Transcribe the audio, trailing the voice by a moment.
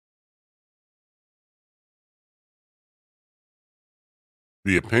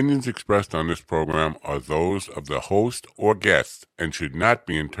The opinions expressed on this program are those of the host or guest and should not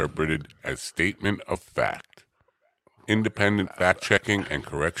be interpreted as statement of fact. Independent fact-checking and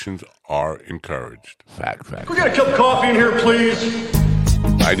corrections are encouraged. Fact. We got a cup of coffee in here, please.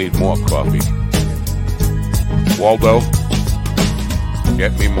 I need more coffee. Waldo,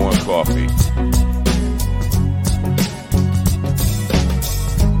 get me more coffee.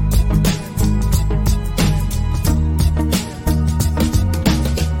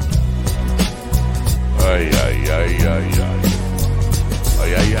 Ay.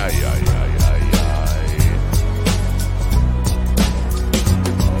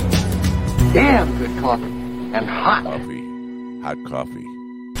 Damn good coffee. And hot. Hot coffee.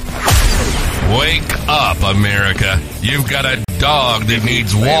 Wake up, America. You've got a dog that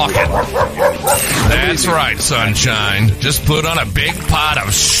needs walking. That's right, sunshine. Just put on a big pot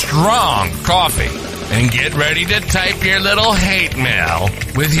of strong coffee and get ready to type your little hate mail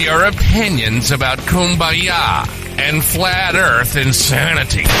with your opinions about kumbaya and flat earth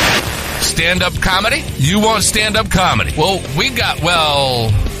insanity. Stand-up comedy? You want stand-up comedy? Well, we've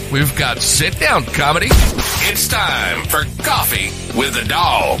got sit-down comedy. It's time for Coffee with a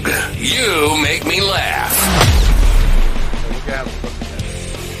Dog. You make me laugh.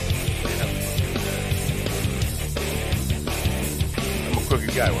 I'm a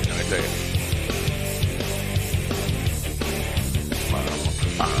crooked guy, what can I tell you?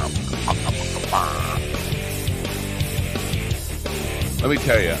 Let me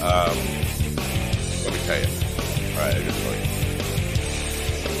tell you. All right, I just tell you.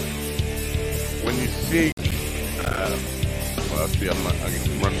 When you see, I'm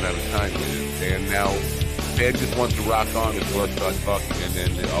running out of time here. And now, Dan just wants to rock on until I start talking, and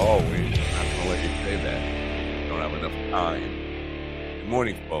then, wait, I'm not going to let you say that. I don't have enough time. Good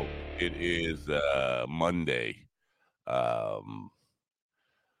morning, folks. It is Monday,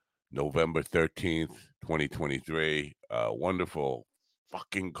 November 13th, 2023. Wonderful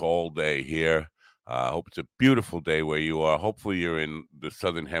fucking cold day here. Hope it's a beautiful day where you are. Hopefully you're in the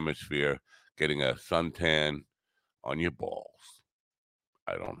southern hemisphere getting a suntan on your balls.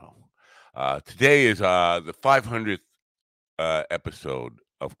 I don't know. Today is the 500th episode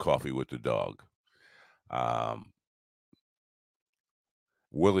of Coffee with the Dog.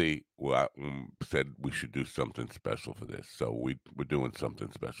 Willie said we should do something special for this, so we're doing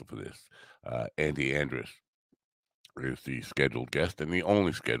something special for this. Andy Andrus is the scheduled guest and the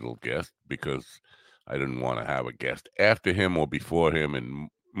only scheduled guest because I didn't want to have a guest after him or before him and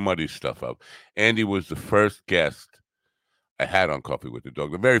muddy stuff up. Andy was the first guest I had on Coffee with the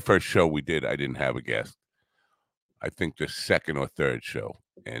Dog. The very first show we did, I didn't have a guest. I think the second or third show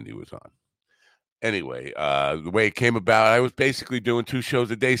Andy was on. Anyway, the way it came about, I was basically doing 2 shows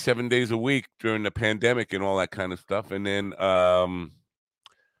a day, 7 days a week during the pandemic and all that kind of stuff. And then I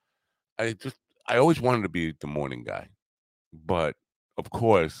always wanted to be the morning guy. But, of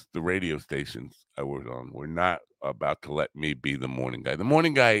course, the radio stations I was on were not about to let me be the morning guy. The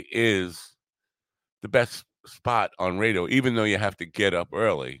morning guy is the best spot on radio, even though you have to get up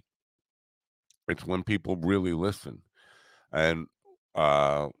early. It's when people really listen. And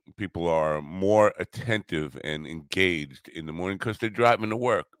people are more attentive and engaged in the morning because they're driving to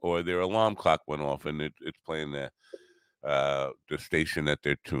work or their alarm clock went off and it's playing the station that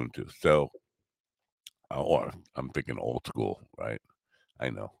they're tuned to. So, or I'm thinking old school, right?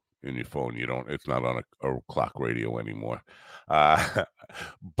 I know in your phone it's not on a clock radio anymore.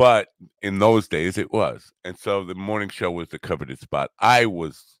 But in those days it was. And so the morning show was the coveted spot. I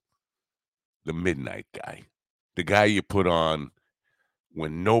was the midnight guy, the guy you put on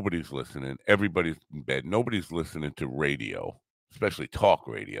when nobody's listening, everybody's in bed, nobody's listening to radio, especially talk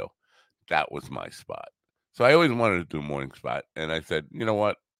radio. That was my spot. So I always wanted to do a morning spot. And I said, you know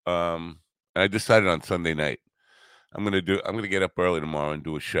what? And I decided on Sunday night, I'm going to get up early tomorrow and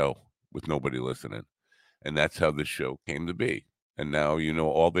do a show with nobody listening. And that's how this show came to be. And now you know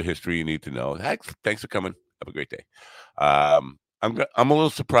all the history you need to know. Thanks for coming. Have a great day. I'm a little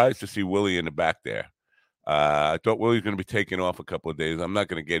surprised to see Willie in the back there. I thought Willie's going to be taking off a couple of days. I'm not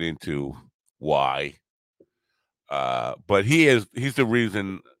going to get into why. But he's the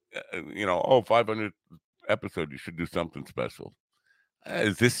reason, 500 episode, you should do something special.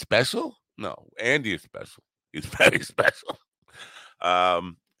 Is this special? No, Andy is special. He's very special.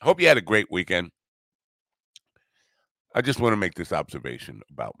 Hope you had a great weekend. I just want to make this observation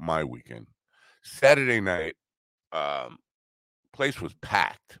about my weekend. Saturday night, place was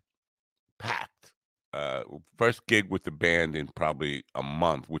packed. First gig with the band in probably a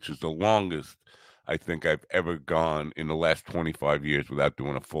month, which is the longest I think I've ever gone in the last 25 years without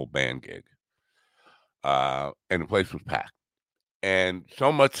doing a full band gig. And the place was packed. And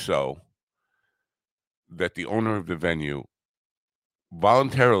so much so that the owner of the venue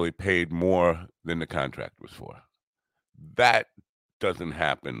voluntarily paid more than the contract was for. That doesn't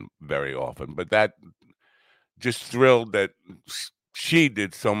happen very often, but that just thrilled that she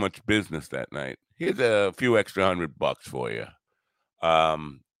did so much business that night. Here's a few extra $100 for you.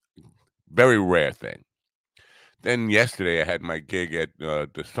 Very rare thing. Then yesterday I had my gig at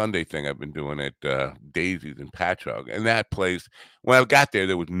the Sunday thing I've been doing at Daisy's in Patchogue. And that place, when I got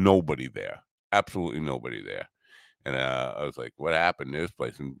there was nobody there. Absolutely nobody there. And I was like, what happened to this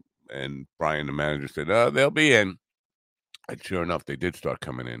place? And Brian, the manager, said, they'll be in. And sure enough, they did start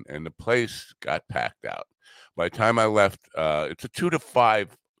coming in. And the place got packed out. By the time I left, it's a 2 to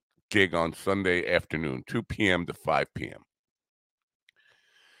 5 gig on Sunday afternoon, 2 p.m. to 5 p.m.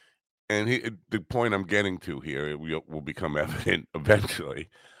 And the point I'm getting to here will become evident eventually.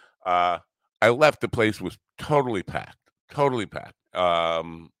 I left, the place was totally packed. A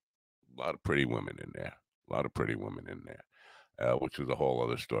lot of pretty women in there, which was a whole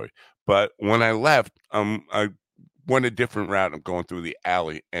other story. But when I left, I went a different route. I'm going through the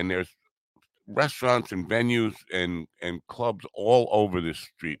alley, and there's restaurants and venues and clubs all over this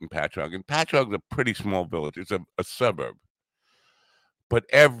street in Patchogue. And Patchogue's a pretty small village. It's a suburb. But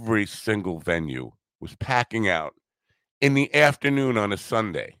every single venue was packing out in the afternoon on a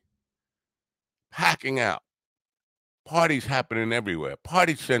Sunday. Packing out. Parties happening everywhere.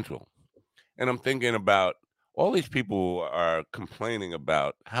 Party Central. And I'm thinking about all these people are complaining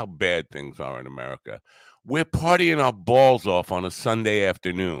about how bad things are in America. We're partying our balls off on a Sunday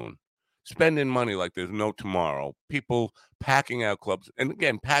afternoon, spending money like there's no tomorrow. People packing out clubs. And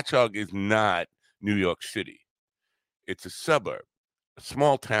again, Patchogue is not New York City. It's a suburb. A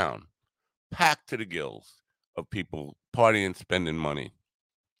small town, packed to the gills of people partying, spending money.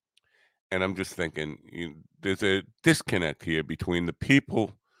 And I'm just thinking, there's a disconnect here between the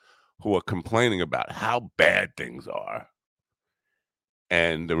people who are complaining about how bad things are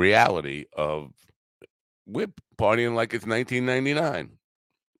and the reality of we're partying like it's 1999.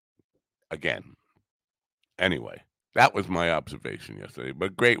 Again. Anyway, that was my observation yesterday.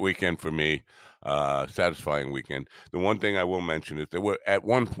 But great weekend for me. Satisfying weekend. The one thing I will mention is there were, at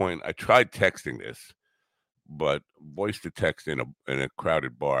one point, I tried texting this, but voice to text in a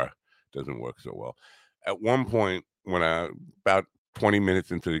crowded bar doesn't work so well. At one point, when about 20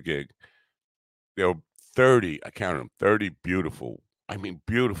 minutes into the gig, there were 30, I counted them, 30 beautiful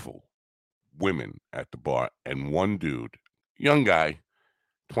women at the bar, and one dude, young guy,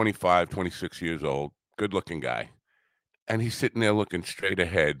 25, 26 years old, good-looking guy, and he's sitting there looking straight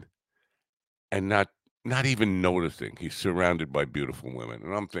ahead and not even noticing he's surrounded by beautiful women.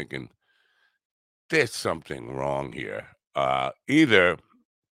 And I'm thinking, there's something wrong here. Either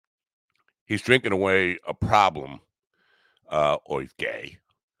he's drinking away a problem, or he's gay,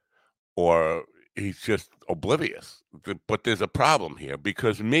 or he's just oblivious. But there's a problem here,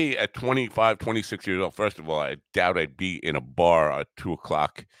 because me at 25, 26 years old, first of all, I doubt I'd be in a bar at 2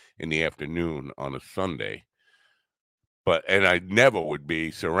 o'clock in the afternoon on a Sunday. And I never would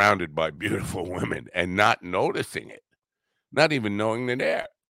be surrounded by beautiful women and not noticing it, not even knowing they're there.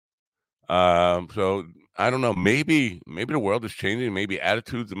 So I don't know. Maybe the world is changing. Maybe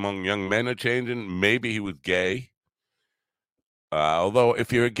attitudes among young men are changing. Maybe he was gay. Although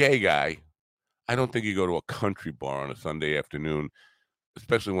if you're a gay guy, I don't think you go to a country bar on a Sunday afternoon,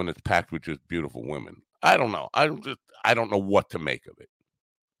 especially when it's packed with just beautiful women. I don't know. I don't know what to make of it.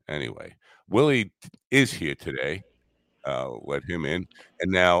 Anyway, Willie is here today. Let him in.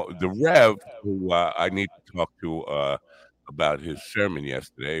 And now the Rev, who I need to talk to about his sermon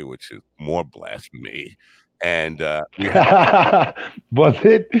yesterday, which is more blasphemy. And we have was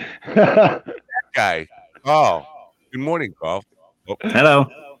it? that guy. Oh, good morning, Carl. Oh, hello.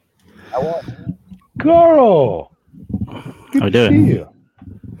 how are you? Carl, good How to you doing? see you.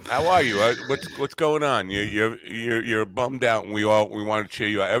 How are you? What's going on? You're bummed out, and we want to cheer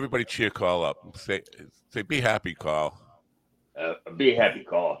you out. Everybody, cheer Carl up. Say, be happy, Carl. Be happy,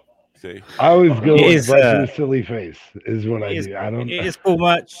 Carl. See, I always go It with is, Bryce's silly face is what I do. I don't. It is full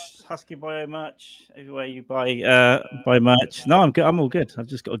merch, Husky Bio merch. Everywhere you buy merch. No, I'm good. I'm all good. I've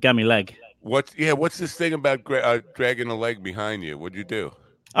just got a gammy leg. what's this thing about dragging a leg behind you? What'd you do?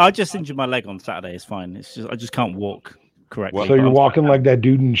 I just injured my leg on Saturday. It's fine. It's just I just can't walk correctly. So you're walking like that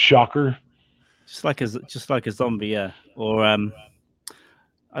dude in Shocker? just like a zombie, yeah. Or I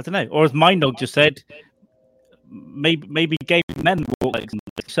don't know. Or as Mind Dog just said, maybe gay men walk like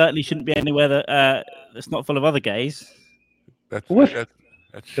certainly shouldn't be anywhere that's not full of other gays. That's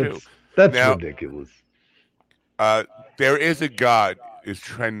That's true. That's Now- ridiculous. There is a God is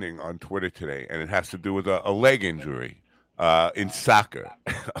trending on Twitter today, and it has to do with a leg injury. in soccer.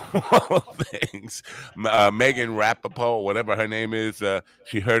 All things. Megan Rapaport, whatever her name is,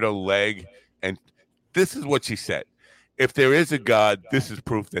 she hurt her leg, and this is what she said: "If there is a God, this is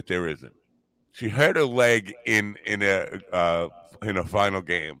proof that there isn't." She hurt her leg in a final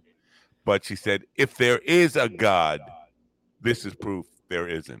game, but she said, "If there is a God, this is proof there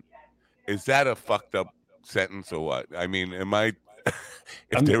isn't." Is that a fucked up sentence or what? I mean, am I?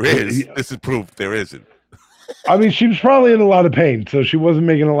 If there is, this is proof there isn't. I mean, she was probably in a lot of pain, so she wasn't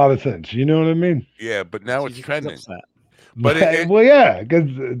making a lot of sense. You know what I mean? Yeah, but now it's trending. Upset. But well, yeah, because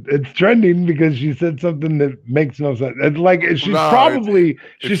it's trending because she said something that makes no sense. It's like she's probably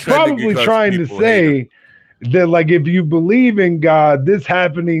trying to say that, like, if you believe in God, this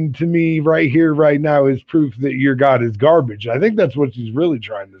happening to me right here, right now, is proof that your God is garbage. I think that's what she's really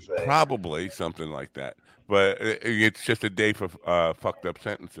trying to say. Probably something like that. But it's just a day for fucked up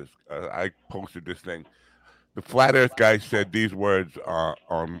sentences. I posted this thing. The Flat Earth guy said these words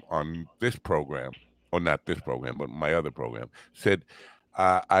on this program, or not this program, but my other program. Said,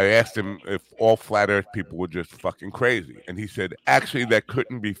 I asked him if all Flat Earth people were just fucking crazy. And he said, actually, that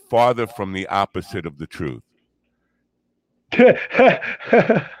couldn't be farther from the opposite of the truth. Couldn't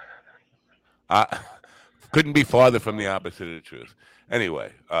be farther from the opposite of the truth.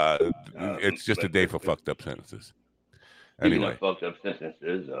 Anyway, it's just a day for fucked up sentences. Anyway, fucked up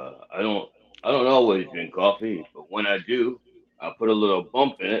sentences. I don't always drink coffee, but when I do, I put a little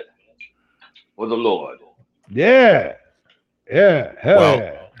bump in it for the Lord. Yeah, hell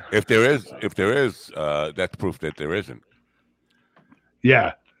yeah. If there is, that's proof that there isn't.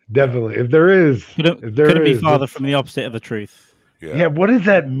 Yeah, definitely. If there is, couldn't be farther from the opposite of the truth. Yeah. What does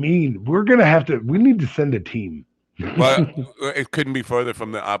that mean? We need to send a team. Well, it couldn't be further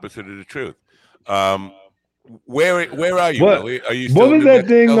from the opposite of the truth. Where are you, Willie? Are you still what was that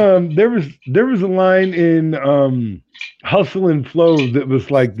Mexico? Thing? There was a line in Hustle and Flow that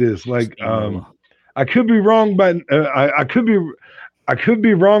was like this. Like I could be wrong, but I could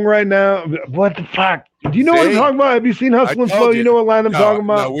be wrong right now. What the fuck? Do you know what I'm talking about? Have you seen Hustle and Flow? You know what line I'm talking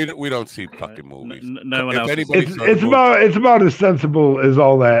about? No, we don't see fucking movies. No one else. It's about as sensible as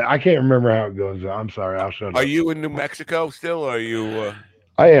all that. I can't remember how it goes. I'm sorry. I'll shut up. Are you in New Mexico still? Or are you?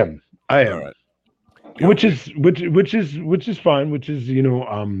 I am. All right. Which is fine. Which is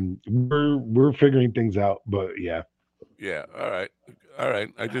we're figuring things out. But yeah. Yeah. All right. I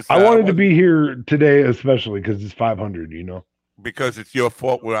wanted to be here today, especially because it's 500. Because it's your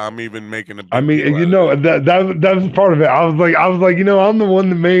fault where I'm even making a big deal that was part of it. I was like, I'm the one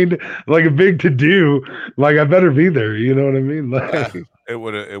that made like a big to do. Like I better be there. You know what I mean? Like it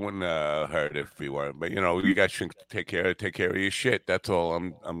wouldn't hurt if we weren't. But you guys should take care of your shit. That's all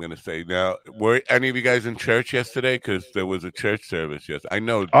I'm gonna say. Now, were any of you guys in church yesterday? Because there was a church service. Yes, I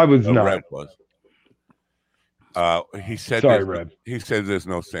know. I was not. Rev was. He said. Sorry, Rev. He said there's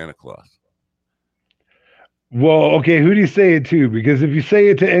no Santa Claus. Well, okay, who do you say it to? Because if you say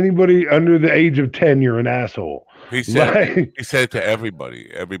it to anybody under the age of 10, you're an asshole. He said it to everybody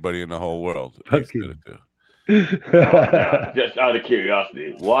in the whole world. Okay. Just out of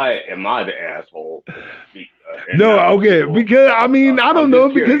curiosity, why am I the asshole? Because I don't know.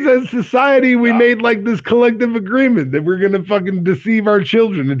 Because as society, we made like this collective agreement that we're gonna fucking deceive our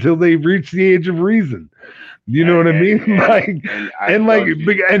children until they reach the age of reason. You know what I mean?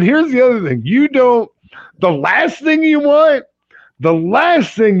 And here's the other thing: the last thing you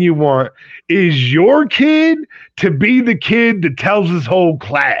want is your kid to be the kid that tells his whole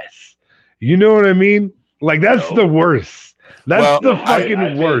class. You know what I mean? Like that's the worst. That's the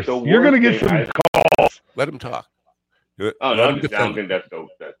fucking worst. You're gonna get some calls. Let him talk. I don't think that's the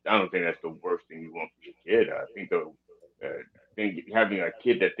worst thing you want for your kid. I think having a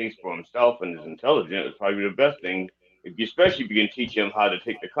kid that thinks for himself and is intelligent is probably the best thing. Especially if you can teach him how to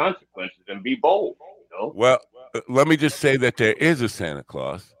take the consequences and be bold. Well, let me just say that there is a Santa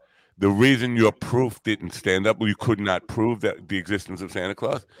Claus. The reason your proof didn't stand up, or you could not prove that the existence of Santa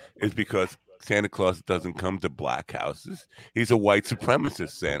Claus, is because Santa Claus doesn't come to black houses. He's a white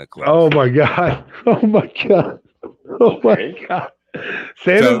supremacist Santa Claus. Oh my God.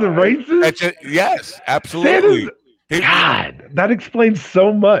 Santa's a racist? Yes, absolutely. God, that explains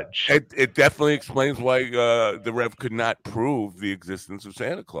so much. It definitely explains why the Rev could not prove the existence of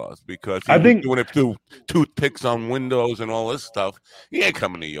Santa Claus, because he was doing it through toothpicks on windows and all this stuff. He ain't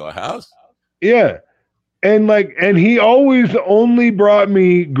coming to your house. Yeah. And he always only brought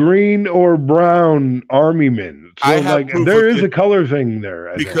me green or brown army men. So there is a color thing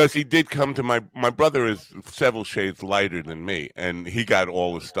there. Because he did come to my brother is several shades lighter than me, and he got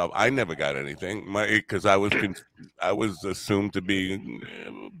all the stuff. I never got anything, because I was assumed to be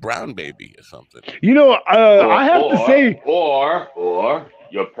a brown baby or something. I have to say, or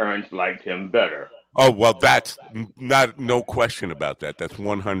your parents liked him better. Oh well, that's no question about that. That's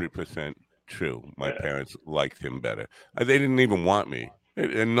 100% true. My parents liked him better. They didn't even want me,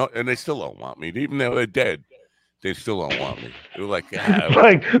 and they still don't want me. Even though they're dead, they still don't want me. They're like,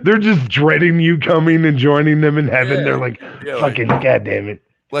 they're just dreading you coming and joining them in heaven. Yeah. They're like, fucking goddamn it.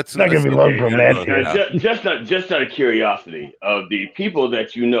 It's not gonna be long from that. Just out of curiosity, of the people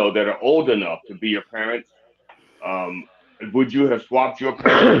that you know that are old enough to be your parents, would you have swapped your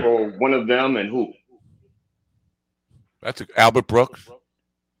parents for one of them, and who? That's Albert Brooks.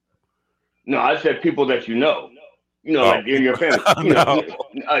 No, I said people that you know. Like in your family.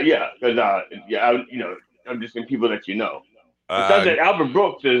 Because I'm just saying people that you know. Besides that, Albert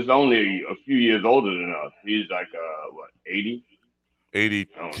Brooks is only a few years older than us. He's like 80?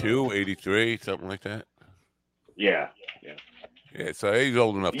 82, 83, something like that. Yeah. Yeah, so he's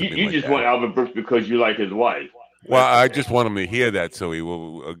old enough to be You just want Albert Brooks because you like his wife. Well, I just want him to hear that so he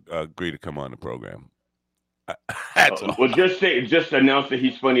will agree to come on the program. Well, just announce that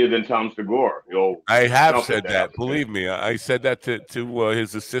he's funnier than Tom Segura. I have said that. Believe me, I said that to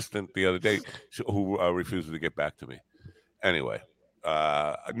his assistant the other day, who refuses to get back to me. Anyway,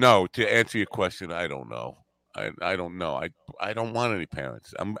 no. To answer your question, I don't know. I don't know. I don't want any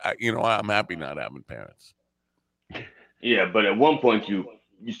parents. I'm happy not having parents. Yeah, but at one point you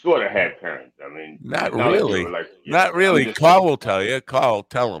sort of had parents. I mean, not really. Not really. Carl will tell you. Carl,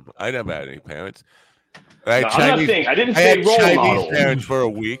 tell him. I never had any parents. I didn't say role Chinese models. Parents for a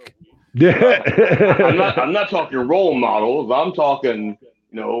week. I'm not talking role models. I'm talking,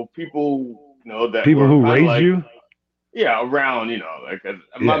 people, that people who raised you. Yeah, around,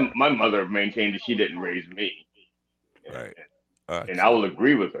 my mother maintained that she didn't raise me. Right. And I will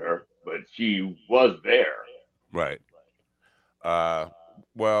agree with her, but she was there. Right.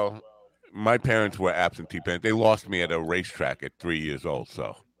 Well, my parents were absentee parents. They lost me at a racetrack at 3 years old,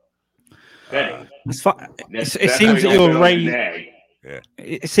 so. It seems that you're raised. Yeah.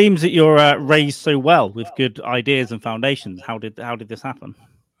 It seems that you're raised so well with good ideas and foundations. How did this happen?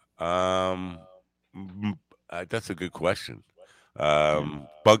 That's a good question.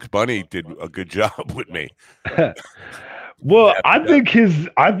 Bugs Bunny did a good job with me. Well, I think his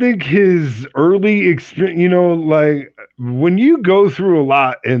early experience, like when you go through a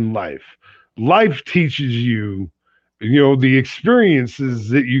lot in life teaches you. The experiences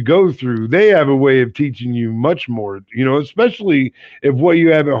that you go through, they have a way of teaching you much more, especially if what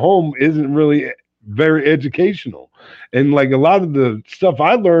you have at home isn't really very educational. And like a lot of the stuff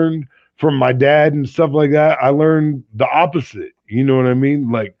I learned from my dad and stuff like that, I learned the opposite. You know what I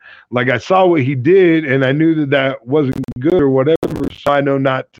mean? Like I saw what he did and I knew that wasn't good or whatever. So I know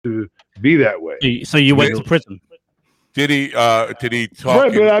not to be that way. So you went to prison. Did he talk?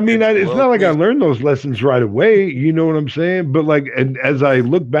 Right, but I mean, it's not like I learned those lessons right away. You know what I'm saying? But and as I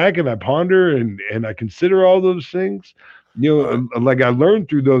look back and I ponder and I consider all those things, like I learned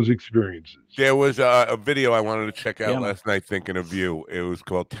through those experiences. There was a video I wanted to check out last night, thinking of you. It was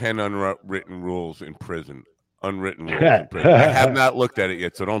called 10 Unwritten Rules in Prison. Unwritten rules in prison. I have not looked at it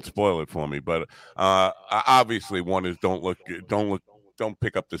yet, so don't spoil it for me. But obviously, one is don't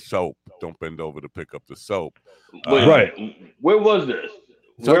pick up the soap. Don't bend over to pick up the soap. Right. Where was this?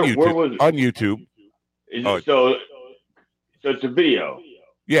 Where was it? On YouTube. So it's a video.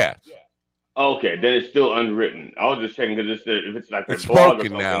 Yeah. Okay, then it's still unwritten. I was just checking because if it's like it's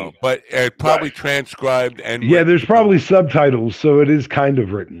spoken now, but probably transcribed and yeah. There's probably subtitles, so it is kind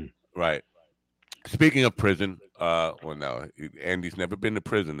of written. Right. Speaking of prison, well, no, Andy's never been to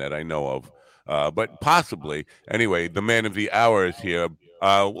prison that I know of. But possibly. Anyway, the man of the hour is here.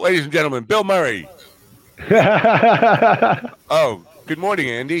 Ladies and gentlemen, Bill Murray. Oh, good morning,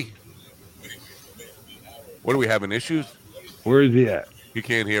 Andy. What are we having issues? Where is he at? He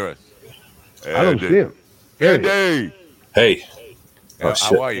can't hear us. I don't see him. Andy. Hey.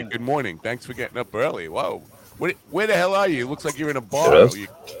 How are you? Good morning. Thanks for getting up early. Whoa. Where the hell are you? It looks like you're in a bar.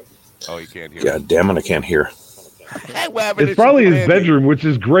 Oh, you can't hear. God damn it, I can't hear. It's probably his bedroom, which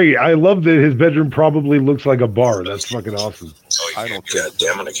is great. I love that his bedroom probably looks like a bar. That's fucking awesome. I don't. God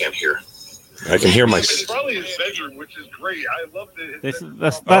damn it, I can't hear. I can hear my. It's probably his bedroom, which is great. I love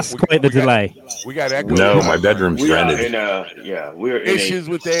that. That's quite the delay. We got echo. No, my bedroom's rented. We're in issues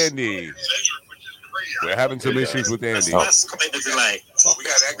with Andy. We're having some issues with Andy. Let's come in the delay. We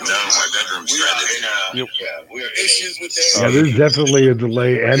got echo. No, my bedroom's shredded. We're issues with that. Yeah, there's definitely a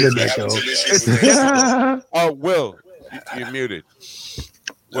delay and an echo. Oh, Will, you're muted.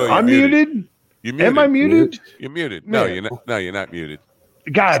 Will, I'm muted. You're muted. Am I muted? You're muted. No, you're not. No, you're not muted.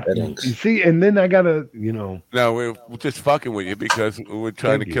 God, you see, and then I gotta, No, we're just fucking with you because we're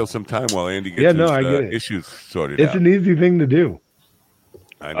trying to kill some time while Andy gets I get it. issues sorted It's out. an easy thing to do.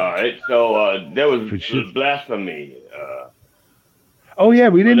 All right, so there was blasphemy. Oh yeah,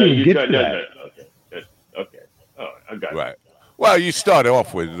 we didn't even get to that. Okay. Oh, I got right. Well, you start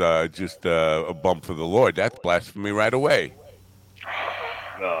off with just a bump for the Lord. That's blasphemy right away.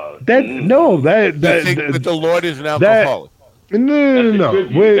 That the Lord is an alcoholic. No.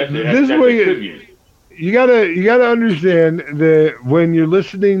 This way, you gotta understand that when you're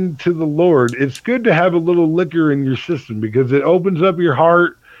listening to the Lord, it's good to have a little liquor in your system because it opens up your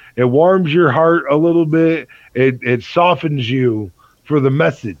heart, it warms your heart a little bit, it softens you for the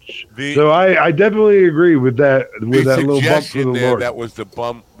message. So I definitely agree with that. With that little bump for the Lord. That was the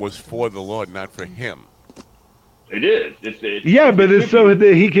bump was for the Lord, not for him. It is. But it's so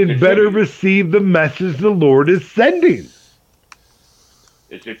that he can better receive the message the Lord is sending.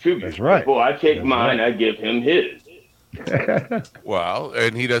 It's a tribute. That's right. Before I take mine, I give him his. Well,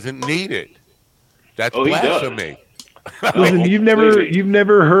 and he doesn't need it. That's he blasphemy. Listen, you've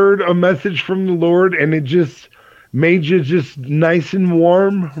never heard a message from the Lord, and it just made you just nice and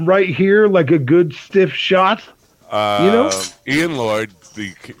warm right here, like a good stiff shot. Ian Lord,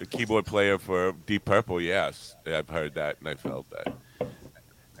 the keyboard player for Deep Purple, yes, I've heard that and I felt that.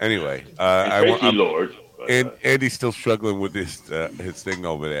 Anyway, Lord. And Andy's still struggling with his thing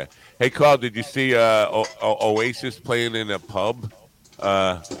over there. Hey, Carl, did you see Oasis playing in a pub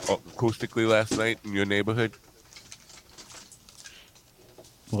acoustically last night in your neighborhood?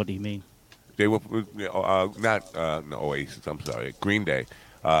 What do you mean? They were not Oasis. I'm sorry, Green Day.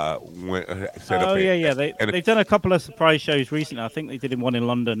 Set up yeah. They've done a couple of surprise shows recently. I think they did one in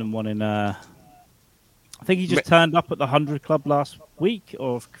London and one in. I think he just turned up at the 100 Club last week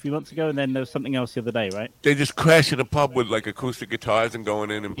or a few months ago, and then there was something else the other day, right? They just crash in a pub with like acoustic guitars and going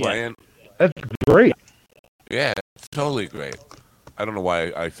in and playing. That's great. Yeah, it's totally great. I don't know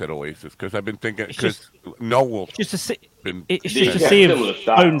why I said Oasis because I've been thinking because Noel. Just to see, it's just to see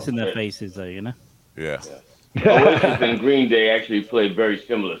phones in their faces, though, you know. Yeah. Oasis and Green Day actually play very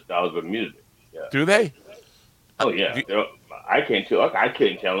similar styles of music. Yeah. Do they? Oh yeah. I can't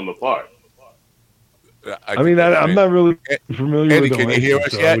tell them apart. I'm not really familiar with Can you hear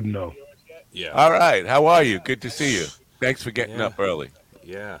us yet? I wouldn't know. Yeah. All right. How are you? Good to see you. Thanks for getting up early.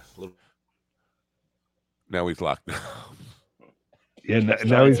 Yeah. Now he's locked down. Yeah.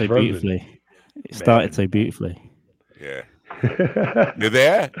 Now he's so frozen. beautifully. It started so beautifully. Yeah. You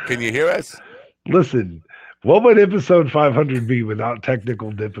there? Can you hear us? Listen. What would episode 500 be without technical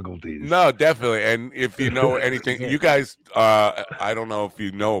difficulties? No, definitely. And if you know anything, you guys, I don't know if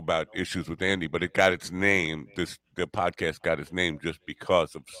you know about Issues with Andy, but it got its name. The podcast got its name just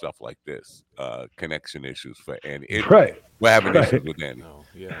because of stuff like this, connection issues for Andy. Right. We're having issues with Andy. Oh,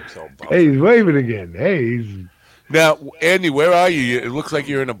 yeah, it's all hey, he's waving again. Hey, Now, Andy, where are you? It looks like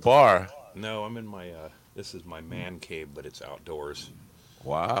you're in a bar. No, I'm in my. This is my man cave, but it's outdoors.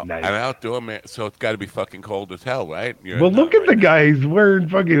 Wow. Nice. An outdoor man, so it's got to be fucking cold as hell, right? Look at the guy. He's wearing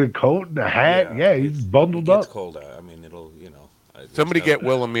fucking a coat and a hat. Yeah, he's bundled up. It's cold out. I mean, it'll, Somebody get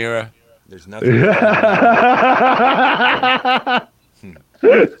Will a mirror. There's nothing.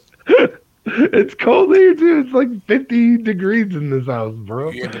 It's cold here, too. It's like 50 degrees in this house, bro.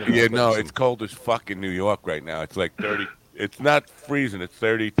 Yeah, no, it's cold as fuck in New York right now. It's like 30. It's not freezing. It's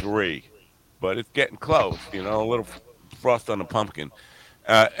 33. But it's getting close, a little frost on the pumpkin.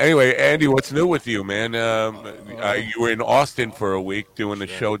 Anyway, Andy, what's new with you, man? You were in Austin for a week doing the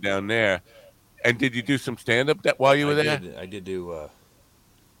show down there. And did you do some stand-up while you were there? I did do a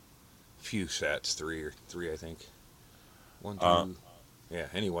few sets, three, I think. 1, 2. Yeah,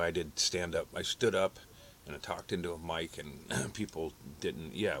 anyway, I did stand-up. I stood up, and I talked into a mic, and people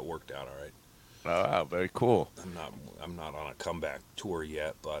didn't. Yeah, it worked out all right. Oh, wow, very cool. I'm not on a comeback tour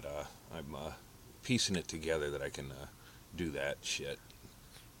yet, but I'm piecing it together that I can do that shit.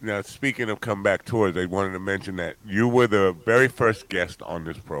 Now, speaking of comeback tours, I wanted to mention that you were the very first guest on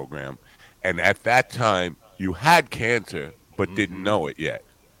this program, and at that time, you had cancer, but didn't know it yet.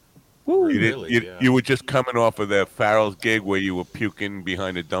 Woo, you were just coming off of the Farrell's gig where you were puking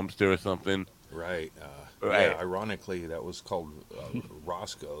behind a dumpster or something. Right. Right. Yeah, ironically, that was called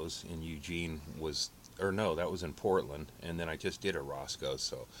Roscoe's in Eugene. That was in Portland, and then I just did a Roscoe's,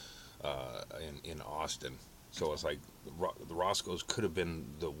 so in Austin. So it's like the Roscoe's could have been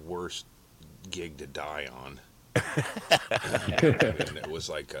the worst gig to die on. I mean, it was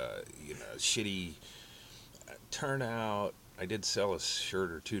like a shitty turnout. I did sell a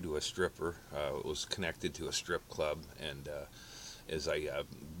shirt or two to a stripper. It was connected to a strip club, and as I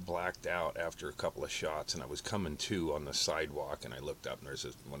blacked out after a couple of shots, and I was coming to on the sidewalk, and I looked up, and there's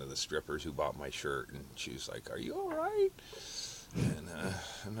one of the strippers who bought my shirt, and she was like, "Are you all right?"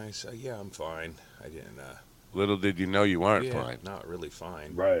 And I said, "Yeah, I'm fine." I didn't. Little did you know you weren't fine. Not really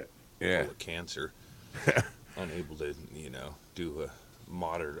fine. Right. Yeah. Full of cancer. Unable to, do a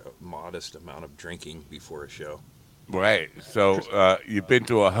modest amount of drinking before a show. Right. So you've been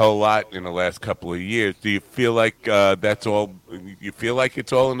through a whole lot in the last couple of years. Do you feel like that's all? You feel like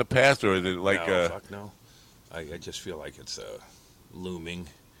it's all in the past, or is it like? No, fuck no. I just feel like it's looming.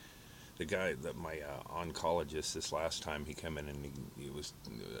 The guy my oncologist this last time he came in and he was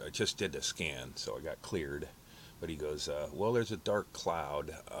I just did a scan, so I got cleared. But he goes, well, there's a dark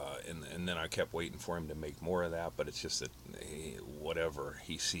cloud, and then I kept waiting for him to make more of that. But it's just that whatever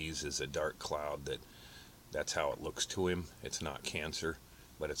he sees is a dark cloud. That's how it looks to him. It's not cancer,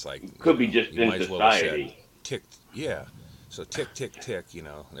 but it's like could be just in society. Well said, tick, yeah. So tick, tick, tick.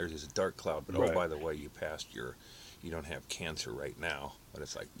 There's this dark cloud. But oh, by the way, you don't have cancer right now. But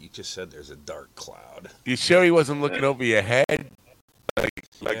it's like you just said there's a dark cloud. You sure he wasn't looking over your head?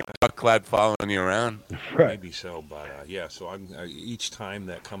 Like a dark cloud following you around? Right. Maybe so, but so each time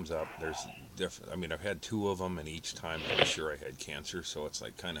that comes up, there's different. I mean, I've had 2 of them, and each time I was sure I had cancer, so it's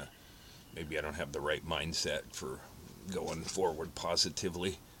like kind of maybe I don't have the right mindset for going forward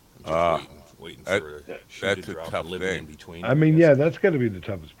positively. I'm just waiting for a shoe to drop and living in between. I mean, yeah, that's got to be the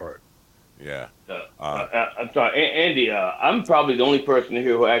toughest part. Yeah. I'm sorry, Andy. I'm probably the only person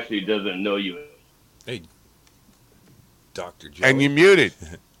here who actually doesn't know you. Hey, Dr. Joey. And you're muted.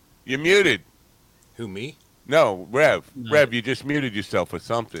 You're muted. Who, me? No, Rev. No. Rev, you just muted yourself or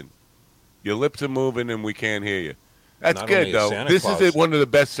something. Your lips are moving and we can't hear you. That's good, though. This is one of the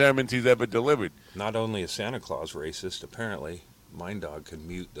best sermons he's ever delivered. Not only is Santa Claus racist, apparently, Mind Dog can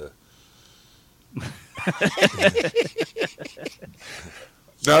mute the...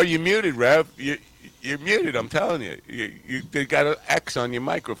 No, you're muted, Rev. You're muted, I'm telling you. You got an X on your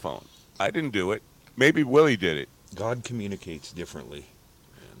microphone. I didn't do it. Maybe Willie did it. God communicates differently.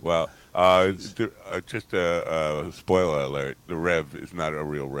 Well, just a spoiler alert: the Rev is not a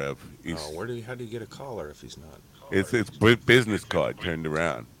real Rev. How do you get a collar if he's not? It's his business card turned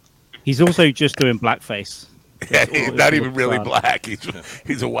around. He's also just doing blackface. Yeah, he's not even really black.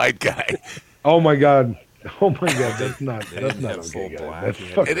 He's a white guy. Oh my God! Oh my God! That's not okay, guys.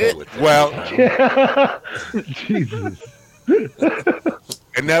 That's it is. Well, Jesus.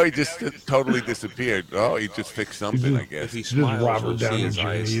 And now he just totally disappeared. Oh, he just fixed something, I guess. If he smiles, Robert Downey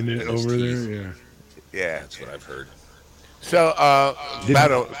Jr. over there. Yeah, that's what I've heard. So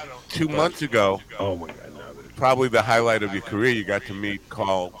about 2 months ago, oh my God, probably the highlight of your career, you got to meet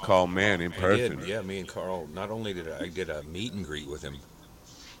Carl Mann in person. Yeah, me and Carl. Not only did I get a meet and greet with him.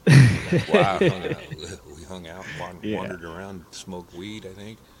 Wow. We hung out, wandered around, smoked weed, I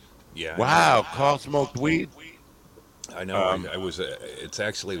think. Yeah. Wow, Carl smoked weed? I know. I was. It's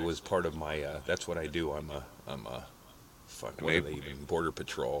actually was part of my. That's what I do. I'm a. Fuck. What are they even? Border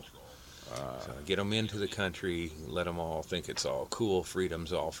Patrol. So I get them into the country, let them all think it's all cool,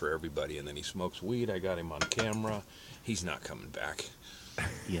 freedom's all for everybody, and then he smokes weed. I got him on camera. He's not coming back.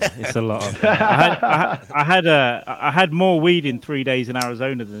 Yeah, it's a lot. I had more weed in 3 days in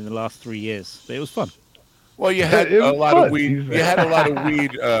Arizona than in the last 3 years, but it was fun. Well, you had a lot of weed. You had a lot of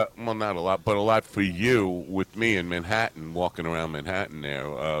weed. Well, not a lot, but a lot for you with me in Manhattan, walking around Manhattan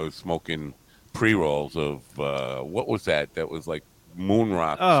there, smoking pre-rolls of what was that? That was like Moon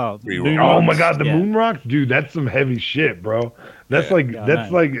Rocks. Oh my God, the Moon Rocks, dude, that's some heavy shit, bro. That's like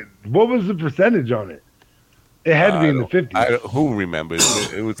what was the percentage on it? It had to be in the 50s. Who remembers?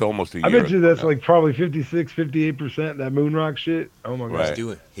 It was almost a year. I bet you that's like probably 56, 58% that Moon Rock shit. Oh my God,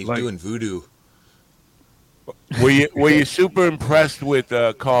 he's doing voodoo. Were you super impressed with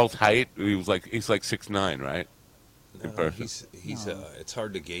Carl's height? He's like 6'9", right? No, he's it's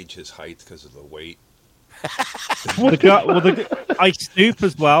hard to gauge his height because of the weight. I stoop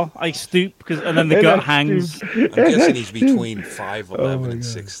as well. I stoop and then the gut hangs. I'm guessing he's between 5'11" and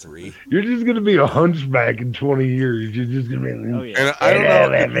 6'3". You're just gonna be a hunchback in 20 years. You're just gonna be. And I don't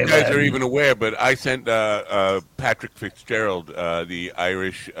know if you guys are even aware, but I sent Patrick Fitzgerald, the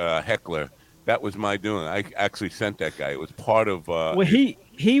Irish heckler. That was my doing. I actually sent that guy. It was part of. Well,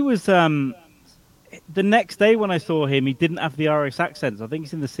 he was the next day when I saw him. He didn't have the Irish accent. I think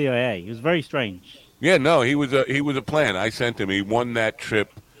he's in the CIA. It was very strange. Yeah, no, he was a plan. I sent him. He won that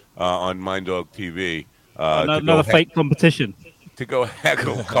trip on Mind Dog TV. Another fake competition. to go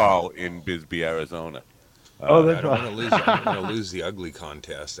heckle Carl in Bisbee, Arizona. Oh, that's I don't want to lose the ugly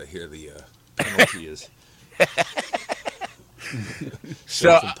contest. I hear the penalty is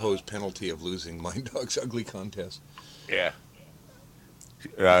self-imposed penalty of losing my dog's ugly contest. Yeah.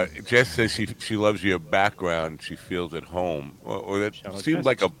 Jess says she loves your background. She feels at home. Or that seems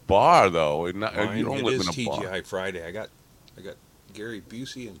like a bar, though. You don't live in a bar. TGI Friday. I got Gary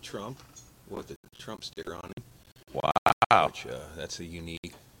Busey and Trump with the Trump sticker on him. Wow. Which, that's a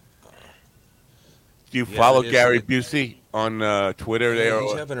unique. Do you follow Gary Busey on Twitter? Yeah,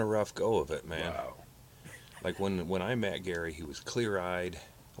 he's having a rough go of it, man. Wow. Like when I met Gary, he was clear-eyed.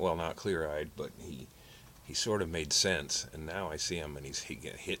 Well, not clear-eyed, but he sort of made sense. And now I see him, and he's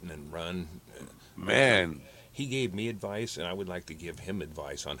hitting and run. Man. He gave me advice, and I would like to give him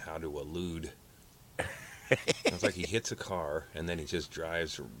advice on how to elude. It's like he hits a car, and then he just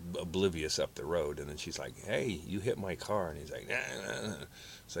drives oblivious up the road. And then she's like, "Hey, you hit my car." And he's like, "Nah."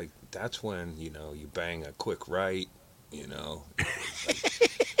 It's like, that's when, you bang a quick right,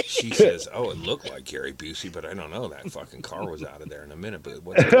 She says, "Oh, it looked like Gary Busey, but I don't know. That fucking car was out of there in a minute." But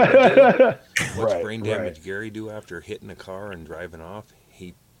what's brain damage Gary do after hitting a car and driving off?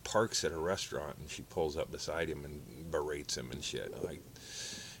 He parks at a restaurant, and she pulls up beside him and berates him and shit. Like,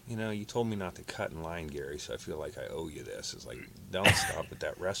 you told me not to cut in line, Gary, so I feel like I owe you this. It's like, don't stop at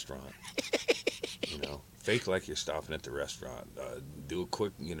that restaurant. Fake like you're stopping at the restaurant. Do a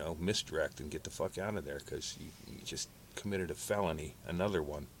quick, misdirect and get the fuck out of there, because you just committed a felony. Another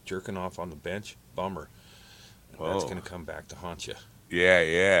one. Jerking off on the bench. Bummer. That's going to come back to haunt you.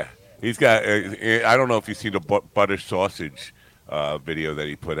 Yeah. He's got, I don't know if you've seen the butter sausage video that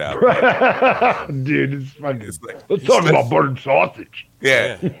he put out. Dude, it's funny. Let's talk about buttered sausage.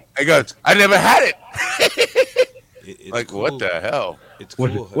 Yeah. He goes, "I never had it." It's like, cool. What the hell? It's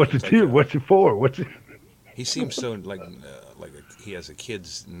cool. What's it to? What's it for? What's it? He seems so he has a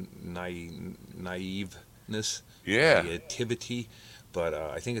kid's naiveness, naivety, but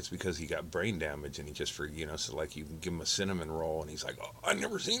I think it's because he got brain damage and he just so like you give him a cinnamon roll and he's like, "Oh, I've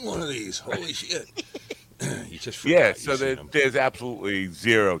never seen one of these. Holy shit!" He just forgot. So there's absolutely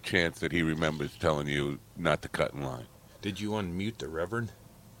zero chance that he remembers telling you not to cut in line. Did you unmute the Reverend?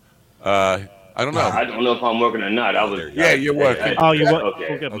 I don't know. I don't know if I'm working or not. You're working. You're working.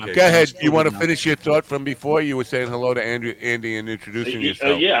 Okay. Okay. Go ahead. You want to finish your thought from before? You were saying hello to Andy and introducing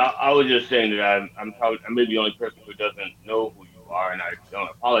yourself. Yeah, I was just saying that I'm maybe the only person who doesn't know who you are, and I don't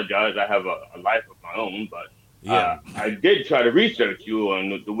apologize. I have a life of my own, but I did try to research you on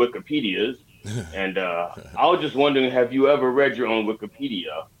the Wikipedias, and I was just wondering, have you ever read your own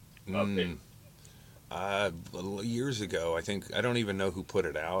Wikipedia? Years ago, I think. I don't even know who put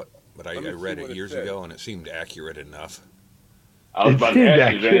it out. But I read it years ago, and it seemed accurate enough. I was about to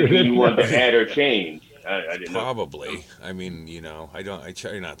ask you, is there anything you wanted to add or change? I didn't Probably. know. I mean, I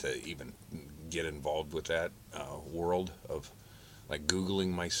try not to even get involved with that world of, like,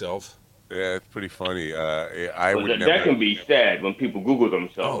 Googling myself. Yeah, it's pretty funny. That can be sad when people Google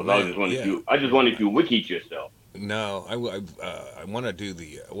themselves. I just wondered if you wikid yourself. No, I want to do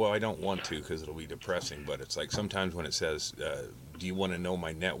I don't want to because it'll be depressing, but it's like sometimes when it says, do you want to know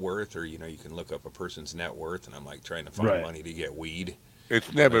my net worth? Or, you can look up a person's net worth, and I'm like trying to find money to get weed.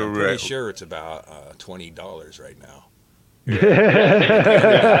 It's never I'm pretty sure it's about $20 right now.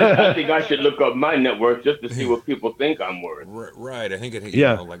 I think I should look up my net worth just to see what people think I'm worth. Right. I think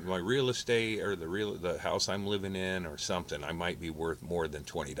like my real estate or the house I'm living in or something, I might be worth more than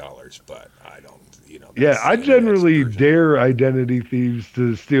 $20, but I don't. I generally dare identity thieves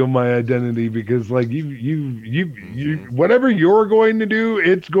to steal my identity because, like, you whatever you're going to do,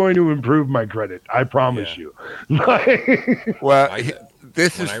 it's going to improve my credit. I promise you.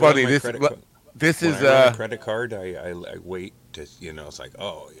 This is funny. This is a credit card. I wait to it's like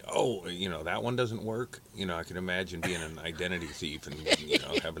that one doesn't work. I can imagine being an identity thief and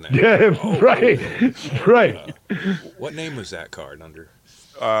having that. Right. What name was that card under?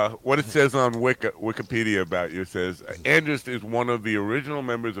 What it says on Wikipedia about you says Andrus is one of the original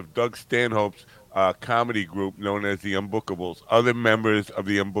members of Doug Stanhope's comedy group known as the Unbookables. Other members of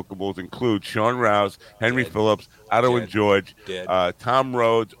the Unbookables include Sean Rouse, Henry Phillips, Otto and George, Tom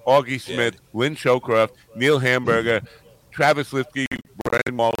Rhodes, Augie Smith, Lynn Showcroft, Neil Hamburger, Travis Lipke,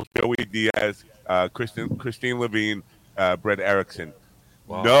 Brendan Walsh, Joey Diaz, Christine Levine, Brett Erickson.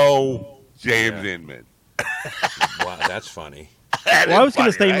 Wow. No James Inman. Wow, that's funny. Well, I was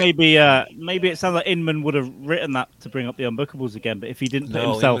going to say maybe it sounds like Inman would have written that to bring up the Unbookables again, but if he didn't put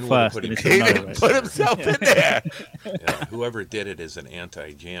himself first, he didn't put himself in there. Whoever did it is an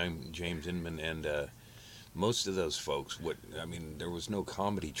anti-James Inman, and most of those folks there was no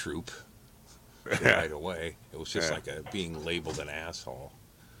comedy troupe. right away. It was just like being labeled an asshole.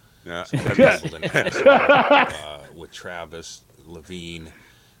 Yeah. So labeled an asshole with Travis, Levine,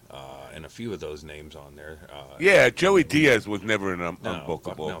 and a few of those names on there. Joey Diaz was never an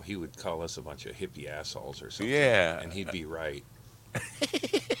unbookable. No, he would call us a bunch of hippie assholes or something. Yeah. And he'd be right.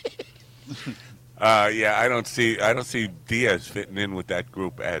 I don't see Diaz fitting in with that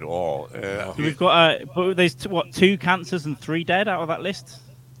group at all. We've got but there's two cancers and 3 dead out of that list.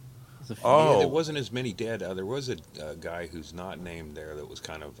 Yeah, there wasn't as many dead. There was a guy who's not named there that was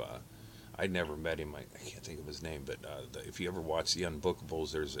kind of. I'd never met him. I can't think of his name, but if you ever watch the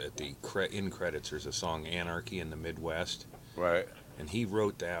Unbookables, there's at the end credits there's a song "Anarchy in the Midwest." Right. And he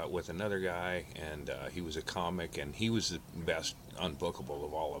wrote that with another guy, and he was a comic, and he was the best unbookable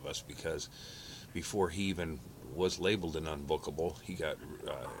of all of us because before he even was labeled an unbookable, he got,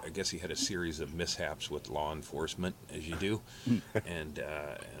 I guess he had a series of mishaps with law enforcement, as you do, and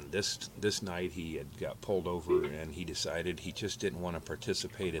this night he had got pulled over, and he decided he just didn't want to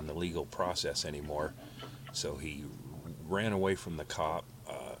participate in the legal process anymore, so he ran away from the cop,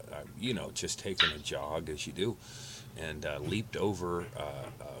 just taking a jog, as you do, and leaped over a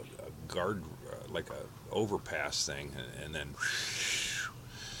guard, like a overpass thing, and then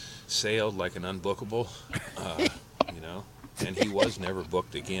sailed like an unbookable, and he was never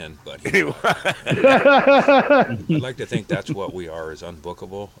booked again, but I'd like to think that's what we are, is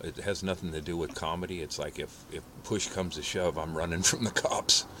unbookable. It has nothing to do with comedy. It's like if push comes to shove, I'm running from the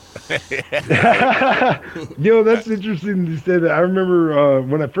cops. That's interesting you say that. I remember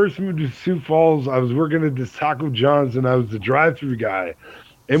when I first moved to Sioux Falls, I was working at this Taco John's, and I was the drive-through guy,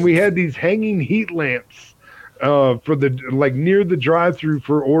 and we had these hanging heat lamps for the near the drive-through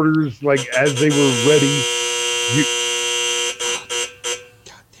for orders, as they were ready.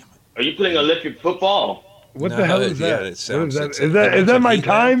 God damn it! Are you playing electric football? What the hell is that? Yeah, it sounds. Is that my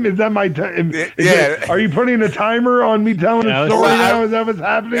time? Is that my time? Are you putting a timer on me telling a story now? Is that what's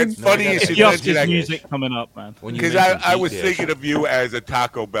happening? It's funny you should mention that. Music coming up, man. Because I was thinking of you as a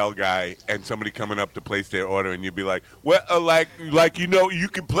Taco Bell guy and somebody coming up to place their order, and you'd be like, "Well, you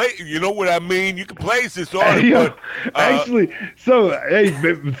can play. You know what I mean? You can place this order." Actually,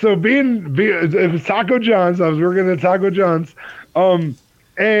 being it was Taco John's. I was working at Taco John's, and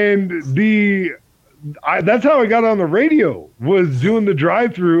that's how I got on the radio, was doing the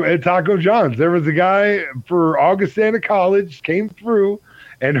drive-through at Taco John's. There was a guy for Augustana College came through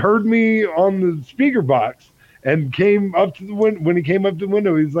and heard me on the speaker box and came up to the window. When he came up to the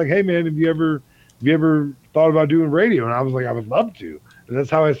window, he's like, "Hey man, have you ever thought about doing radio?" And I was like, "I would love to." And that's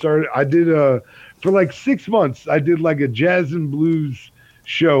how I started. I did for 6 months. I did a jazz and blues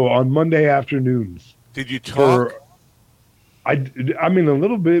show on Monday afternoons. Did you talk? I mean a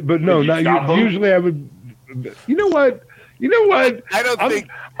little bit, but no, not usually. I would. You know what? I don't think.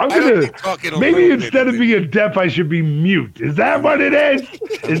 I'm gonna. Maybe instead of being deaf, I should be mute. Is that what it is?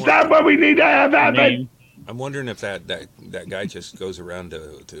 Is that what we need to have happen? I'm wondering if that guy just goes around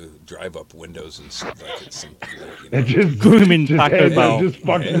to drive up windows and stuff and just booming Taco Bell. Just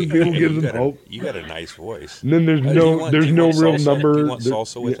fucking people gives them hope. You got a nice voice. And then there's no real number. Do you want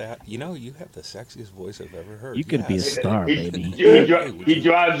salsa with that? You have the sexiest voice I've ever heard. You could be a star, baby. He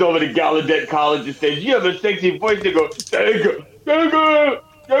drives over to Gallaudet College and says, "You have a sexy voice." They go,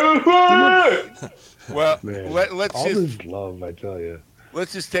 Well, let's all just this love, I tell you.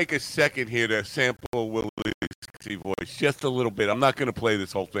 Let's just take a second here to sample Willie's sexy voice just a little bit. I'm not going to play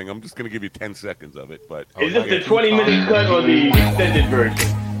this whole thing. I'm just going to give you 10 seconds of it. But is it the 20-minute cut or the extended version?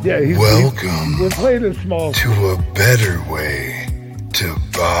 Yeah, Welcome playing a small to a better way to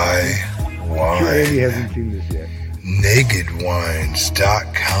buy wine. Andy hasn't seen this yet.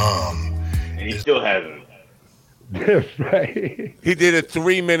 Nakedwines.com. And he still hasn't. Right. He did a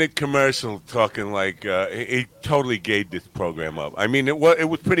 3-minute commercial talking he totally gayed this program up. I mean, it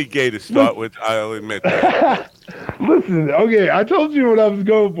was pretty gay to start with. I'll admit that. Listen, okay, I told you what I was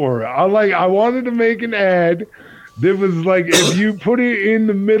going for. I wanted to make an ad that was if you put it in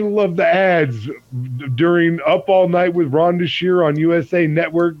the middle of the ads during Up All Night with Rhonda Shear on USA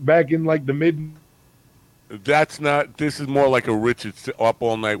Network back in the mid. That's not. This is more like a Up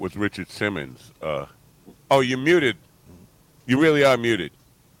All Night with Richard Simmons. Oh, you're muted. You really are muted.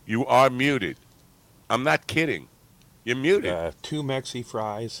 You are muted. I'm not kidding. You're muted. 2 Mexi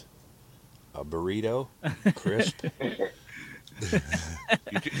fries, a burrito, crisp.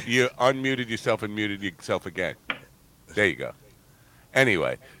 You unmuted yourself and muted yourself again. There you go.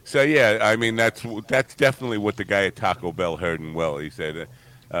 Anyway, so yeah, I mean that's definitely what the guy at Taco Bell heard and well. He said,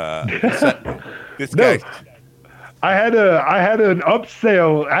 "This guy." I had an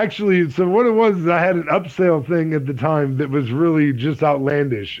upsell actually. So what it was is I had an upsell thing at the time that was really just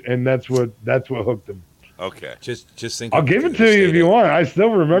outlandish, and that's what hooked him. Okay. Just think. I'll give it to you if you want. I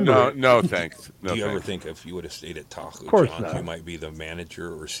still remember it. No, thanks. No, Do you thanks. ever think if you would have stayed at Taco John's, not. you might be the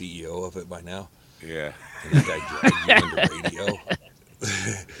manager or CEO of it by now? Yeah. And this guy dragged you into radio.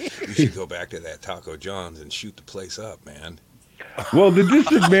 You should go back to that Taco John's and shoot the place up, man. Well, the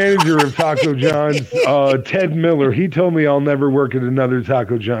district manager of Taco John's, Ted Miller, he told me I'll never work at another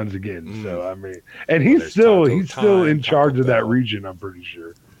Taco John's again. So I mean, and he's still in charge of that region. I'm pretty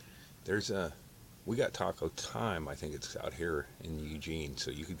sure. We got Taco Time. I think it's out here in Eugene, so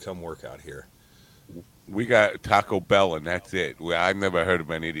you could come work out here. We got Taco Bell, and that's it. I've never heard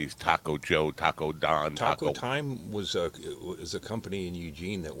of any of these Taco Joe, Taco Don. Taco Time was a company in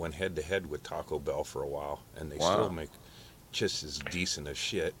Eugene that went head to head with Taco Bell for a while, and they still make just as decent as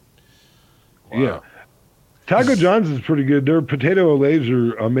shit. Wow. Yeah. Taco John's is pretty good. Their potato olays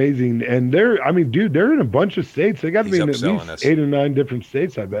are amazing, and they're in a bunch of states. They got to be in at least 8 or 9 different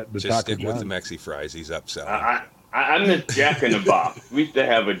states. I bet. Just stick with the Mexi fries. He's upselling. I miss Jack in the Box. We used to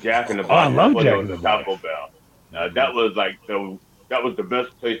have a Jack in the Box. Oh, I love Jack in the Box. Taco Bell. That was the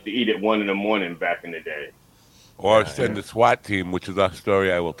best place to eat at 1 a.m. back in the day. Or send the SWAT team, which is our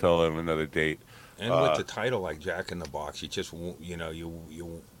story I will tell on another date. And with the title like Jack in the Box, you just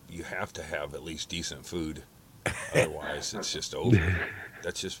you have to have at least decent food. Otherwise, it's just over.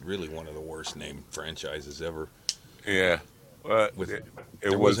 That's just really one of the worst named franchises ever. Yeah.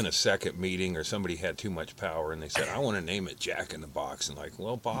 There wasn't a second meeting or somebody had too much power and they said, I want to name it Jack in the Box. And like,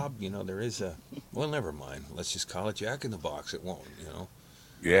 well, Bob, there is well, never mind. Let's just call it Jack in the Box. It won't,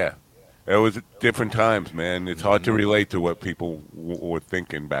 Yeah. It was different times, man. It's hard to relate to what people were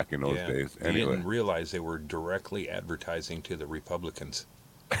thinking back in those days. They didn't realize they were directly advertising to the Republicans.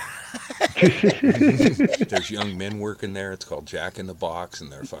 There's young men working there. It's called Jack in the Box,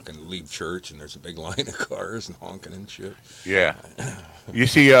 and they're fucking leave church, and there's a big line of cars and honking and shit. Yeah. You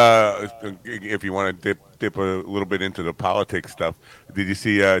see, if you want to dip a little bit into the politics stuff, did you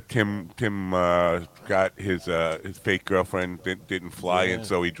see Tim got his fake girlfriend didn't fly, and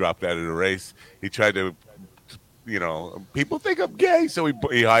so he dropped out of the race. He tried to, people think I'm gay, so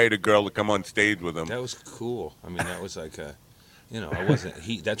he hired a girl to come on stage with him. That was cool. I mean, that was like a. I wasn't.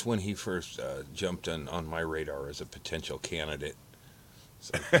 That's when he first jumped on my radar as a potential candidate.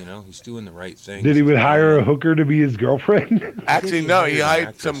 So, he's doing the right thing. Did he hire a hooker to be his girlfriend? Actually, no. He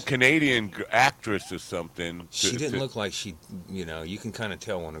hired some Canadian actress or something. She didn't look like she. You can kind of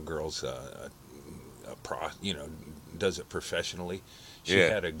tell when a girl's does it professionally. She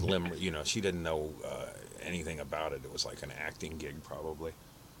had a glimmer. She didn't know anything about it. It was like an acting gig, probably.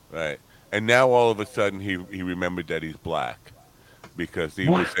 Right. And now all of a sudden he remembered that he's black. Because he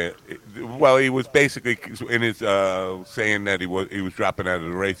was saying, he was basically in his saying that he was dropping out of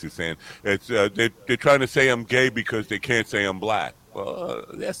the race. He's saying it's they're trying to say I'm gay because they can't say I'm black. Well,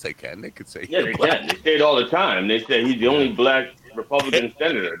 yes, they can. They could say they black. can. They say it all the time. They say he's the only black Republican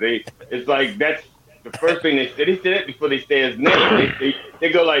senator. It's like that's the first thing they said. They said it before they say his name.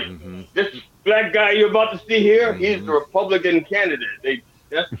 They go like, this black guy you're about to see here, he's the Republican candidate.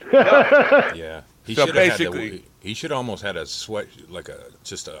 Yeah. He should almost had a sweat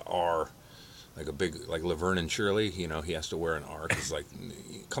just a R, like a big Laverne and Shirley. He has to wear an R because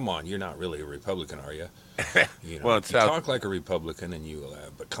come on, you're not really a Republican, are you? Well, you talk like a Republican, and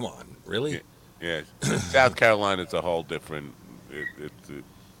but come on, really? Yeah. South Carolina's a whole different.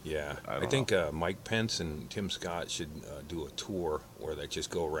 I think Mike Pence and Tim Scott should do a tour where they just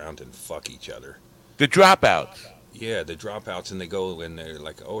go around and fuck each other. The dropouts. Yeah, the dropouts, and they go and they're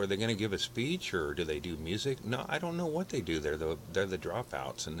like, oh, are they going to give a speech or do they do music? No, I don't know what they do. They're the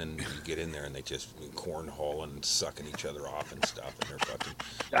dropouts, and then you get in there and they just cornhole and sucking each other off and stuff, and they're fucking.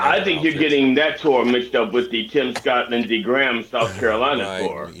 I think you're getting that tour mixed up with the Tim Scott, Lindsey Graham, South Carolina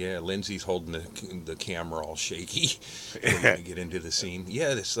tour. Yeah, Lindsey's holding the camera all shaky when you get into the scene.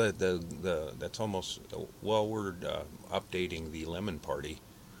 Yeah, that's almost. Well, we're updating the Lemon Party.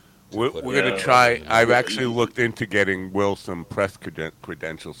 We're going to try. I've actually looked into getting Will some press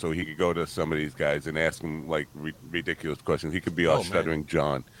credentials so he could go to some of these guys and ask them ridiculous questions. He could be our stuttering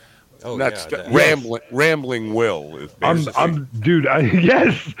John. Oh, rambling Will is basically.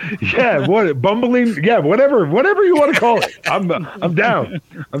 Bumbling, whatever you want to call it. I'm down.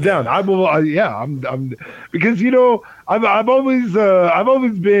 I will. I'm because I've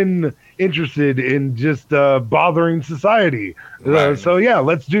always been interested in just bothering society. Right. So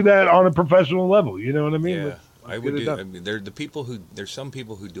let's do that on a professional level. You know what I mean? Yeah, I would do. I mean, there's some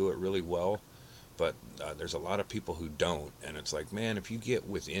people who do it really well, but there's a lot of people who don't, and it's like, man, if you get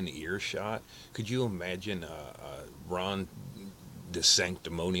within earshot, could you imagine Ron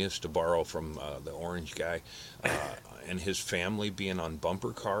DeSanctimonious, to borrow from the orange guy, and his family being on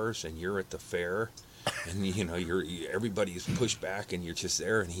bumper cars, and you're at the fair, and everybody's pushed back, and you're just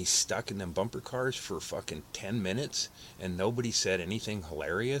there, and he's stuck in them bumper cars for fucking 10 minutes, and nobody said anything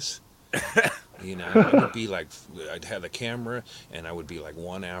hilarious. I would be like, I'd have the camera, and I would be like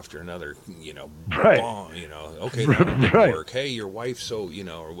one after another, Right. Bong, okay, that didn't work. Hey, your wife, so,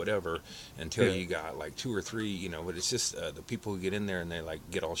 or whatever, until you got like 2 or 3, but it's just the people who get in there and they like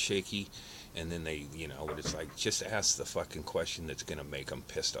get all shaky, and then they, but it's like, just ask the fucking question that's going to make them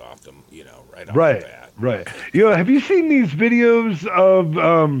pissed off them, right off the bat. Right. Have you seen these videos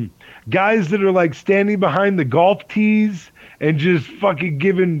of guys that are like standing behind the golf tees and just fucking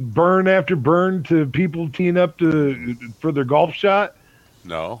giving burn after burn to people teeing up for their golf shot?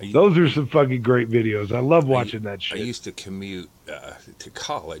 No. Those are some fucking great videos. I love watching that shit. I used to commute to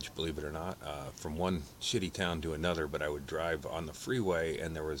college, believe it or not, from one shitty town to another, but I would drive on the freeway,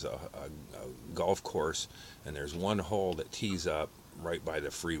 and there was a golf course, and there's one hole that tees up right by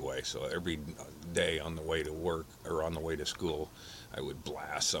the freeway. So every day on the way to work or on the way to school, I would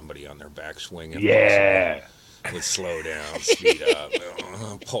blast somebody on their backswing. Yeah. Would slow down, speed up,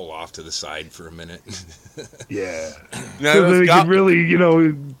 pull off to the side for a minute. Yeah. So they can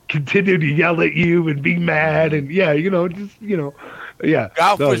really, continue to yell at you and be mad and yeah.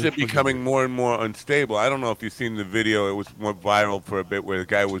 Golfers are becoming more and more unstable. I don't know if you've seen the video. It was more viral for a bit where the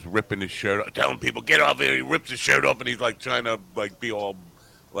guy was ripping his shirt off, telling people, get off here. He rips his shirt off and he's like trying to like be all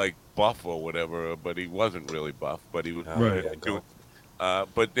like buff or whatever, but he wasn't really buff, but he was doing.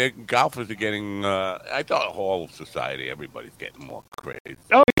 But golfers are getting, I thought all of society, everybody's getting more crazy.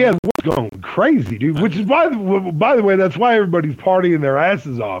 Oh, yeah, what's going crazy, dude? Which is, by the way, that's why everybody's partying their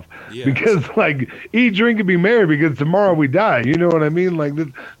asses off. Yes. Because, like, eat, drink, and be merry because tomorrow we die. You know what I mean? Like,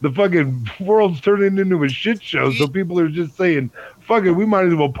 the fucking world's turning into a shit show, so people are just saying, fuck it, we might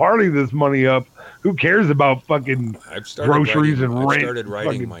as well party this money up. Who cares about fucking groceries and rent? I started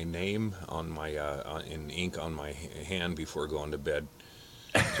writing my name on my in ink on my hand before going to bed.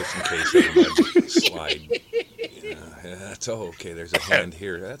 Just in case anybody slide. That's okay. There's a hand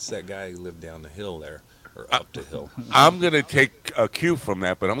here. That's that guy who lived down the hill there, or up the hill. I'm going to take a cue from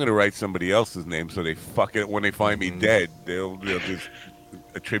that, but I'm going to write somebody else's name so they fuck it. When they find me dead, they'll just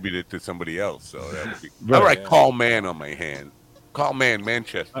attribute it to somebody else. So that would be. I'll write Call Man on my hand. Call Man,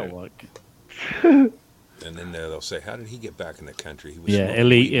 Manchester. Oh, and then they'll say, how did he get back in the country? He was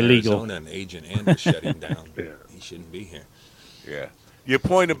illegal. Arizona, and Agent Anders shut him down. He shouldn't be here. Yeah. Your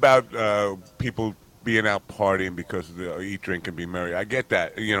point about people being out partying because of the eat, drink, and be merry, I get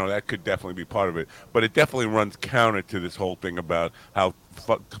that. That could definitely be part of it. But it definitely runs counter to this whole thing about how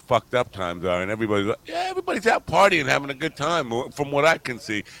fucked up times are. And everybody's like, yeah, everybody's out partying, having a good time, from what I can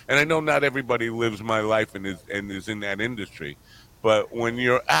see. And I know not everybody lives my life and is in that industry. But when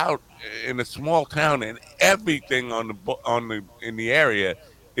you're out in a small town and everything in the area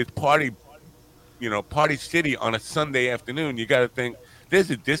is party city on a Sunday afternoon, you got to think, there's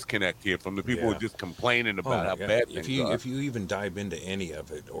a disconnect here from the people who are just complaining about how bad things are. If you even dive into any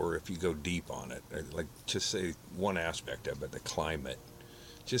of it, or if you go deep on it, like just say one aspect of it, the climate,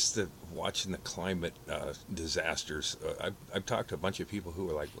 just watching the climate disasters. I've talked to a bunch of people who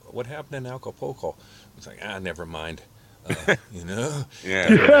were like, what happened in Acapulco? It's like, never mind.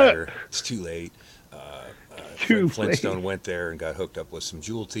 It's too late. Flintstone went there and got hooked up with some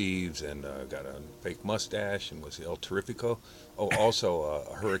jewel thieves and got a fake mustache and was El Terrifico. Oh, also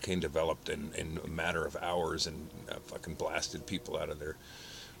a hurricane developed in a matter of hours and fucking blasted people out of their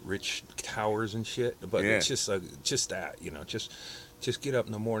rich towers and shit. But it's just that, just get up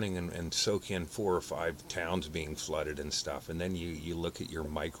in the morning and soak in 4 or 5 towns being flooded and stuff. And then you look at your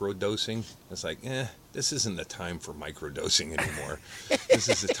micro-dosing. It's like, this isn't the time for micro-dosing anymore. This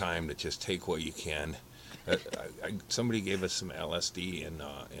is the time to just take what you can. Somebody gave us some LSD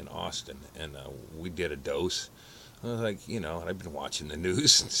in Austin, and we did a dose. I was like, I've been watching the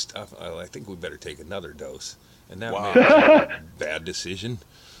news and stuff. I think we better take another dose. And that may be a bad decision,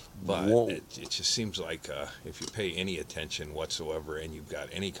 but it just seems like if you pay any attention whatsoever and you've got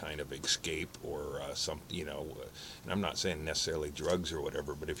any kind of escape or and I'm not saying necessarily drugs or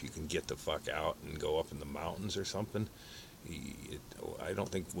whatever, but if you can get the fuck out and go up in the mountains or something, I don't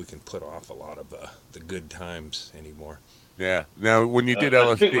think we can put off a lot of the good times anymore. Yeah. Now, when you did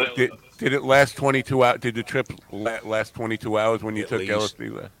LSD, did it last 22 hours? Did the trip last 22 hours when you took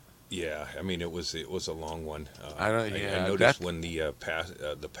LSD? Yeah, I mean it was a long one. I noticed when the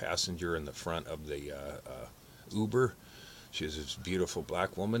passenger in the front of the Uber She was this beautiful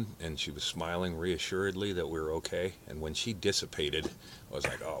black woman, and she was smiling reassuredly that we were okay. And when she dissipated, I was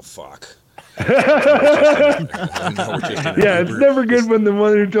like, "Oh fuck." Yeah, it's never good when the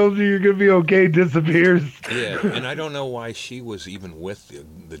one who told you you're gonna be okay disappears. Yeah, and I don't know why she was even with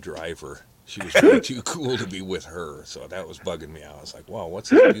the driver. She was way too cool to be with her, so that was bugging me out. I was like, "Wow, what's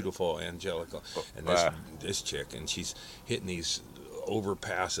this beautiful Angelica and this chick?" And she's hitting these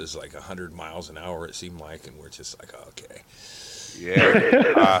overpasses like 100 miles an hour. It seemed like, and we're just like, "Okay."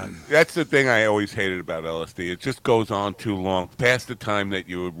 Yeah, that's the thing I always hated about LSD. It just goes on too long, past the time that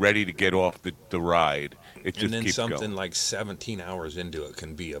you're ready to get off the ride. It just and then keeps something going. like 17 hours into it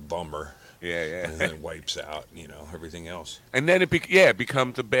can be a bummer. Yeah, yeah. And then wipes out, everything else. And then it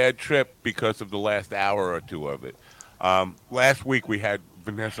becomes a bad trip because of the last hour or two of it. Last week we had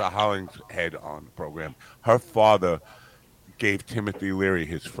Vanessa Hollingshead on the program. Her father gave Timothy Leary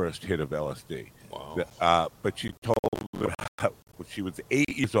his first hit of LSD. Wow. But she told her when she was 8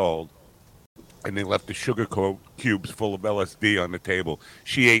 years old, and they left the sugar cubes full of LSD on the table.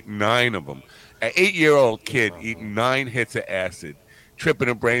 She ate 9 of them. An 8-year-old kid eating 9 hits of acid, tripping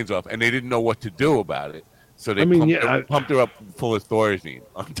her brains off, and they didn't know what to do about it. So they pumped her up full of Thorazine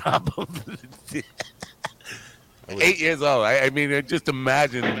on top of it. 8 years old. I mean, just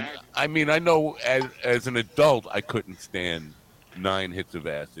imagine. I mean, I know as an adult, I couldn't stand 9 hits of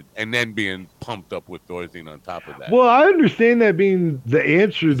acid and then being pumped up with Thorazine on top of that. Well, I understand that being the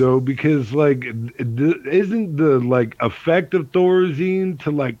answer though, because like, isn't the effect of Thorazine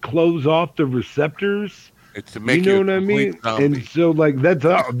to like close off the receptors? It's to make you know what I mean? Zombie. And so like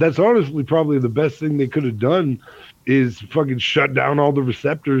that's honestly probably the best thing they could have done is fucking shut down all the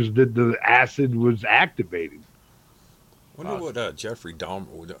receptors that the acid was activating. I wonder what Jeffrey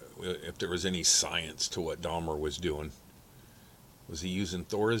Dahmer, if there was any science to what Dahmer was doing. Was he using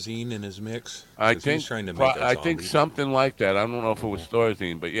Thorazine in his mix? I think something like that. I don't know if it was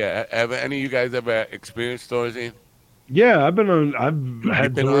Thorazine, but yeah. Have any of you guys ever experienced Thorazine? Yeah, I've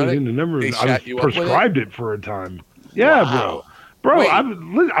had Thorazine a number of. I was prescribed it for a time. Yeah, wow. bro.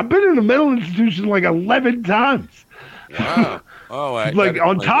 I've been in a mental institution like 11 times. Wow. Oh, like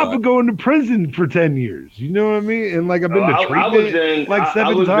on top of going to prison for 10 years. You know what I mean? And like I've been to treatment like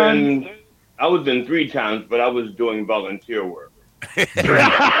 7 times. I was in 3 times, but I was doing volunteer work.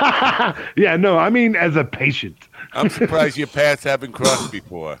 Yeah, no, I mean as a patient. I'm surprised your paths haven't crossed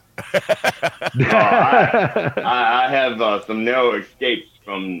before. I have some narrow escapes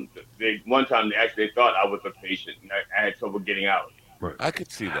from. One time they actually thought I was a patient, and I had trouble getting out. Right. I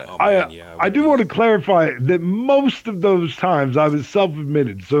could see that. I do want to clarify that most of those times I was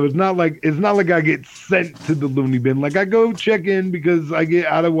self-admitted, so it's not like I get sent to the loony bin. Like I go check in because I get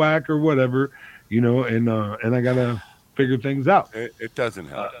out of whack or whatever, and I gotta figure things out. It doesn't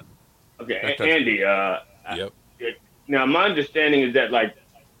help. Okay, Andy. Yep. Now my understanding is that like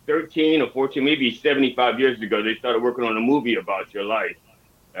 13 or 14, maybe 75 years ago, they started working on a movie about your life.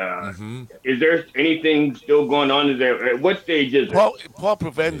 Is there anything still going on? Is there? At what stage is it? Paul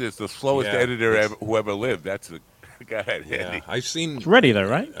Prevent is the slowest editor who ever lived. That's the guy. Yeah, I've seen. It's ready though,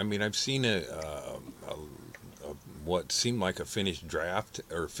 right? I mean, I've seen what seemed like a finished draft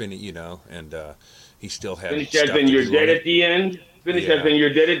or and he still had. Finished as in you're dead at the end. Finish as in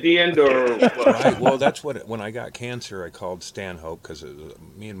you're dead at the end, or what? Right. Well, that's what. When I got cancer, I called Stanhope because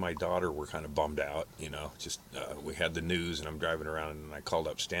me and my daughter were kind of bummed out. Just we had the news, and I'm driving around, and I called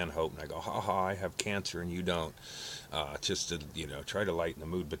up Stanhope, and I go, "Ha ha, I have cancer, and you don't." Just to try to lighten the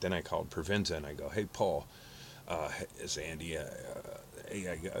mood. But then I called Provenza, and I go, "Hey, Paul, it's Andy. Hey,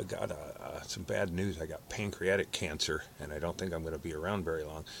 I got some bad news. I got pancreatic cancer, and I don't think I'm going to be around very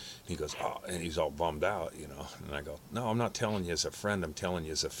long." And he goes, "Oh," and he's all bummed out, And I go, "No, I'm not telling you as a friend. I'm telling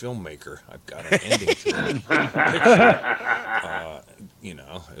you as a filmmaker. I've got an ending to the picture.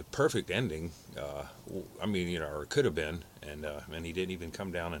 A perfect ending. I mean, or it could have been, and he didn't even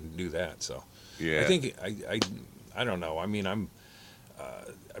come down and do that. So, yeah, I think I don't know. I mean, I've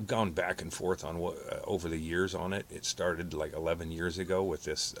gone back and forth on what over the years on it. It started like 11 years ago with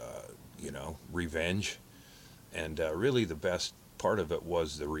this, revenge, and really the best part of it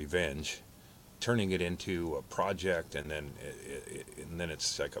was the revenge, turning it into a project, and then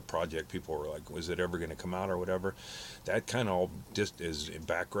it's like a project. People were like, "Was it ever going to come out or whatever?" That kind of all just is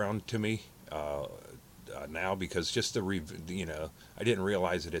background to me now, because just I didn't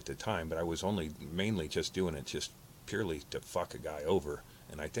realize it at the time, but I was mainly just doing it just purely to fuck a guy over.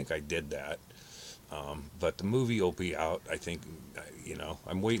 And I think I did that. But the movie will be out. I think,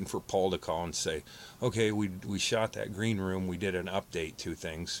 I'm waiting for Paul to call and say, okay, we shot that green room. We did an update to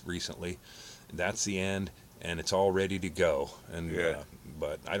things recently. That's the end. and it's all ready to go. And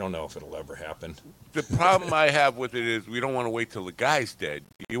but I don't know if it'll ever happen. The problem I have with it is we don't want to wait till the guy's dead.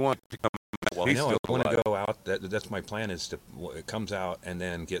 You want to come out while he's still I want alive. to go out. That's my plan. Is to it comes out and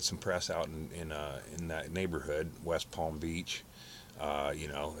then get some press out in that neighborhood, West Palm Beach.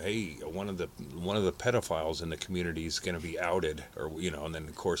 Hey, one of the pedophiles in the community is going to be outed, or and then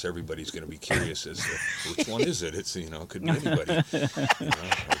of course everybody's going to be curious as to which one is it. It's it could be anybody.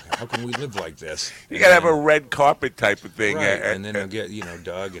 How can we live like this? You got to have a red carpet type of thing, right? And then I'll get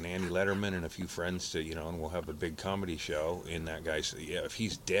Doug and Andy Letterman and a few friends to and we'll have a big comedy show. In that guy's if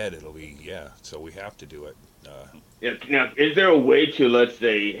he's dead, it'll be so we have to do it. Now, is there a way to, let's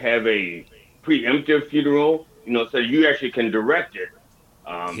say, have a preemptive funeral? So you actually can direct it.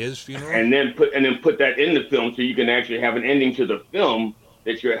 His funeral, and then put that in the film, so you can actually have an ending to the film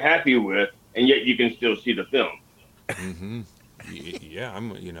that you're happy with, and yet you can still see the film. Mm-hmm. Yeah,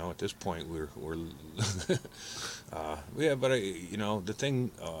 I'm. At this point, we're. But the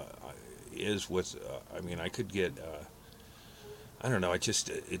thing is with. I could get. I don't know.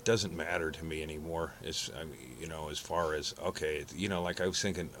 It doesn't matter to me anymore. As far as like I was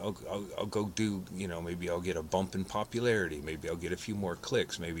thinking, I'll go do. Maybe I'll get a bump in popularity. Maybe I'll get a few more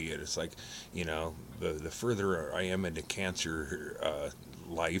clicks. Maybe it's like, the further I am into cancer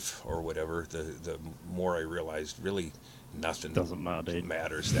life or whatever, the more I realized really nothing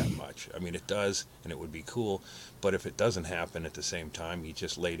matters that much. It does, and it would be cool, but if it doesn't happen at the same time, you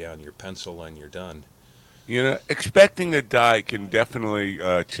just lay down your pencil and you're done. Expecting to die can definitely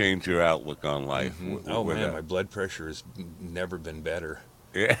change your outlook on life. Mm-hmm. My blood pressure has never been better.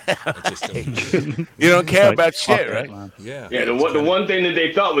 Yeah, you don't care about shit, right? Yeah. The one thing that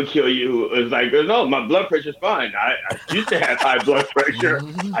they thought would kill you was like, no, my blood pressure's fine. I used to have high blood pressure.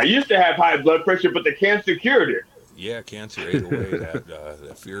 But the cancer cured it. Yeah, cancer ate away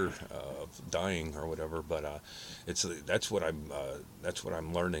that fear of dying or whatever. But that's what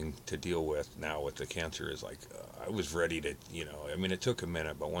I'm learning to deal with now with the cancer. Is like I was ready to it took a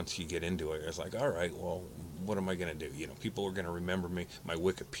minute, but once you get into it, it's like, all right, well, what am I going to do? People are going to remember me. My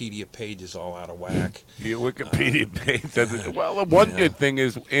Wikipedia page is all out of whack. Your Wikipedia page doesn't. Well, the one good thing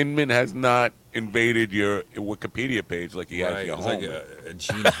is Inman has not invaded your Wikipedia page like he has your home. Like a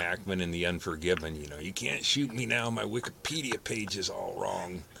Gene Hackman in The Unforgiven. You can't shoot me now. My Wikipedia page is all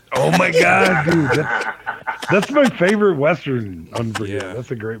wrong. Oh my God, dude! That's my favorite Western. Unforgiven. Yeah.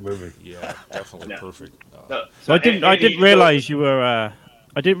 That's a great movie. Yeah, definitely perfect. So I didn't realize you were.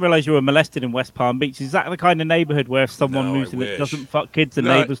 I didn't realize you were molested in West Palm Beach. Is that the kind of neighborhood where if someone moves in that doesn't fuck kids, the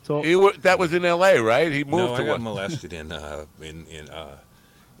neighbors talk? That was in L.A., right? He moved to I got molested in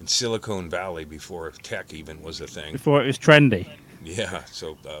Silicon Valley before tech even was a thing. Before it was trendy. Yeah.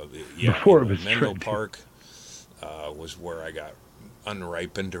 So before it was Menlo trendy. Park was where I got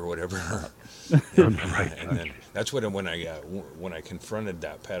unripened or whatever. And then that's when I confronted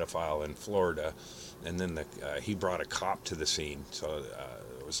that pedophile in Florida, and then he brought a cop to the scene. So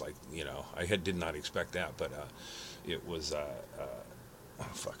it was like I did not expect that, but it was I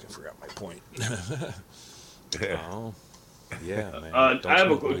forgot my point. Oh, yeah, man. I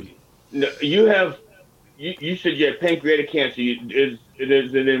have a question. You said you had pancreatic cancer. Is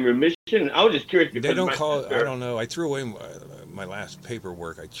it in remission? I was just curious. They don't call it. I don't know. I threw away my last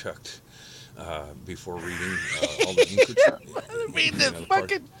paperwork I chucked before reading all the read this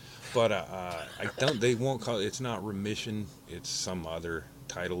fucking. But I don't. They won't call it. It's not remission. It's some other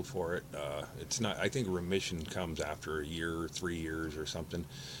title for it. It's not. I think remission comes after a year or 3 years or something.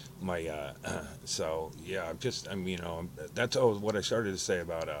 So yeah. That's what I started to say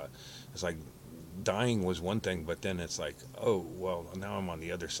about. It's like dying was one thing, but then it's like, oh well, now I'm on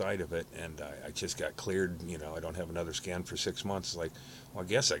the other side of it, and I just got cleared. I don't have another scan for 6 months. It's like, well, I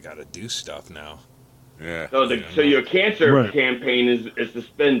guess I got to do stuff now. Yeah. So your cancer campaign is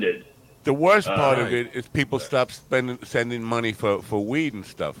suspended. The worst part of it is people stop sending money for weed and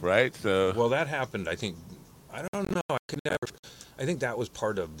stuff, right? So well, that happened. I think I don't know. I think that was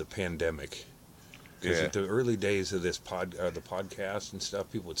part of the pandemic. Because at the early days of this the podcast and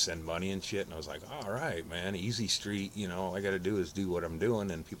stuff, people would send money and shit, and I was like, all right, man, easy street. All I got to do is do what I'm doing,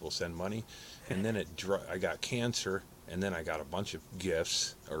 and people send money. And then I got cancer, and then I got a bunch of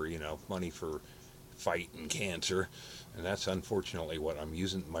gifts or money for fighting cancer, and that's unfortunately what I'm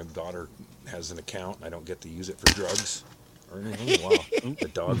using. My daughter has an account, and I don't get to use it for drugs or anything. Wow, the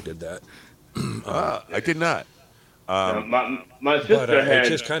dog did that. I did not. My sister had. It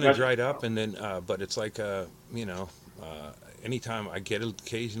just kind of dried up, and then, but it's like, anytime I get an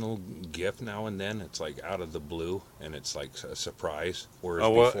occasional gift now and then, it's like out of the blue, and it's like a surprise. Whereas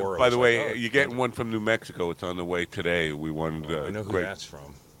before, by the way, you're getting one from New Mexico. It's on the way today. We wanted. I know who that's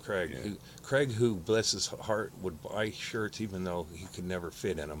from. Craig. Craig, who bless his heart, would buy shirts even though he could never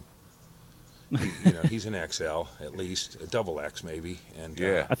fit in them. He's an XL at least, a double X maybe, and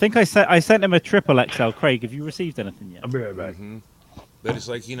I think I sent him a triple XL. Craig, have you received anything yet? I'll be right back. But it's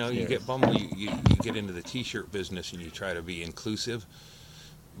like, you get bummed when you get into the T-shirt business and you try to be inclusive,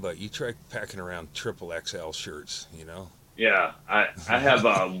 but you try packing around triple XL shirts, Yeah, I have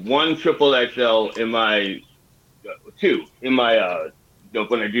one triple XL in my two in my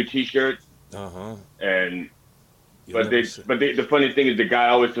when I do T-shirts. And the funny thing is the guy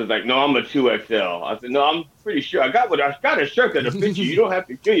always was like, "No, I'm a 2XL." I said, "No, I'm pretty sure I got a shirt that'll fit you. You don't have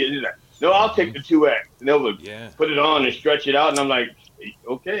to kill you." He's like, "No, I'll take the 2X." And they would put it on and stretch it out, and I'm like,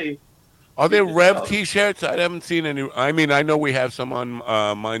 "Okay." Are there Rev T-shirts? I haven't seen any. I mean, I know we have some on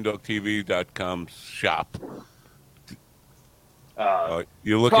MindDogTV.com's shop.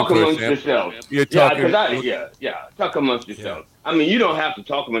 You're looking talk for amongst yourselves. You're talking. Talk amongst yourselves. I mean, you don't have to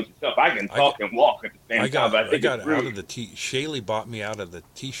talk amongst yourself. I can talk and walk at the same time. But I got out of the Shaylee bought me out of the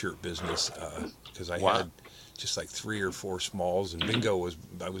T-shirt business because I had just like 3 or 4 smalls, and Bingo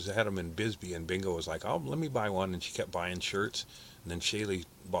had them in Bisbee, and Bingo was like, "Oh, let me buy one," and she kept buying shirts, and then Shaylee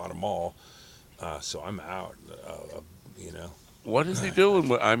bought them all, so I'm out. What is he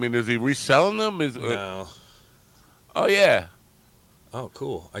doing? I mean, is he reselling them? No. Oh yeah. Oh,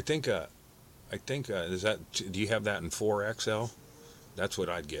 cool. I think is that? Do you have that in 4XL? That's what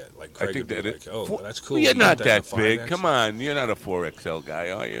I'd get. Like Craig would be like, "Oh, that's cool." You're not that big. Come on, you're not a 4XL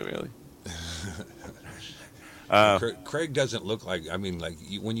guy, are you? Really? Craig doesn't look like. I mean, like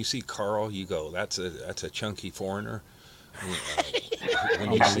when you see Carl, you go, "That's a chunky foreigner."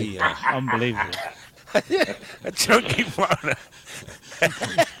 When you see, unbelievable, a chunky foreigner.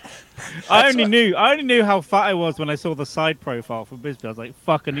 I only knew how fat I was when I saw the side profile from Bisbee. I was like,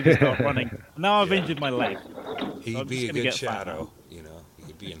 "Fuck, I need to start running." Now I've injured my leg. He'd be a good shadow, He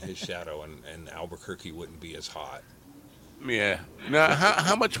could be in his shadow, and Albuquerque wouldn't be as hot. Yeah. Now,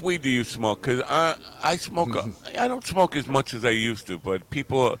 how much weed do you smoke? Because I smoke. I don't smoke as much as I used to, but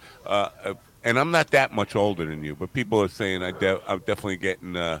people, and I'm not that much older than you, but people are saying I'm definitely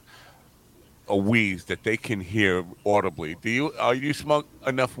getting a wheeze that they can hear audibly. Do you smoke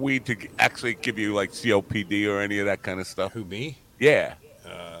enough weed to actually give you like COPD or any of that kind of stuff? Who, me? Yeah.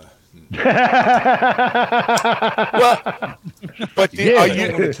 Well, but I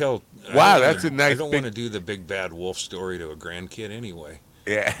don't want to tell. Wow, that's a nice. I don't want to do the big bad wolf story to a grandkid anyway.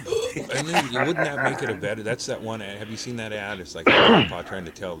 Yeah. And then wouldn't that make it a better? That's that one ad. Have you seen that ad? It's like a grandpa trying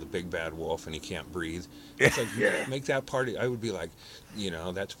to tell the big bad wolf and he can't breathe. It's like make that part. I would be like,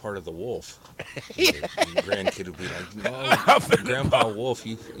 that's part of the wolf. And the grandkid would be like, "No, Grandpa Wolf,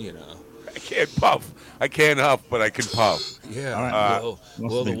 you know." I can't puff. I can't huff, but I can puff. Yeah. Right. Well,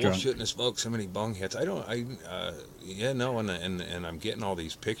 the wolf shouldn't have smoked so many bong hits. And I'm getting all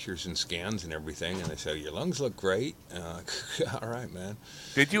these pictures and scans and everything, and they say your lungs look great. All right, man.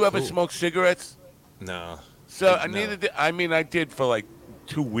 Did you ever smoke cigarettes? No. So I did for like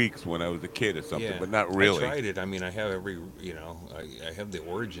 2 weeks when I was a kid or something, but not really. I tried it. I mean, I have I have the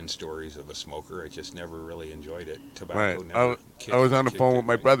origin stories of a smoker. I just never really enjoyed it. Tobacco. Right. I was on the phone with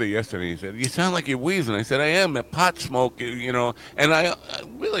my brother yesterday. He said, "You sound like you're wheezing." I said, "I am. A pot smoke, And I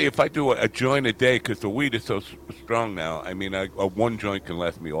really, if I do a joint a day, because the weed is so strong now. I mean, one joint can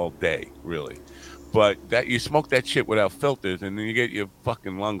last me all day, really. But that you smoke that shit without filters, and then you get your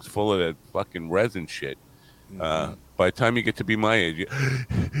fucking lungs full of that fucking resin shit. By the time you get to be my age,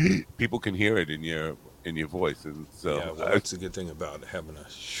 people can hear it in your voice, and so that's the good thing about having a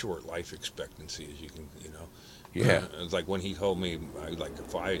short life expectancy, is you can, Yeah, it's like when he told me, like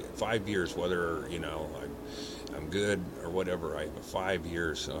 5 years, whether I'm good or whatever. I have 5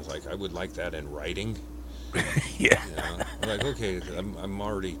 years, so I was like, I would like that in writing. Yeah. I'm like, okay, I'm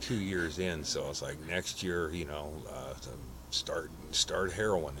already 2 years in, so I was like, next year, start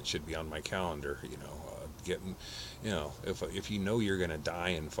heroin. It should be on my calendar, getting, if you're gonna die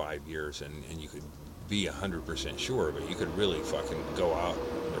in 5 years, and you could be 100% sure, but you could really fucking go out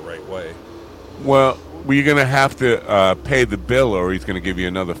the right way. Well, you're gonna have to pay the bill, or he's gonna give you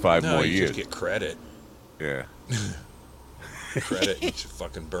another 5 more years. Just get credit. Yeah. Credit, you should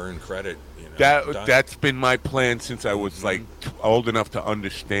fucking burn credit. That's been my plan since I was like old enough to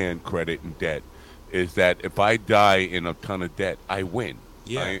understand credit and debt. Is that if I die in a ton of debt, I win.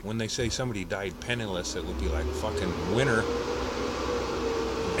 Yeah, when they say somebody died penniless, it would be like fucking winner.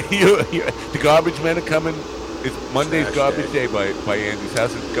 The garbage men are coming. It's Monday's Trash garbage day. day by Andy's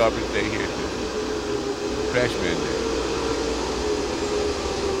house. It's garbage day here too. Trash man day.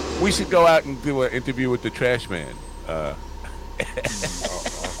 We should go out and do an interview with the trash man. After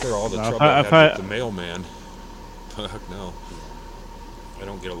all the trouble I had with the mailman. Fuck no. I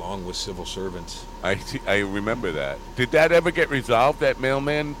don't get along with civil servants. I remember that. Did that ever get resolved? That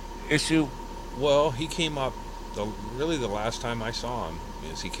mailman issue? Well, he came up. Really, the last time I saw him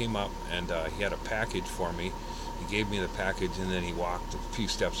is he came up and he had a package for me. He gave me the package and then he walked a few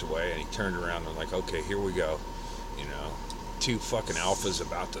steps away and he turned around and like, okay, here we go. You know, two fucking alphas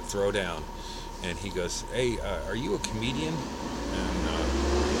about to throw down. And he goes, hey, are you a comedian? And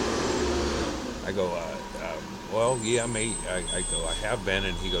I go, well, yeah, mate. I go, I have been.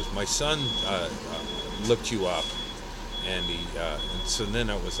 And he goes, my son looked you up. And and so then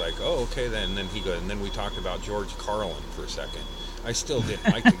I was like, oh, okay then. And then he goes, and then we talked about George Carlin for a second. I still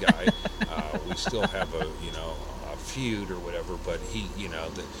didn't like the guy. We still have a feud or whatever. But he,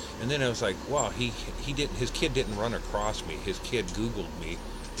 and then I was like, wow, he didn't. His kid didn't run across me. His kid Googled me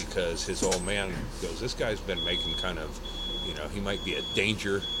because his old man goes, this guy's been making kind of, he might be a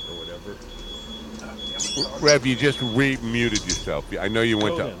danger or whatever. Rev, you just re-muted yourself. I know you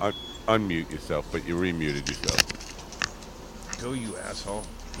went to unmute yourself, but you re-muted yourself. Go, you asshole.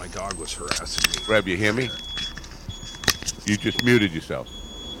 My dog was harassing me. Rev, you hear me? You just muted yourself.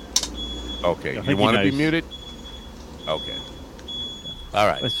 Okay. You want to be muted? Okay. All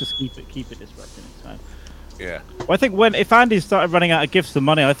right. Let's just keep it this way next time. Yeah. Well, I think if Andy started running out of gifts and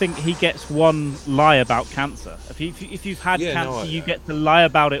money, I think he gets one lie about cancer. If you've had cancer, you get to lie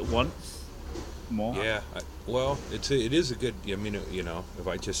about it once more. Yeah. Well, it is a good. I mean, if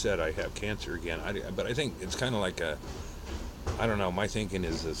I just said I have cancer again, but I think it's kind of like I don't know. My thinking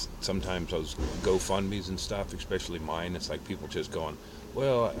is sometimes those GoFundMes and stuff, especially mine, it's like people just going,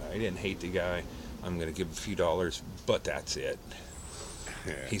 well, I didn't hate the guy. I'm going to give a few dollars, but that's it.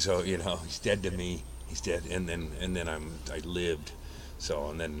 Yeah. He's dead to me. He's dead, and then I lived. So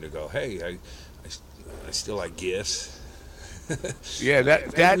and then to go, hey, I still like gifts. Yeah,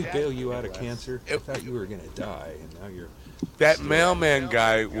 that we bail you out of cancer. I thought you were going to die, and now you're. That mailman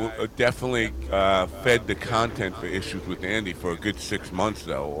guy definitely fed the content for Issues with Andy for a good 6 months,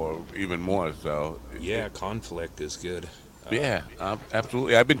 though, or even more. So yeah, conflict is good. Yeah,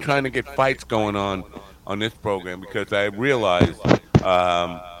 absolutely. I've been trying to get fights going on this program because I realized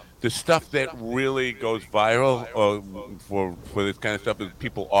the stuff that really goes viral for this kind of stuff is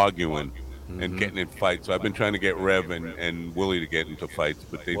people arguing and getting in fights. So I've been trying to get Rev and Willie to get into fights,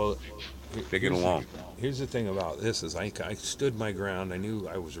 but they get along. Here's the thing about this is I stood my ground. I knew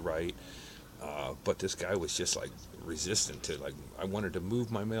I was right, but this guy was just like resistant to I wanted to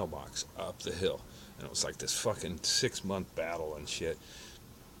move my mailbox up the hill, and it was like this fucking 6-month battle and shit.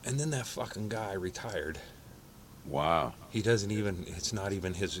 And then that fucking guy retired. Wow. He doesn't even. It's not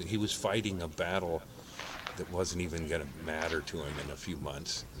even his. He was fighting a battle that wasn't even going to matter to him in a few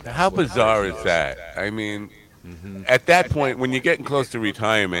months. How bizarre is that? I mean. Mm-hmm. At that point, when you're getting close to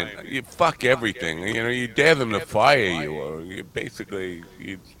retirement, you fuck everything. You dare them to fire you, or you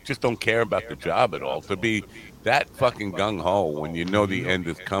just don't care about the job at all. To be that fucking gung ho when you know the end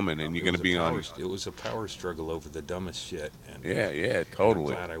is coming and you're going to be on. It was a power struggle over the dumbest shit. And yeah,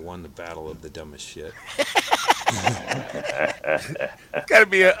 totally. I'm glad I won the battle of the dumbest shit. It's got to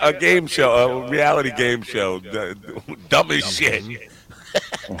be a game show, a reality game show. The dumbest shit.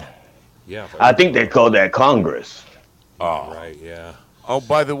 Yeah, I think they call that Congress. Oh, right, yeah. Oh,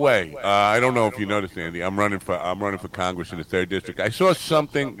 by the way, I don't know if you noticed, Andy. I'm running for Congress in the 3rd district. I saw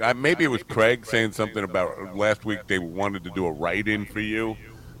something. Maybe it was Craig saying something about last week they wanted to do a write-in for you.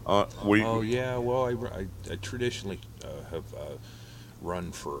 Yeah. Well, I traditionally have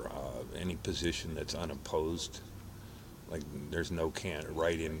run for any position that's unopposed. Like there's no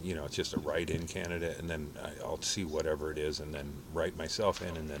write-in, it's just a write-in candidate, and then I'll see whatever it is, and then write myself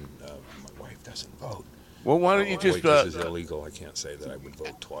in, and then my wife doesn't vote. Well, why don't you just? This is illegal. I can't say that I would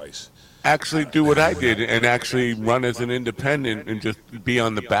vote twice. Actually, do what I did and actually run as an independent and just be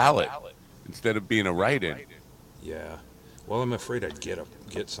on the ballot instead of being a write-in. Yeah. Well, I'm afraid I'd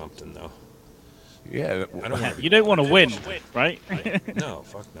get something though. Yeah, you don't want to win, right? No,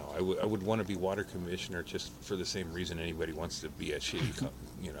 fuck no. I would want to be water commissioner just for the same reason anybody wants to be a shitty,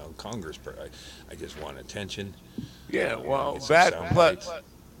 Congress. I just want attention. Yeah, well,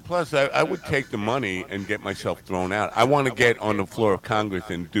 plus I would take the money and get myself thrown out. I want to get on the floor of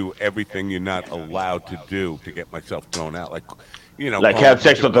Congress and do everything you're not allowed to do to get myself thrown out, like have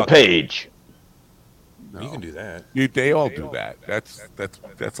sex with the page. No. You can do that. They all do that.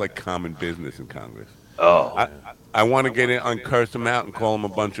 That's like common business in Congress. Oh. I want to get in and curse them out and call them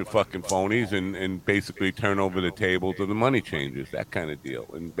a bunch of fucking phonies and basically turn over the tables of the money changers, that kind of deal,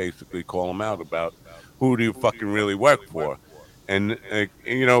 and basically call them out about who do you fucking really work for. And,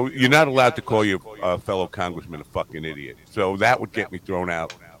 you're not allowed to call your fellow congressman a fucking idiot. So that would get me thrown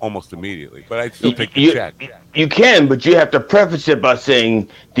out almost immediately, but I'd still take the check. You can, but you have to preface it by saying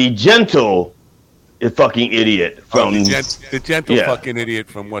the gentle fucking idiot from the gentle fucking idiot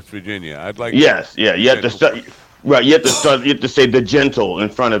from West Virginia. I'd like you have to start right. You have to say the gentle in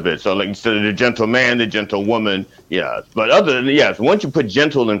front of it. So like instead of the gentleman, the gentlewoman. Yeah, but other than so once you put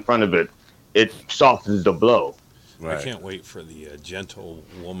gentle in front of it, it softens the blow. Right. I can't wait for the gentle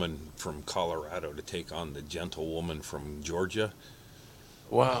woman from Colorado to take on the gentle woman from Georgia.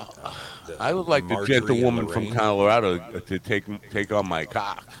 Well, I would like the gentle woman from Colorado to take on my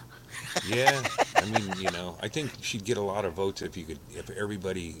cock. Yeah, I mean, I think she'd get a lot of votes if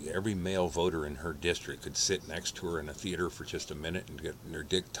every male voter in her district could sit next to her in a theater for just a minute and get their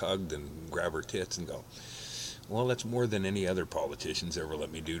dick tugged and grab her tits and go, well, that's more than any other politicians ever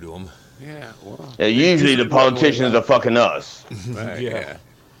let me do to them. Yeah, well. Yeah, usually the politicians are fucking us. Right,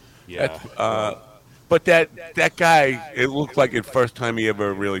 yeah. But that guy, it looked like the first time he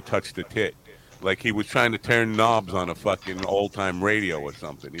ever really touched a tit. Like he was trying to turn knobs on a fucking old-time radio or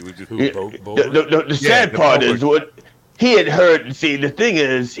something. He was just... The sad part is what he had heard. See, the thing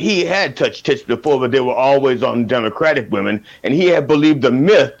is, he had touched tits before, but they were always on Democratic women, and he had believed the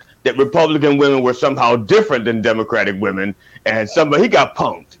myth that Republican women were somehow different than Democratic women, and he got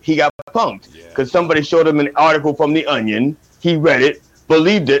punked. He got punked because somebody showed him an article from The Onion. He read it,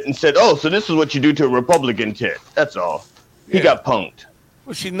 believed it, and said, "Oh, so this is what you do to a Republican tit." That's all. He got punked.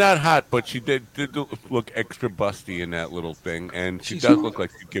 Well, she's not hot, but she did look extra busty in that little thing, and she does look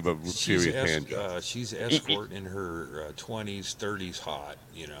like she'd give a serious hand job. She's escort in her 20s, 30s, hot.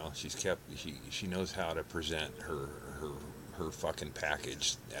 She knows how to present her fucking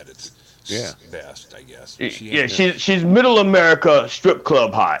package at its best, I guess. She's middle America strip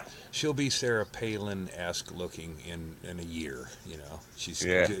club hot. She'll be Sarah Palin-esque looking in a year. She's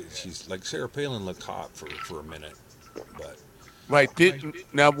like Sarah Palin looked hot for a minute, but. Right. Didn't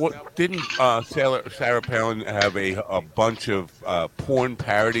Sarah Palin have a bunch of porn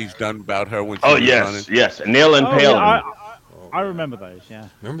parodies done about her when she was running? Yes, Neil and Palin. Yeah, I remember those. Yeah.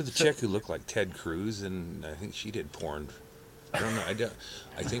 Remember the chick who looked like Ted Cruz, and I think she did porn. I don't know.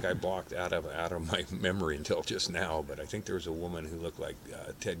 I think I blocked out of my memory until just now. But I think there was a woman who looked like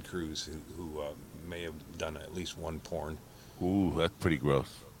Ted Cruz who may have done at least one porn. Ooh, that's pretty gross.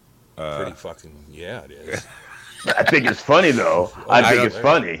 Pretty fucking it is. I think it's funny though. I think it's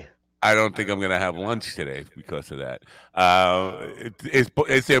funny. I don't think I'm gonna have lunch today because of that. Is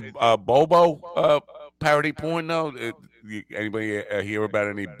there Bobo parody porn though? Anybody hear about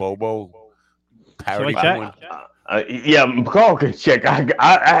any Bobo parody porn? McCall can check.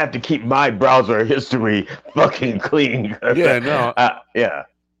 I have to keep my browser history fucking clean. I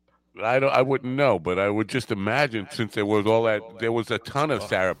wouldn't know, but I would just imagine since there was a ton of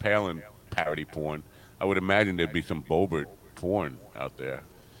Sarah Palin parody porn. I would imagine there'd be some Bobert porn out there.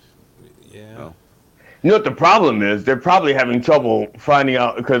 Yeah. No? You know what the problem is? They're probably having trouble finding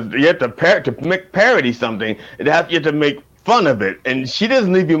out because you have to make parody something. You have to make fun of it, and she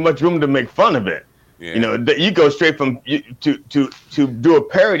doesn't leave you much room to make fun of it. Yeah. You go straight from to do a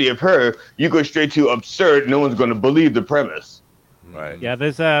parody of her. You go straight to absurd. No one's going to believe the premise. Right. Yeah.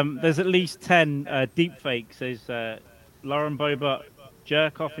 There's at least 10 deep fakes. There's Lauren Boebert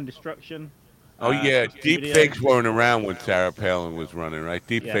jerk off in destruction. Oh yeah, deep fakes weren't around when Sarah Palin was running, right?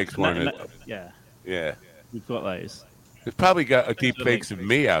 Deep fakes weren't. Yeah. We've got those. There's probably got a deep fakes of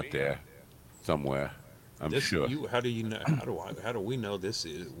me out there somewhere. I'm sure. How do you know? How do we know this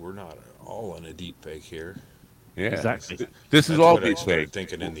is? We're not all on a deep fake here. Yeah, exactly. This is all deep fake.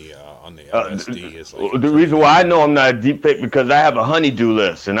 Thinking on the LSD is like the reason why I know I'm not a deep fake because I have a honeydew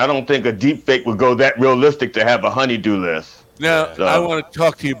list, and I don't think a deep fake would go that realistic to have a honeydew list. Now, I want to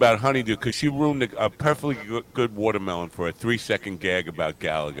talk to you about Honeydew because she ruined a perfectly good watermelon for a 3-second gag about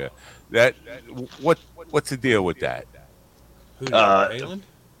Gallagher. What's the deal with that? Who? Palin?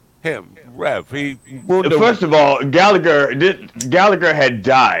 Him, Rev. He First of all, Gallagher had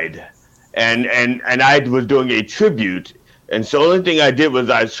died, and I was doing a tribute, and so the only thing I did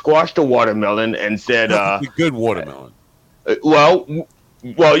was I squashed a watermelon and said, a good watermelon. Well,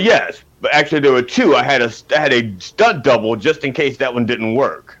 yes. But actually, there were two. I had a stunt double just in case that one didn't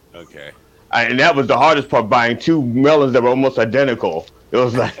work. Okay. And that was the hardest part, buying two melons that were almost identical. It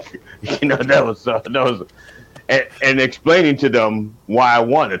was like, that was, and explaining to them why I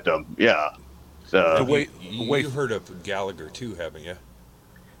wanted them. Yeah. So you heard of Gallagher too, haven't you?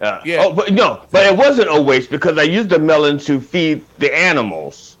 Yeah. Oh, but it wasn't a waste because I used the melon to feed the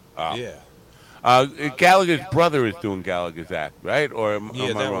animals. Yeah. Gallagher's brother is doing Gallagher's act, right? Or am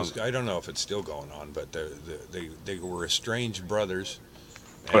I wrong? I don't know if it's still going on, but they were estranged brothers,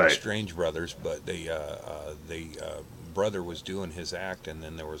 right. Estranged brothers, but they brother was doing his act, and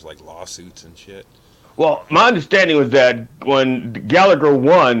then there was like lawsuits and shit. Well, my understanding was that when Gallagher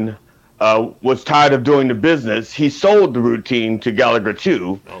 1 was tired of doing the business, he sold the routine to Gallagher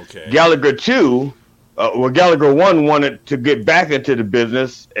 2. Okay. Gallagher 2, Gallagher 1 wanted to get back into the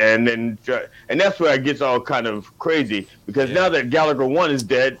business, and that's where it gets all kind of crazy, because now that Gallagher 1 is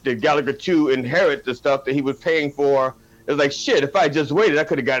dead, the Gallagher 2 inherits the stuff that he was paying for. It was like, shit, if I just waited, I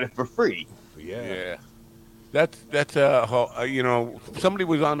could have got it for free. Yeah. That's somebody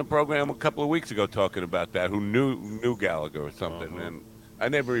was on the program a couple of weeks ago talking about that, who knew Gallagher or something, and I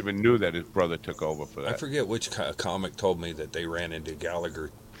never even knew that his brother took over for that. I forget which comic told me that they ran into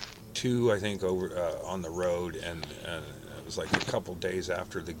Gallagher 2, I think, over on the road, and it was like a couple days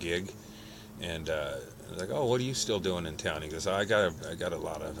after the gig, and I was like, "Oh, what are you still doing in town?" He goes, "I got a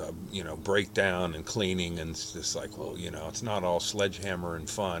lot of breakdown and cleaning," and it's just like, well, it's not all sledgehammer and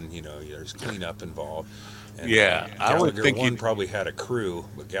fun, there's cleanup involved. And, I would Gallagher think 1 probably had a crew,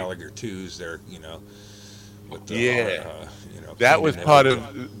 but Gallagher 2's there, with the that was part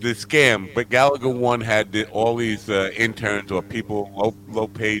of the scam. But Gallagher 1 had all these interns or people,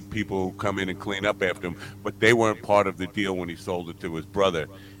 low-paid people, who come in and clean up after him, but they weren't part of the deal when he sold it to his brother.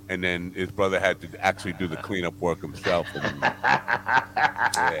 And then his brother had to actually do the cleanup work himself.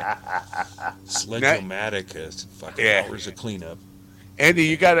 Sledge-o-matic is fucking hours of cleanup.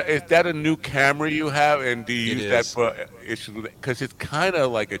 Andy, is that a new camera you have? And do you use that for issues? Because it's kind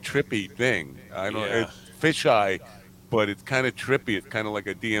of like a trippy thing. I know it's fisheye, but it's kind of trippy. It's kind of like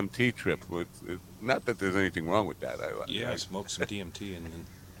a DMT trip. It's not that there's anything wrong with that. I smoked some DMT and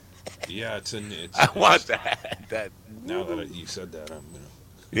it's I want that. Now that you said that, I'm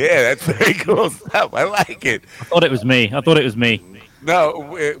Yeah, that's very cool stuff. I like it. I thought it was me.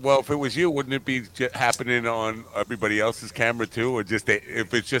 No, well, if it was you, wouldn't it be happening on everybody else's camera too, or just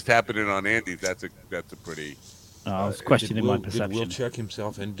if it's just happening on Andy's? That's a pretty. I was questioning my perception. Did Will check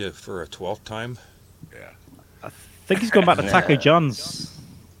himself into for a 12th time? Yeah, I think he's gone back to Taco John's.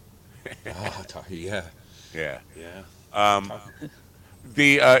 Yeah.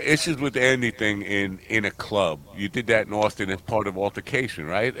 The issues with the Andy thing in a club. You did that in Austin as part of Altercation,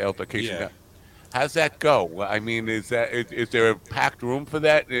 right? Altercation. Yeah. How's that go? I mean, is there a packed room for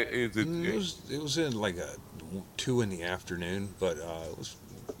that? It was in like 2 in the afternoon, but it was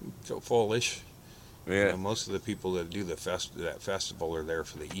fullish. Yeah. Most of the people that do that festival are there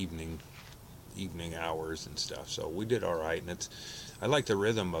for the evening hours and stuff. So we did all right, and I like the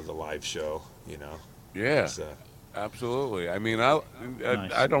rhythm of the live show. Yeah. Absolutely. I mean, I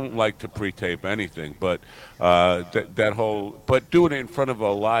don't like to pre-tape anything, but but doing it in front of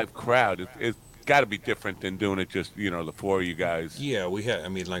a live crowd, it's got to be different than doing it just the 4 of you guys. Yeah, we had. I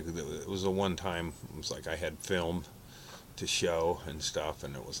mean, like it was a one time. It was like I had film to show and stuff,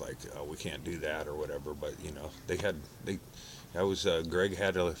 and it was like we can't do that or whatever. But Greg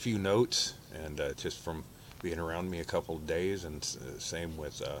had a few notes, and just from being around me a couple of days, and same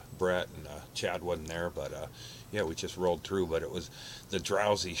with Brett, and Chad wasn't there, but we just rolled through. But it was the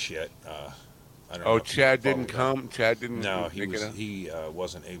drowsy shit. I don't know. Chad didn't come. Chad didn't. No, he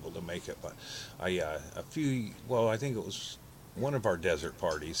wasn't able to make it. But I think it was one of our desert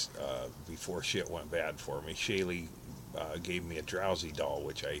parties before shit went bad for me. Shaylee gave me a drowsy doll,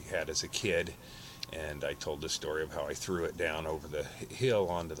 which I had as a kid. And I told the story of how I threw it down over the hill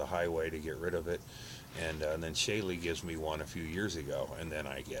onto the highway to get rid of it. And then Shaylee gives me one a few years ago. And then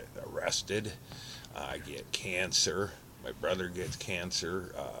I get arrested. I get cancer. My brother gets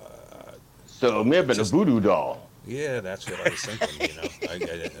cancer. So it may have been a voodoo doll. Yeah, that's what I was thinking,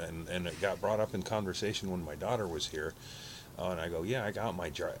 and it got brought up in conversation when my daughter was here. And I go, yeah, I got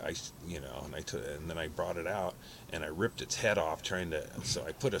my and then I brought it out, and I ripped its head off so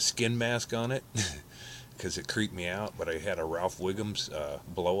I put a skin mask on it, because it creeped me out, but I had a Ralph Wiggum's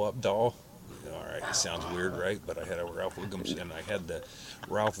blow-up doll. All right, it sounds weird, right? But I had a Ralph Wiggum's, and I had the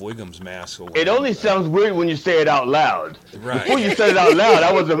Ralph Wiggum's mask. It only sounds weird when you say it out loud. Right. Before you said it out loud,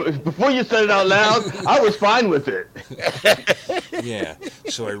 I was fine with it. Yeah.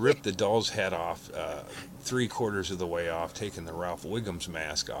 So I ripped the doll's head off, 3/4 of the way off, taking the Ralph Wiggum's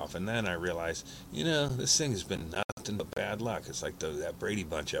mask off, and then I realized, this thing has been nothing but bad luck. It's like that Brady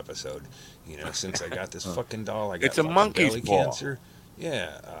Bunch episode. Since I got this fucking doll, I got a monkey's belly paw. cancer.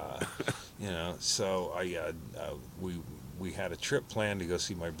 Yeah. So we had a trip planned to go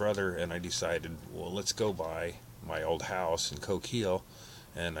see my brother, and I decided, well, let's go by my old house in Coquille,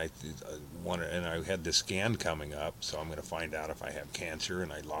 and I had this scan coming up, so I'm going to find out if I have cancer,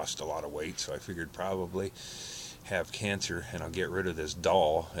 and I lost a lot of weight, so I figured probably have cancer, and I'll get rid of this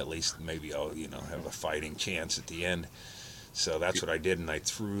doll. At least maybe I'll have a fighting chance at the end. So that's what I did, and I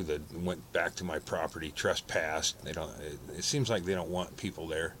went back to my property, trespassed. It seems like they don't want people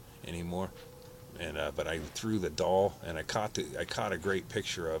there anymore. And but I threw the doll, and I caught a great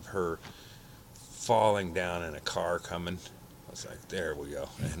picture of her falling down in a car coming. I was like, there we go.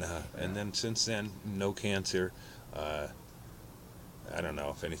 And then since then, no cancer. I don't know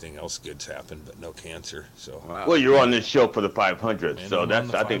if anything else good's happened, but no cancer. So well, you're on this show for the 500, so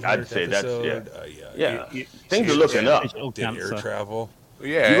that's I think I'd say episode, that's things are looking up. Did air travel?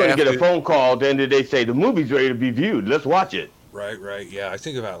 Yeah, you're gonna get a phone call. Then they say the movie's ready to be viewed. Let's watch it. Right. Yeah, I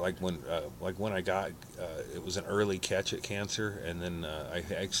think about like when I got it was an early catch at cancer, and then I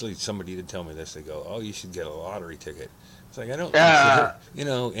actually somebody did tell me this. They go, "Oh, you should get a lottery ticket." It's like I don't,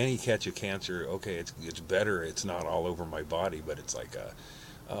 any catch of cancer. Okay, it's better. It's not all over my body, but it's like,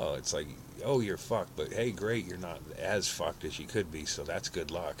 you're fucked. But hey, great, you're not as fucked as you could be. So that's good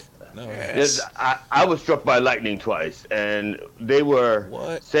luck. No, I was struck by lightning twice, and they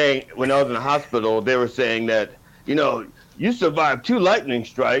were saying when I was in the hospital, they were saying that you survived 2 lightning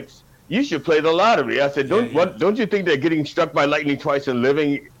strikes. You should play the lottery. I said, don't you think that getting struck by lightning twice and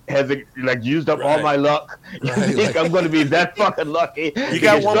living has used up all my luck? You think I'm going to be that fucking lucky? You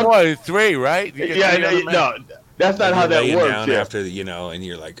got one more, 3, right? No, that's not how that works. Down after and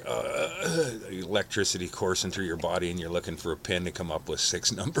you're like electricity coursing through your body, and you're looking for a pin to come up with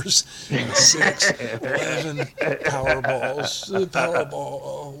 6 numbers, 6, 11, Powerball.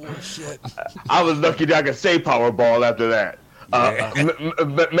 Oh shit! I was lucky that I could say Powerball after that.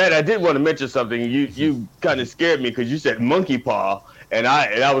 But Matt, I did want to mention something. You kind of scared me because you said monkey paw. And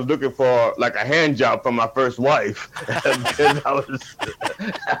I was looking for like a hand job from my first wife, and I was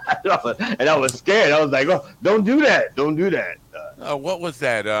scared. I was like, "Oh, don't do that! Don't do that!" What was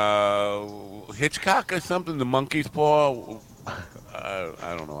that? Hitchcock or something? The monkey's paw?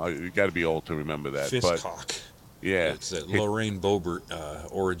 I don't know. You got to be old to remember that. Fistcock. Yeah, it's a Lorraine Boebert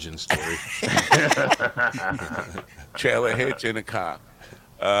origin story. Trailer hitch in a car.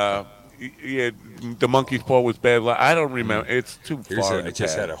 Yeah, the monkey's paw was bad. I don't remember. It's too far. I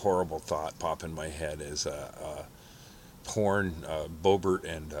just had a horrible thought pop in my head as porn, Boebert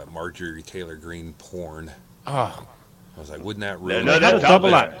and Marjorie Taylor Greene porn. Oh. I was like, wouldn't that ruin? No, that's out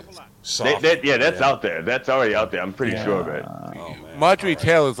there. That's out there. That's already out there. I'm pretty sure of it. Marjorie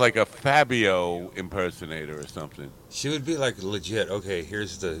Taylor's like a Fabio impersonator or something. She would be like legit. Okay,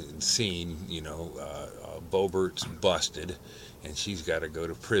 here's the scene. Boebert's busted, and she's got to go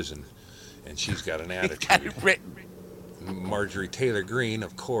to prison. And she's got an attitude. Marjorie Taylor Greene,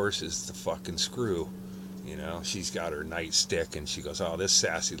 of course, is the fucking screw. She's got her nightstick, and she goes, "Oh, this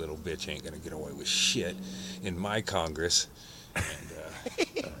sassy little bitch ain't gonna get away with shit in my Congress."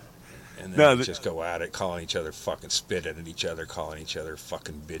 And then they just go at it, calling each other fucking spitting at each other, calling each other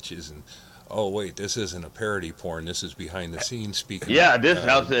fucking bitches, and oh wait, this isn't a parody porn. This is behind the scenes speaking. Yeah, this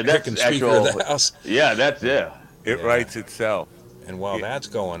house. That's actual. Of the house. Yeah, that's it. It writes itself. And while that's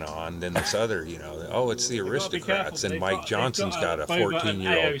going on, then this other, it's the aristocrats, and Mike Johnson's got a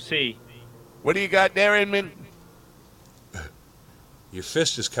 14-year-old. What do you got there, Inman? Your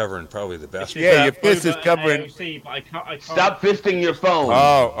fist is covering probably the best. Yeah, your fist is covering. AOC, but I can't. Stop fisting your phone.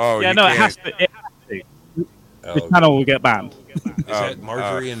 Oh, yeah, no, it has to. The channel will get banned. Is that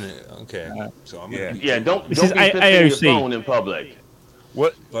Marjorie and okay? So I'm don't be is fisting AOC. your phone in public.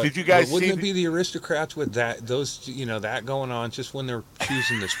 What did you guys see? Wouldn't it be the aristocrats with that? That going on just when they're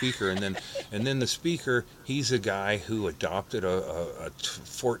choosing the speaker, and then the speaker, he's a guy who adopted a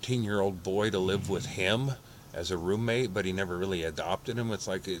 14-year-old boy to live with him as a roommate, but he never really adopted him. It's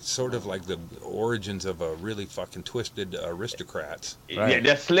sort of like the origins of a really fucking twisted aristocrats. Right. Yeah,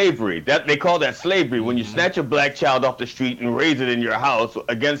 that's slavery. That they call that slavery when you snatch a black child off the street and raise it in your house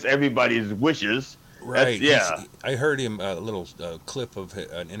against everybody's wishes. Right. Yeah. I heard him a little clip of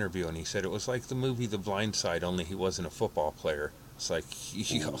an interview, and he said it was like the movie The Blind Side, only he wasn't a football player. It's like,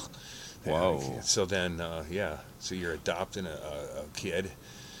 whoa. So then, so you're adopting a kid.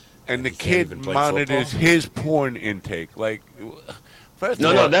 And the kid monitors his porn intake. That's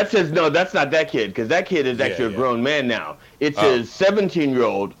not that kid, because that kid is actually a grown man now. It's his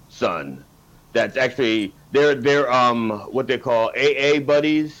 17-year-old son. That's actually they're what they call AA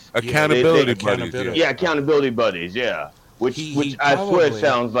buddies, accountability buddies. Yeah, accountability buddies. Yeah, which I swear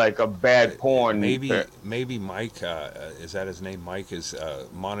sounds like a bad porn. Maybe Mike is that his name? Mike is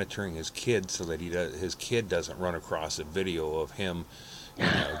monitoring his kid so that his kid doesn't run across a video of him.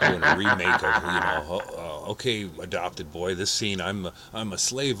 Doing a remake of okay, adopted boy, this scene I'm a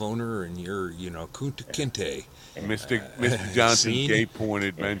slave owner and you're Kunta Kinte. Mr. Johnson's gay porn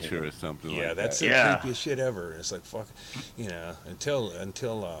adventure or something like that. Yeah, that's the creepiest shit ever. It's like fuck,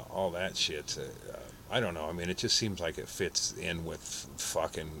 until all that shit's I don't know. I mean, it just seems like it fits in with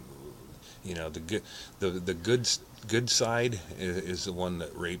fucking, the good side is the one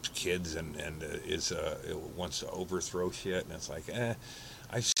that rapes kids and it wants to overthrow shit, and it's like,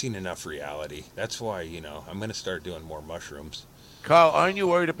 I've seen enough reality. That's why, I'm going to start doing more mushrooms. Carl, aren't you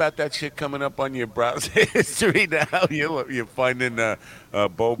worried about that shit coming up on your browser history now? You're finding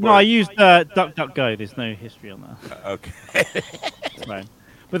Bo. No, I used DuckDuckGo. There's no history on that. Okay. Right.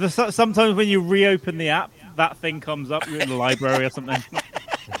 But sometimes when you reopen the app, that thing comes up. You're in the library or something.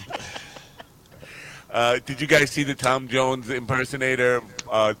 Did you guys see the Tom Jones impersonator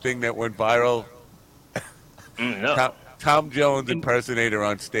thing that went viral? No. Tom Jones impersonator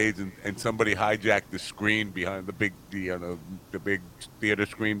on stage, and somebody hijacked the screen behind the big theater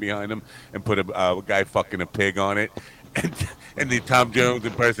screen behind him and put a guy fucking a pig on it, and the Tom Jones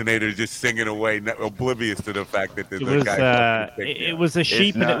impersonator is just singing away, oblivious to the fact that there's a guy fucking a pig. It was a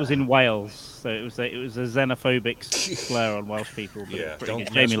sheep, and it was in Wales, so it was a xenophobic slur on Welsh people. Yeah,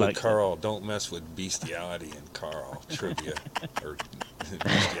 don't mess with Carl. Don't mess with bestiality and Carl trivia or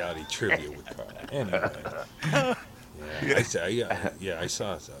bestiality trivia with Carl. Anyway. Yeah, I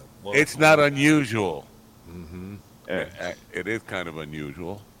saw it. Well, it's not unusual. Mm-hmm. It is kind of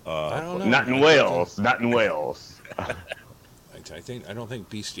unusual. I don't know. Not in Wales. Not in Wales. I don't think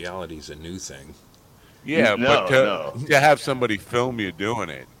bestiality is a new thing. Yeah, but to have somebody film you doing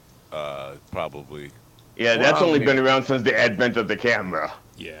it, probably. Yeah, that's only been around since the advent of the camera.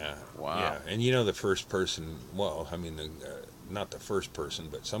 Yeah. Wow. Yeah, and the first person. Well, I mean, not the first person,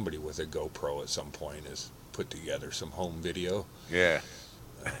 but somebody with a GoPro at some point is put together some home video. Yeah.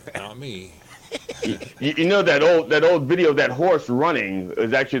 Not me. You know that old video of that horse running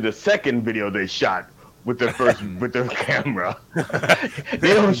is actually the second video they shot with the first with the camera.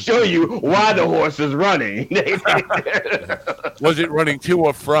 They don't show you why the horse is running. Was it running to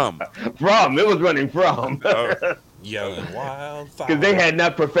or from? From. It was running from. Yelling wildfire. Because they had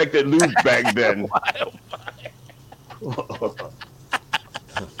not perfected lube back then.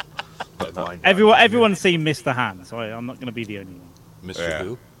 Everyone's seen Mr. Hands, so I'm not going to be the only one. Mr.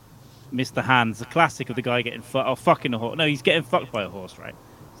 Who? Mr. Hands, the classic of the guy getting fucking a horse. No, he's getting fucked by a horse, right?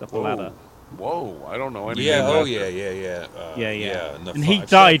 It's up a ladder. Whoa, I don't know anything. Yeah, yeah. And he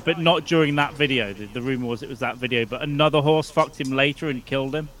died, but not during that video. The rumor was it was that video, but another horse fucked him later and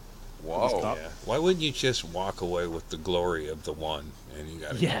killed him. Whoa. Yeah. Why wouldn't you just walk away with the glory of the one? And you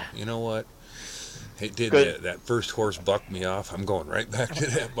got to go, you know what? It did that first horse bucked me off. I'm going right back to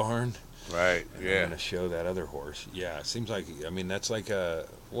that barn. Right, I'm going to show that other horse. Yeah, it seems like, that's like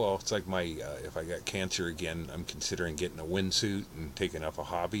it's like my, if I got cancer again, I'm considering getting a windsuit and taking up a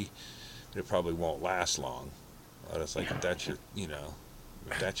hobby. It probably won't last long. But it's like, if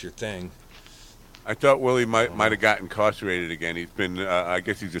that's your thing. I thought Willie might have gotten incarcerated again. He's been, I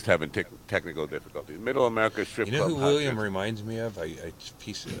guess he's just having technical difficulties. Middle America strip club. You know who William reminds me of?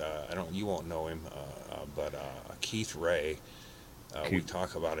 You won't know him, but Keith Ray. We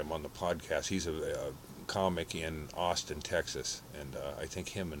talk about him on the podcast. He's a comic in Austin, Texas, and I think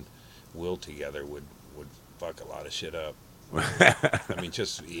him and Will together would fuck a lot of shit up. I mean,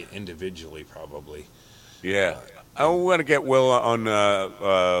 just individually, probably. Yeah, I want to get Will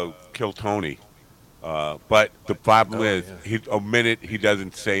on Kill Tony, but the problem is, a minute he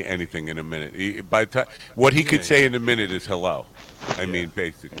doesn't say anything in a minute. By the time, what he could say in a minute is hello. I mean,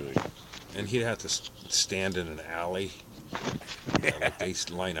 basically. And he'd have to stand in an alley. Like they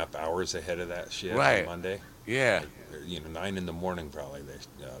line up hours ahead of that shit on Monday. Yeah. 9 in the morning probably. They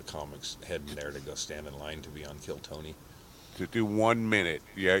comics heading there to go stand in line to be on Kill Tony. To do 1 minute,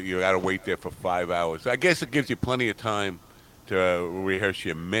 you got to wait there for 5 hours. I guess it gives you plenty of time to rehearse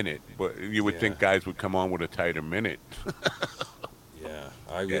your minute, but you would think guys would come on with a tighter minute.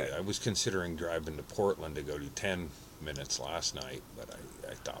 I was considering driving to Portland to go do 10 minutes last night, but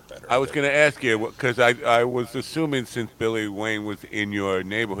I thought better. I was going to ask you, because I was assuming since Billy Wayne was in your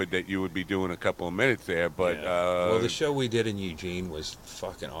neighborhood that you would be doing a couple of minutes there, but... well, the show we did in Eugene was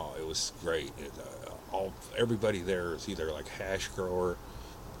it was great. Everybody there is either like hash grower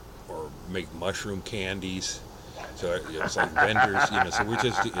or make mushroom candies. So it's like vendors, so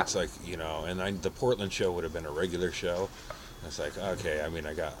it's like, and the Portland show would have been a regular show. It's like, okay,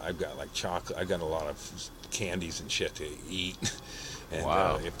 I've got like chocolate, I've got a lot of candies and shit to eat.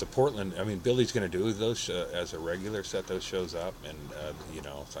 And if the Portland, Billy's going to do those as a regular, set those shows up, and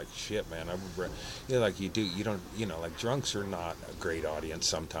it's like, shit, man, like drunks are not a great audience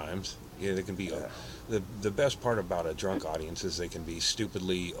sometimes. Yeah, they can be. The best part about a drunk audience is they can be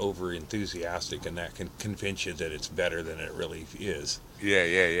stupidly over enthusiastic, and that can convince you that it's better than it really is. Yeah.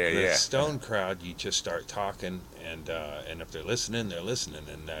 The stone crowd, you just start talking, and if they're listening, they're listening,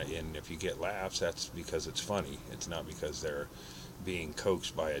 and if you get laughs, that's because it's funny. It's not because they're being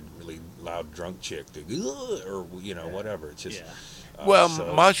coaxed by a really loud drunk chick to, or whatever. It's just. Well,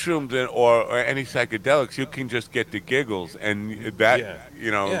 mushrooms or any psychedelics, you can just get the giggles, and that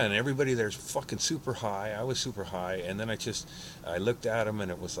Yeah, and everybody there's fucking super high. I was super high, and then I looked at them, and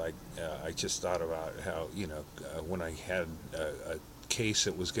it was like I just thought about how when I had a case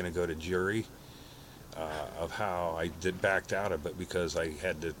that was going to go to jury, of how I backed out of it because I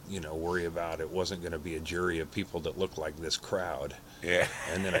had to worry about it wasn't going to be a jury of people that looked like this crowd. Yeah.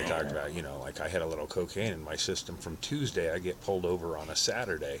 And then I talked about, like I had a little cocaine in my system from Tuesday. I get pulled over on a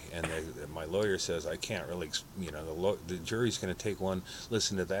Saturday, and my lawyer says I can't really, the jury's going to take one,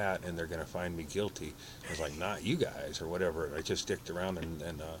 listen to that, and they're going to find me guilty. I was like, not you guys or whatever. I just sticked around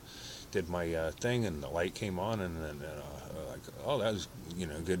and did my thing, and the light came on, and like, oh, that was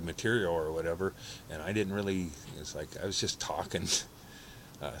good material or whatever. And I didn't really. It's like I was just talking.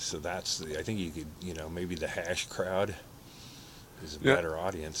 So that's I think you could maybe the hash crowd is a better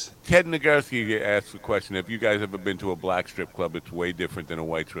audience. Ted Nagurski asked the question: have you guys ever been to a black strip club? It's way different than a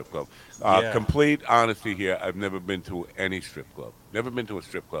white strip club. Complete honesty here: I've never been to any strip club. Never been to a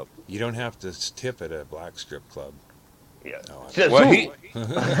strip club. You don't have to tip at a black strip club. Yeah. No, well,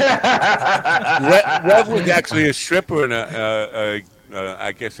 Rev was actually a stripper in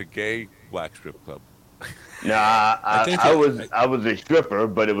I guess a gay black strip club. Nah, I was a stripper,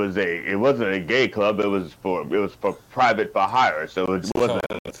 but it wasn't a gay club. It was for private for hire, so it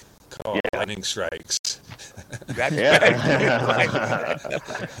wasn't called lightning strikes.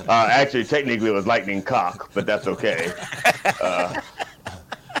 Actually, technically, it was lightning cock, but that's okay.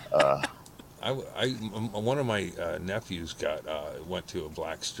 One of my nephews went to a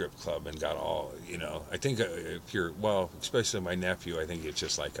black strip club and got all I think if you're especially my nephew, I think it's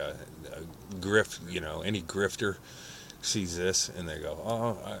just like a grift. Any grifter sees this and they go,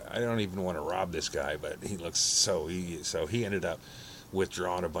 oh, I don't even want to rob this guy, but he looks so he ended up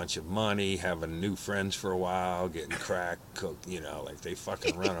withdrawing a bunch of money, having new friends for a while, getting crack cooked, like they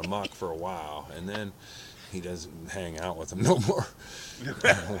fucking run amok for a while, and then he doesn't hang out with them no more.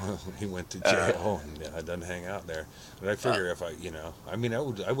 He went to jail and doesn't hang out there. But I figure if I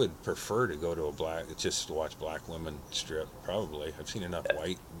would prefer to go to just to watch black women strip. Probably, I've seen enough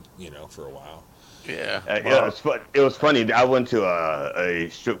white, for a while. Yeah. It was funny. I went to a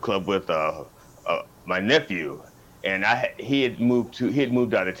strip club with my nephew, and he had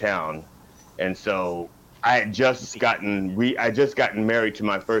moved out of town, and so I had just gotten married to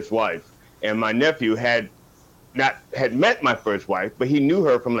my first wife, and my nephew had met my first wife, but he knew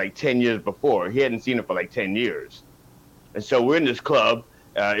her from like 10 years before. He hadn't seen her for like 10 years. And so we're in this club.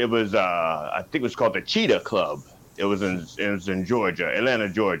 It was, I think it was called the Cheetah Club. It was in Georgia, Atlanta,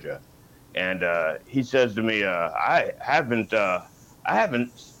 Georgia. And he says to me, I haven't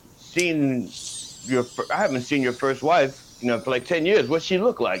seen your first wife, for like 10 years. What's she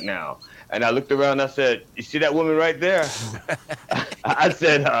look like now? And I looked around. I said, "You see that woman right there?" I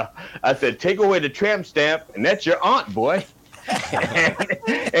said, "Take away the tramp stamp, and that's your aunt, boy."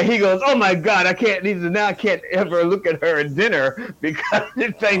 and he goes, "Oh my God, I can't." He says, "Now I can't ever look at her at dinner because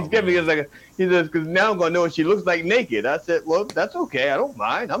it's Thanksgiving." He says, "Because now I'm gonna know what she looks like naked." I said, "Well, that's okay. I don't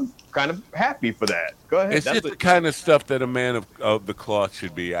mind. I'm kind of happy for that. Go ahead." It's just the kind of stuff that a man of the cloth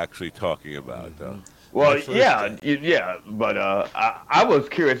should be actually talking about, though. Well, but I was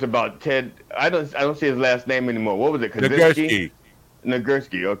curious about Ted. I don't see his last name anymore. What was it? Nagurski.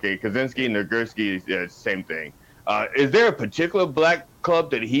 Nagurski. Okay, Kaczynski, Nagurski, same thing. Is there a particular black club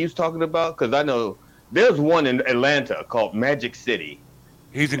that he's talking about? Because I know there's one in Atlanta called Magic City.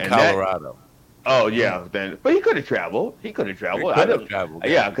 He's in Colorado. But he could have traveled.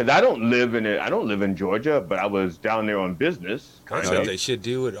 Yeah, because I don't live in Georgia, but I was down there on business. Concept they should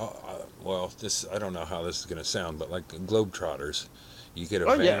do it. I don't know how this is going to sound, but like Globetrotters, you get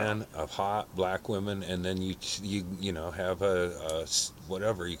a van of hot black women, and then you have a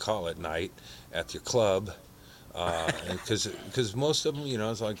whatever you call it night at your club, because most of them,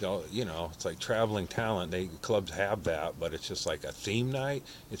 it's like it's like traveling talent. Clubs have that, but it's just like a theme night.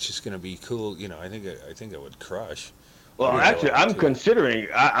 It's just going to be cool. I think it would crush. Well, actually, I'm considering.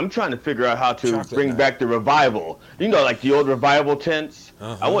 I'm trying to figure out how to bring back the revival. Like the old revival tents.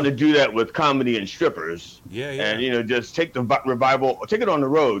 I want to do that with comedy and strippers. Yeah. And just take the revival, take it on the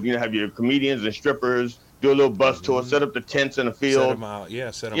road. Have your comedians and strippers do a little bus tour, set up the tents in the field. Set them out. Yeah,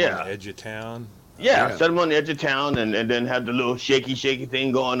 set them on the edge of town. Yeah, set them on the edge of town, and then have the little shaky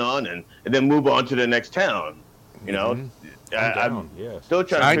thing going on, and then move on to the next town. You know, I'm still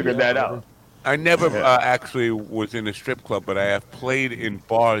trying to figure that out. I never actually was in a strip club, but I have played in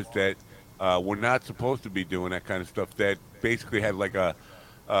bars that were not supposed to be doing that kind of stuff. That basically had like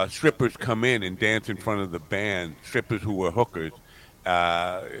strippers come in and dance in front of the band. Strippers who were hookers,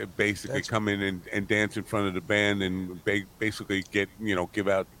 basically come in and dance in front of the band and basically give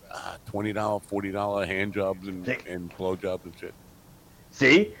out $20, $40 hand jobs and blow jobs and shit.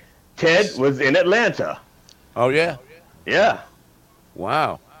 See, Ted was in Atlanta. Oh yeah, yeah.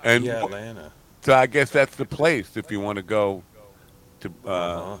 Wow. And Atlanta. So I guess that's the place if you want to go to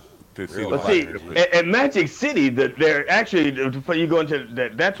see. Well, see, at Magic City, that they're actually before you go into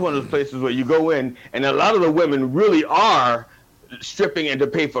that. That's one of those places where you go in, and a lot of the women really are stripping and to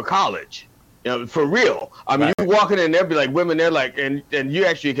pay for college. You know, for real. I mean, you walking in there, be like women there, like, and you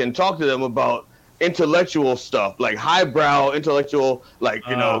actually can talk to them about intellectual stuff, like highbrow intellectual, like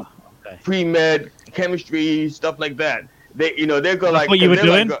pre-med chemistry stuff like that. They, they go like. What you were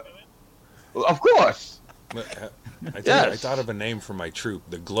doing? Like, of course. I thought of a name for my troop,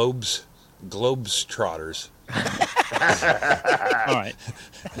 the Globes Trotters. All right,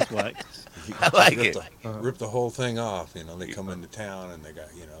 this works. I like it. Rip the whole thing off. They come into town and they got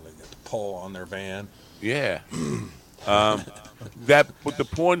the pole on their van. Yeah. That with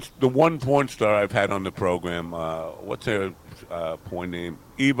the one porn star I've had on the program. What's her porn name?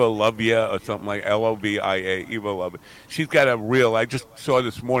 Eva Lovia or something like Lovia. Eva Lovia. She's got a reel I just saw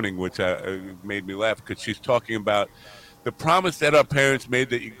this morning, which made me laugh because she's talking about the promise that our parents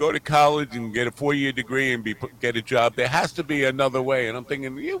made that you go to college and get a 4-year degree and get a job. There has to be another way. And I'm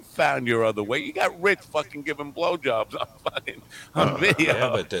thinking, you found your other way. You got rich fucking giving blowjobs on video. Yeah,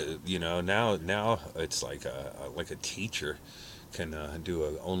 but now it's like a teacher can do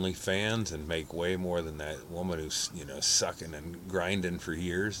a OnlyFans and make way more than that woman who's sucking and grinding for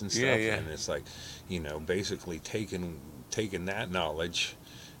years and stuff. Yeah. And it's like basically taking that knowledge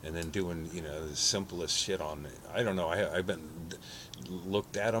and then doing the simplest shit on it. I don't know. I've been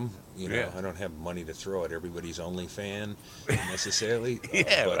looked at them. I don't have money to throw at everybody's OnlyFans necessarily.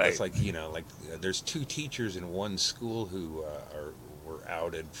 But it's like there's 2 teachers in one school who were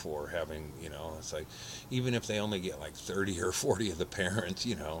outed for having it's like even if they only get like 30 or 40 of the parents,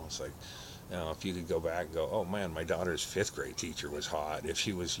 it's like. If you could go back and go, oh man, my daughter's 5th grade teacher was hot. If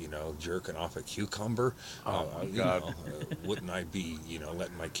she was, jerking off a cucumber, God. Wouldn't I be,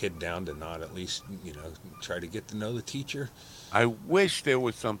 letting my kid down to not at least, try to get to know the teacher? I wish there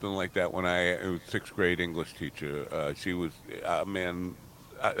was something like that when I was 6th grade English teacher. She was, man,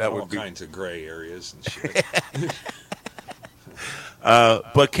 that all would be kinds of gray areas and shit.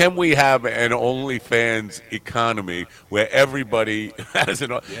 But can we have an OnlyFans economy where everybody has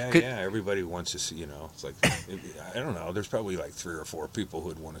an? Yeah. Everybody wants to see. It's like I don't know. There's probably like 3 or 4 people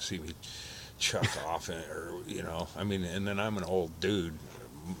who'd want to see me chuck off, or I mean, and then I'm an old dude,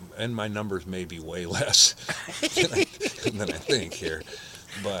 and my numbers may be way less than I think here.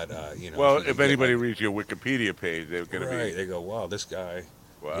 But well, if anybody reads your Wikipedia page, they're going to be They go, wow, this guy.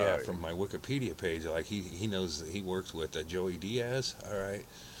 Wow. Yeah, from my Wikipedia page, like he knows he works with Joey Diaz. All right,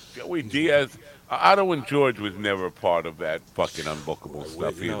 Joey Diaz. Otto and George was never a part of that fucking unbookable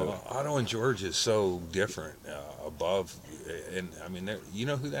stuff either. Otto and George is so different, above, and I mean, you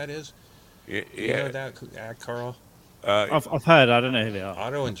know who that is? Yeah. You know that act, Carl? I've heard. I don't know who they are.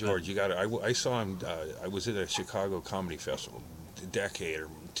 Otto and George. You got. I saw him. I was at a Chicago Comedy Festival, a decade or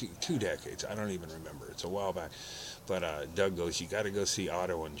 2 decades. I don't even remember. It's a while back. But Doug goes, you got to go see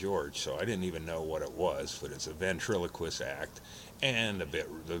Otto and George. So I didn't even know what it was, but it's a ventriloquist act, and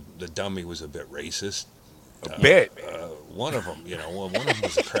the dummy was a bit racist. A bit. One of them, one of them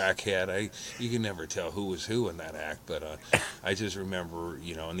was a crackhead. You can never tell who was who in that act, but I just remember,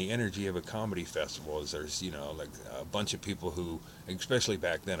 and the energy of a comedy festival is there's, like a bunch of people who, especially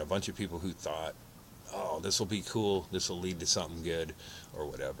back then, a bunch of people who thought, oh, this will be cool, this will lead to something good, or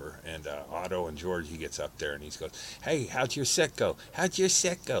whatever. And Otto and George, he gets up there and he goes, hey, how'd your set go?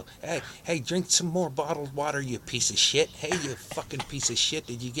 Hey, drink some more bottled water, you piece of shit. Hey, you fucking piece of shit,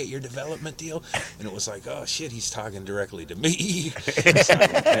 did you get your development deal? And it was like, oh shit, he's talking directly to me. It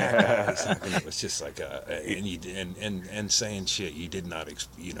was just like and saying shit you did not,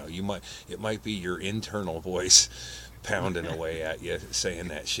 it might be your internal voice pounding away at you saying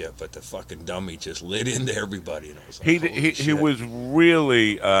that shit, but the fucking dummy just lit into everybody, and it was like, he was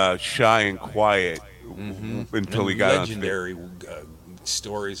really shy and quiet until he got legendary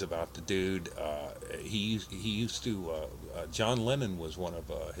stories about the dude. He used to John Lennon was one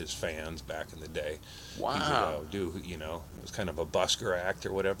of his fans back in the day. Wow. He would it was kind of a busker act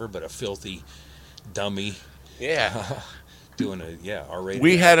or whatever, but a filthy dummy. Yeah. Doing a R-rated.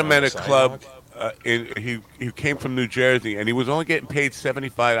 We had him at a sidewalk. club. He came from New Jersey, and he was only getting paid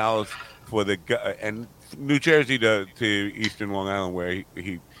 $75 for the and New Jersey to Eastern Long Island, where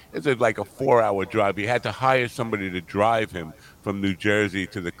he it's like a 4-hour drive. He had to hire somebody to drive him from New Jersey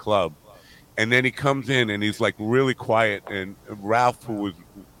to the club, and then he comes in and he's like really quiet. And Ralph, who was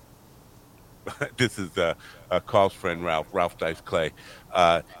this is Carl's friend Ralph Dice Clay.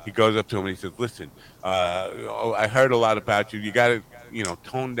 He goes up to him and he says, "Listen, I heard a lot about you. You got to,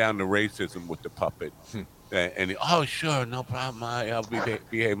 tone down the racism with the puppet." And oh, sure, no problem. I'll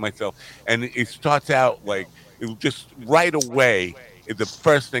behave myself. And he starts out like just right away. The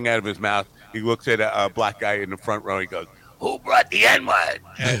first thing out of his mouth, he looks at a black guy in the front row. He goes, "Who brought the N-word?"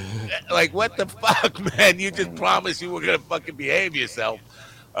 Like, what the fuck, man? You just promised you were gonna fucking behave yourself.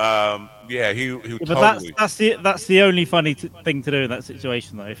 He but totally. That's the only funny thing to do in that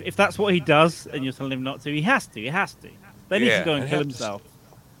situation, though. If that's what he does, and you're telling him not to, he has to. Then he can go and kill himself.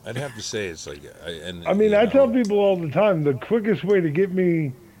 I'd have to say it's like, I tell people all the time the quickest way to get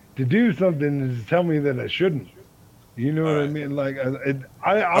me to do something is to tell me that I shouldn't. You know what I mean? Like,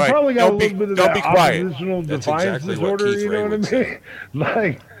 I probably got a little bit of that oppositional defiance disorder. You know what I mean?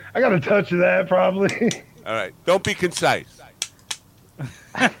 Like, I got a touch of that probably. All right, don't be concise.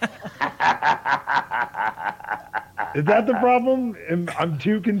 Is that the problem? I'm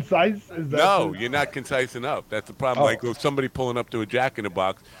too concise? No, you're not concise enough. That's the problem. Like if somebody pulling up to a Jack in the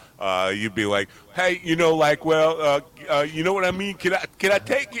Box, you'd be like, "Hey, you know what I mean? Can I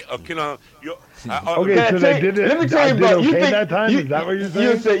take it? Or can I?" Okay, so they did it. Let me tell you about that time. Is that what you're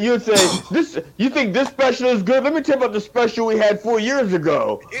saying? You'd say this. You think this special is good? Let me tell you about the special we had 4 years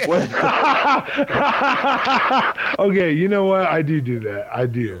ago. Okay, you know what? I do that. I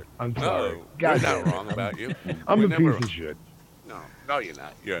do. I'm sorry. You're not wrong about you. I'm a piece of shit. No, you're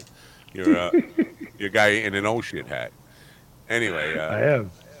not. You're a guy in an old shit hat. Anyway, I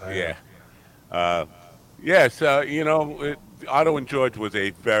am. So Otto and George was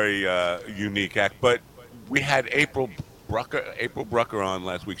a very unique act, but we had April Brucker on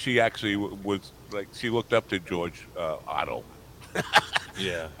last week. She actually was like, she looked up to George Otto.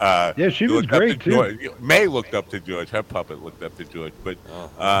 Yeah. She was great too. George. May looked up to George. Her puppet looked up to George. But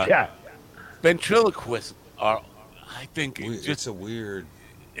ventriloquists are, I think, it's a weird.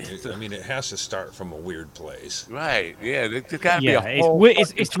 It has to start from a weird place, right? Yeah, there's got to be a whole.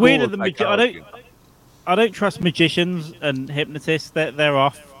 It's weird at the I don't trust magicians and hypnotists. They're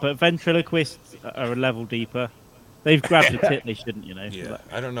off, but ventriloquists are a level deeper. They've grabbed a tit they shouldn't, Yeah,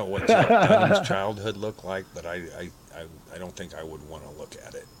 I don't know what Donnie's childhood looked like, but I don't think I would want to look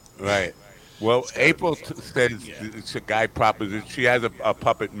at it. Right. Well, April says it's a guy proposition. She has a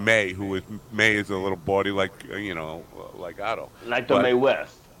puppet, May, May is a little bawdy like Otto. Like the Mae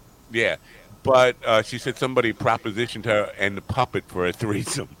West. Yeah. But she said somebody propositioned her and the puppet for a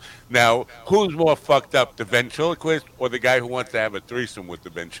threesome. Now, who's more fucked up, the ventriloquist or the guy who wants to have a threesome with the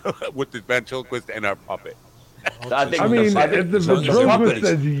ventriloquist and our puppet? If the ventriloquist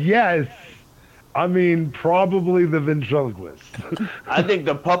says yes, probably the ventriloquist. I think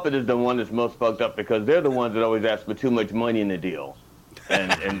the puppet is the one that's most fucked up because they're the ones that always ask for too much money in the deal,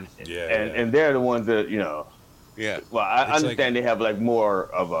 and they're the ones that Yeah. Well, I understand they have like more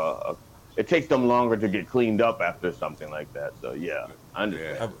of a. It takes them longer to get cleaned up after something like that. So yeah, I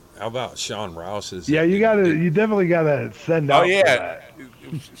understand. Yeah. How about Sean Rouse's? Yeah, you definitely gotta send out. Oh yeah,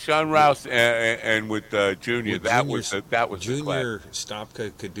 Sean Rouse and with Junior. That was Junior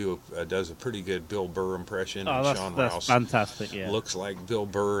Stopka does a pretty good Bill Burr impression. Oh, and Sean that's Rouse fantastic. Yeah, looks like Bill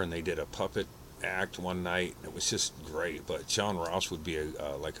Burr, and they did a puppet act one night. It was just great. But Sean Rouse would be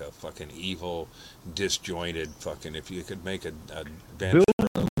like a fucking evil, disjointed fucking. If you could make a band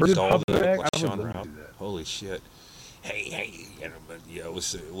doll like Sean Rouse, holy shit. Hey, it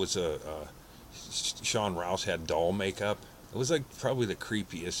was a Sean Rouse had doll makeup. It was like probably the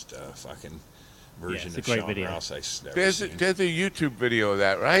creepiest fucking version of Sean Rouse I've ever seen. There's a YouTube video of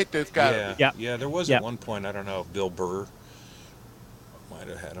that, right? There's got yeah. There was at one point. I don't know if Bill Burr might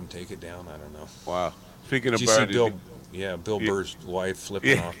have had him take it down. I don't know. Wow. Speaking of Burr, Bill Burr's wife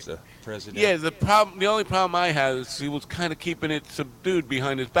flipping off the president. Yeah, the only problem I had is he was kind of keeping it subdued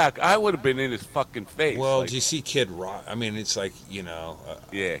behind his back. I would have been in his fucking face. Well, do you see Kid Rock? it's like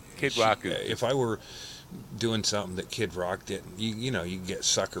Kid Rock is. If I were doing something that Kid Rock didn't, you get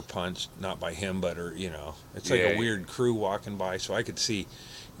sucker punched, not by him, but it's like a weird crew walking by. So I could see,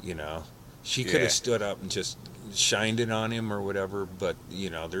 she could have stood up and just shined it on him or whatever. But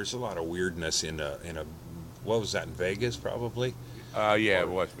there's a lot of weirdness in a what was that, in Vegas probably? It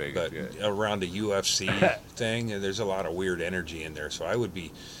was Vegas. But around a UFC thing, and there's a lot of weird energy in there. So I would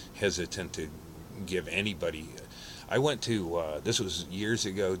be hesitant to give anybody. I went to this was years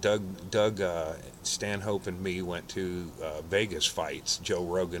ago. Doug Stanhope and me went to Vegas fights. Joe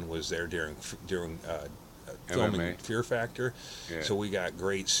Rogan was there during filming Fear Factor, so we got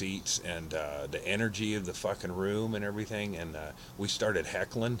great seats and the energy of the fucking room and everything. And we started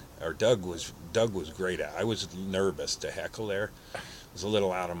heckling. Or Doug was great at. I was nervous to heckle there. It was a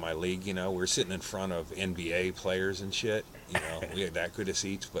little out of my league, you know. We're sitting in front of NBA players and shit. You know, we had that good of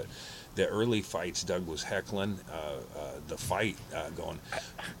seats, but. The early fights, Doug was heckling. The fight, going,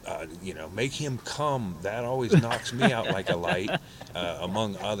 you know, make him come. That always knocks me out like a light,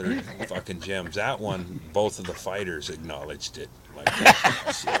 among other fucking gems. That one, both of the fighters acknowledged it. Like,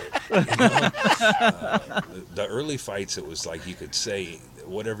 shit, you know? The early fights, it was like you could say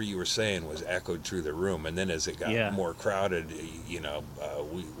whatever you were saying was echoed through the room. And then as it got more crowded, you know,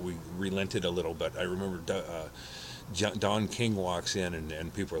 we relented a little. But I remember Don King walks in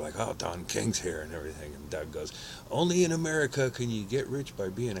and people are like, oh, Don King's here and everything. And Doug goes, only in America can you get rich by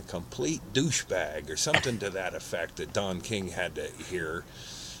being a complete douchebag or something to that effect that Don King had to hear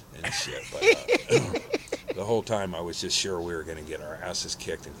and shit. But the whole time I was just sure we were going to get our asses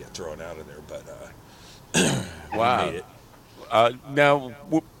kicked and get thrown out of there. But wow. We made it. Now,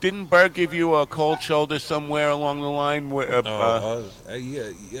 didn't Bert give you a cold shoulder somewhere along the line? Yeah. Well,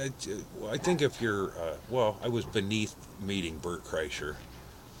 I think if you're, I was beneath meeting Bert Kreischer.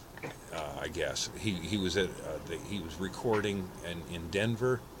 I guess he was he was recording in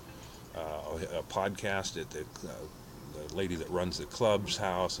Denver, a podcast at the lady that runs the club's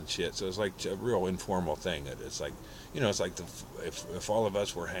house and shit. So it's like a real informal thing. It's like, you know, it's like if all of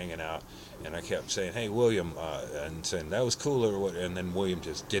us were hanging out and I kept saying, hey, William, and saying that was cool or what, and then William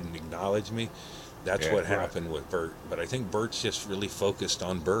just didn't acknowledge me. That's what happened with Bert. But I think Bert's just really focused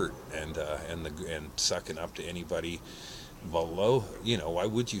on Bert and sucking up to anybody below. You know, why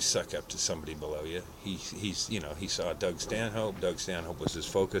would you suck up to somebody below you? He's you know, he saw Doug Stanhope. Doug Stanhope was his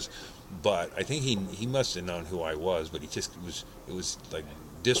focus. But I think he must have known who I was, but it was like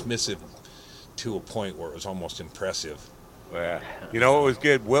dismissive to a point where it was almost impressive. Yeah. You know what was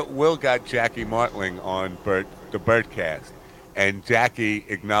good? Will got Jackie Martling on the Bertcast, and Jackie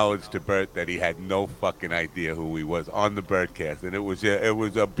acknowledged to Bert that he had no fucking idea who he was on the Bertcast, and it was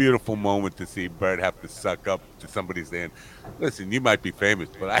a beautiful moment to see Bert have to suck up to somebody saying, "Listen, you might be famous,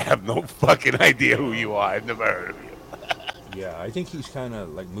 but I have no fucking idea who you are. I've never heard of you." Yeah, I think he's kind of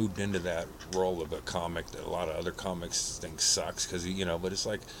like moved into that role of a comic that a lot of other comics think sucks because, you know, but it's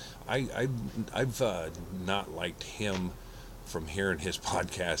like I've not liked him from hearing his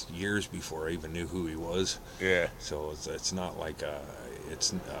podcast years before I even knew who he was. Yeah. So it's not like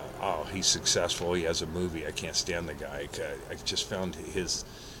he's successful, he has a movie, I can't stand the guy. I just found his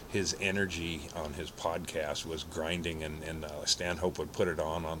energy on his podcast was grinding, and Stanhope would put it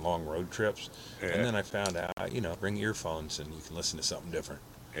on long road trips. Yeah. And then I found out, you know, bring earphones and you can listen to something different.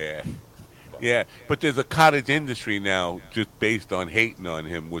 Yeah. Yeah, but there's a cottage industry now just based on hating on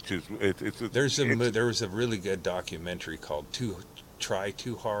him, which is there was a really good documentary called Try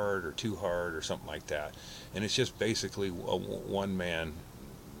Too Hard or something like that, and it's just basically one man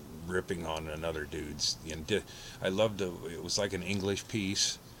ripping on another dude's. And I loved it. It was like an English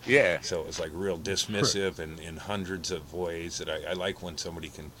piece. Yeah. So it was like real dismissive and in hundreds of ways that I like when somebody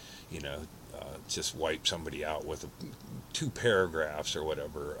can, you know, just wipe somebody out with 2 paragraphs or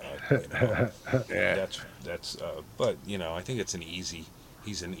whatever. You know. Yeah. That's but you know, I think he's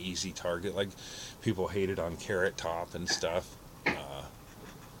an easy target. Like people hated on Carrot Top and stuff.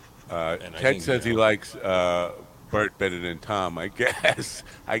 And Ted says he likes Bert better than Tom. I guess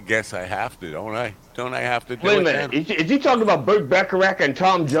I have to, don't I? Don't I have to do Wait it? a minute. Is he talking about Burt Bacharach and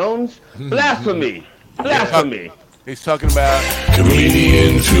Tom Jones? Blasphemy! Blasphemy! He's talking about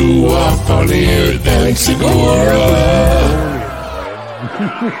comedians who are funnier than Segura.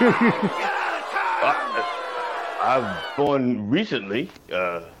 I've born recently.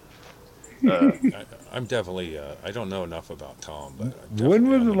 I'm definitely. I don't know enough about Tom, but when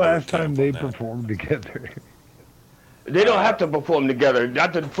was the last time they performed together? They don't have to perform together.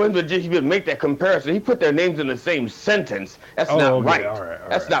 Not for him to just even make that comparison. He put their names in the same sentence. That's not right.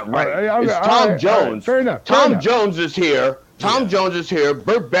 That's not right. It's Tom Jones. Fair enough. Tom Jones is here. Tom Jones is here.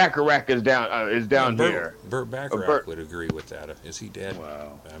 Burt Bacharach is down here. Burt Bacharach would agree with that. Is he dead?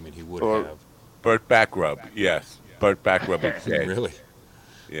 Wow. I mean, he would have. Burt Backrub. Yes. Burt Backrub is dead. Really?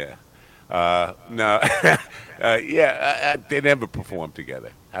 Yeah. No. They never performed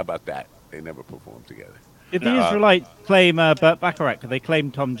together. How about that? They never performed together. Did the Israelites claim Burt Bacharach? They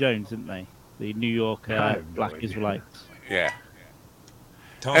claimed Tom Jones, didn't they? The New York black Israelites. Yeah.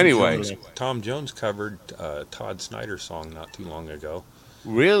 Tom Jones covered Todd Snyder's song not too long ago.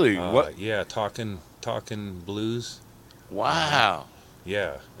 Really? What? Yeah, talking blues. Wow.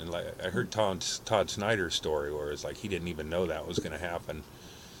 Yeah, and like I heard Todd Snyder's story where it's like he didn't even know that was going to happen,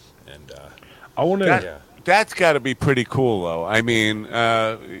 and I want to. That's got to be pretty cool, though. I mean,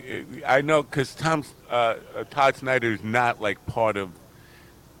 I know because Todd Snyder's not like part of,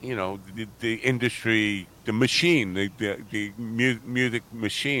 the industry, the machine, the music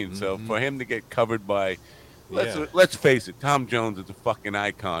machine. So for him to get covered by, let's face it, Tom Jones is a fucking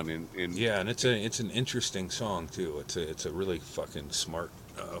icon. Yeah, and it's an interesting song too. It's a really fucking smart,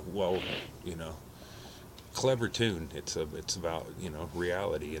 clever tune. It's about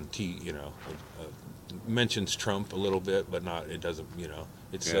reality and mentions Trump a little bit, but not. It doesn't.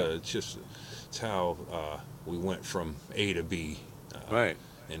 It's how we went from A to B, right,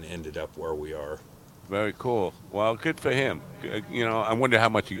 and ended up where we are. Very cool. Well, good for him. I wonder how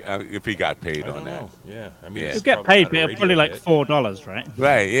much if he got paid on that. Yeah, I mean, you get paid, probably like $4, right?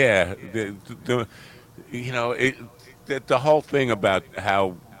 Right. Yeah. The whole thing about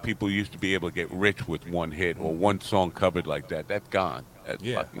how people used to be able to get rich with one hit or one song covered like that. That's gone. That's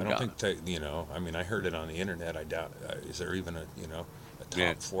fucking I don't gone. think I mean, I heard it on the internet. I doubt. Is there even a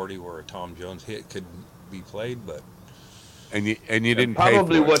top 40 where a Tom Jones hit could be played? But and you didn't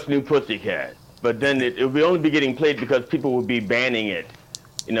probably pay for What's New Pussycat, but then it will only be getting played because people will be banning it.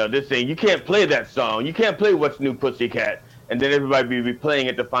 They're saying you can't play that song. You can't play What's New Pussycat, and then everybody will be playing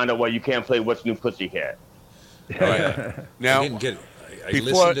it to find out why you can't play What's New Pussycat. Right. Now, I didn't get it. I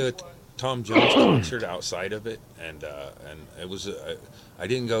listened to a Tom Jones concert outside of it, and it was I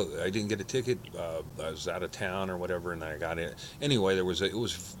didn't get a ticket. I was out of town or whatever, and I got it anyway. It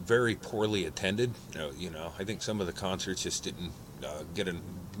was very poorly attended. I think some of the concerts just didn't get a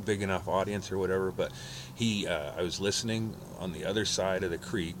big enough audience or whatever. But I was listening on the other side of the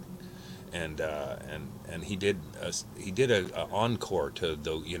creek, and he did a encore to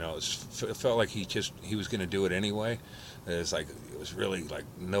the it felt like he was going to do it anyway. It's like it was really like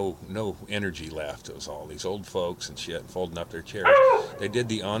no energy left. It was all these old folks and shit folding up their chairs. They did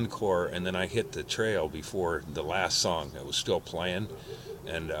the encore, and then I hit the trail before the last song. It was still playing,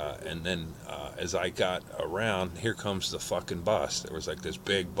 and then as I got around, here comes the fucking bus. There was like this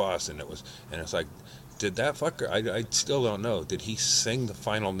big bus, and it's like, did that fucker? I still don't know. Did he sing the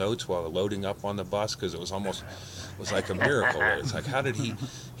final notes while loading up on the bus? Because it was like a miracle. It's like, how did he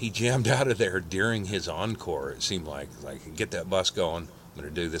jammed out of there during his encore? It seemed like get that bus going. I'm gonna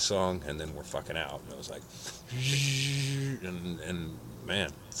do this song, and then we're fucking out. And it was like, and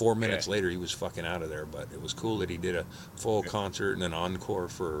man, 4 minutes later he was fucking out of there. But it was cool that he did a full concert and an encore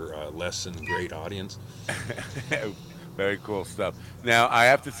for less than great audience. Very cool stuff. Now, I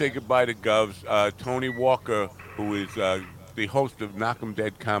have to say goodbye to Govs. Tony Walker, who is the host of Knock 'em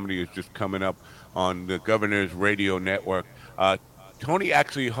Dead Comedy, is just coming up on the Governor's Radio Network. Tony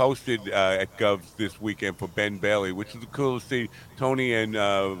actually hosted at Govs this weekend for Ben Bailey, which is cool to see. Tony and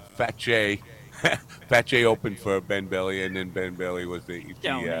Fat Jay. Fat Jay opened for Ben Bailey, and then Ben Bailey was the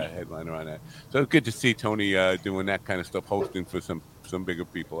headliner on that. So it's good to see Tony doing that kind of stuff, hosting for some bigger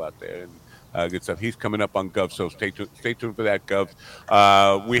people out there. And good stuff. He's coming up on Govs, so stay tuned for that, Govs.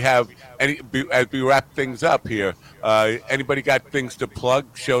 We have as we wrap things up here. Anybody got things to plug?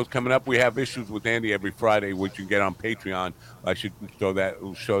 Shows coming up. We have Issues with Andy every Friday, which you can get on Patreon. I should show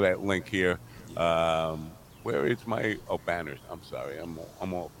that link here. Where is my banners? I'm sorry, I'm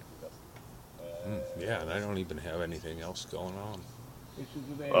all. Yeah, and I don't even have anything else going on.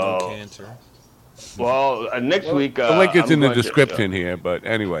 No cancer. Well, next week... the link is in the description here, but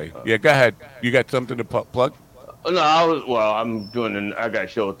anyway. Yeah, go ahead. You got something to plug? No, I got a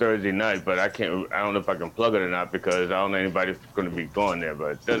show Thursday night, but I don't know if I can plug it or not because I don't know anybody's going to be going there,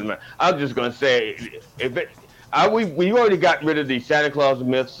 but it doesn't matter. I was just going to say, we already got rid of the Santa Claus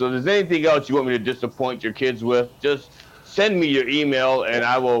myth, so if there's anything else you want me to disappoint your kids with, just send me your email and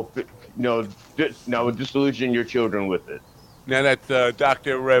I will, disillusion your children with it. Now that's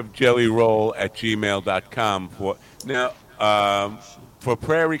Dr. Rev Jelly Roll at gmail.com for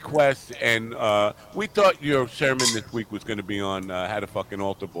prayer requests. And we thought your sermon this week was going to be on how to fuck an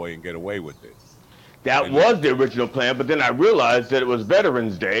altar boy and get away with it. That was the original plan, but then I realized that it was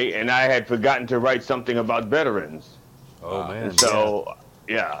Veterans Day, and I had forgotten to write something about veterans. Oh, man. And so,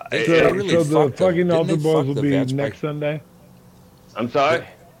 yeah. So the fucking altar boys will be next Sunday? I'm sorry?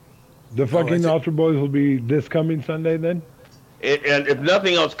 The fucking altar boys will be this coming Sunday then? And if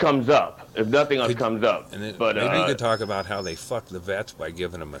nothing else comes up, if nothing else comes up. And but maybe you could talk about how they fucked the vets by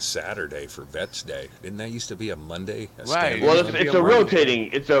giving them a Saturday for Vets Day. Didn't that used to be a Monday? Right. Well, it's a rotating.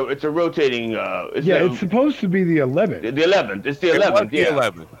 It's a rotating. It's supposed to be the 11th. The 11th. It's the 11th. The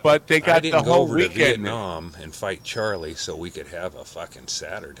 11th. But they got the whole over weekend. to Vietnam and fight Charlie so we could have a fucking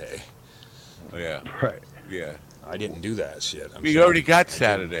Saturday. Yeah. Right. Yeah. I didn't do that shit. We already got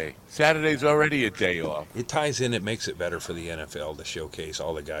Saturday. Saturday's already a day off. It ties in. It makes it better for the NFL to showcase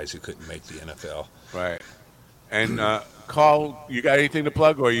all the guys who couldn't make the NFL. Right. And Carl, you got anything to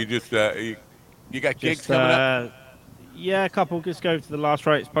plug, or you just you got gigs coming up? Yeah, a couple. Just go to the Last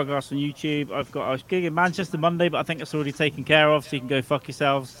Rights podcast on YouTube. I've got a gig in Manchester Monday, but I think it's already taken care of, so you can go fuck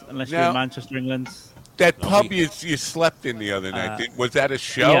yourselves unless you're in Manchester, England. That pub you slept in the other night, was that a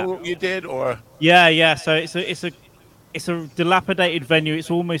show you did, or? Yeah. So it's a dilapidated venue.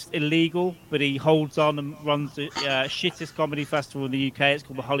 It's almost illegal, but he holds on and runs the shittest comedy festival in the UK. It's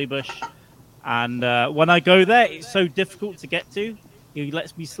called the Hollybush. And when I go there, it's so difficult to get to. He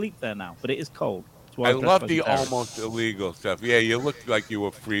lets me sleep there now, but it is cold. I love the almost illegal stuff. Yeah, you looked like you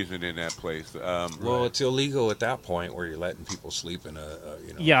were freezing in that place. Well, it's illegal at that point where you're letting people sleep in a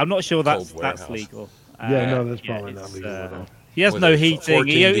Yeah, I'm not sure that's warehouse. legal. That's probably not legal at all. He has no heating.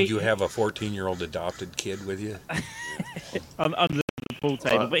 Did you have a 14-year-old adopted kid with you? Under the pool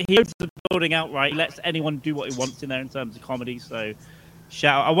table. But he owns the building outright. He lets anyone do what he wants in there in terms of comedy. So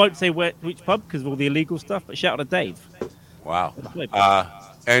shout out. I won't say which pub because of all the illegal stuff, but shout out to Dave. Wow.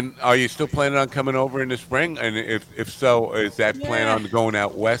 And are you still planning on coming over in the spring? And if so, is that plan on going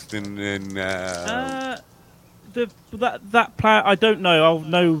out west and that plan? I don't know.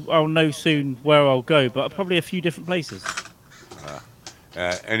 I'll know soon where I'll go, but probably a few different places.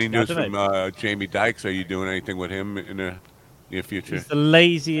 Any news from Jamie Dykes? Are you doing anything with him in the near future? He's the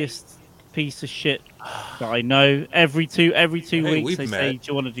laziest piece of shit that I know. Every two weeks they say, "Do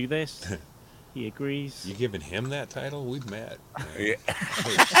you want to do this?" He agrees. You giving him that title? We've met. Yeah.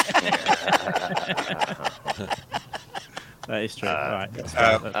 That is true. Right.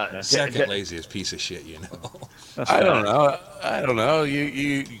 Second laziest piece of shit, you know. I don't know.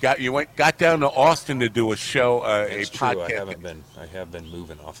 You got down to Austin to do a show, a podcast. I have been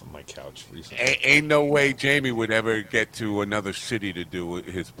moving off of my couch recently. Ain't no way Jamie would ever get to another city to do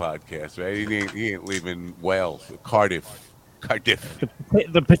his podcast, right? He ain't leaving Wales, Cardiff.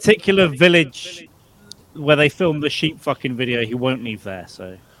 The particular village where they filmed the sheep fucking video, he won't leave there.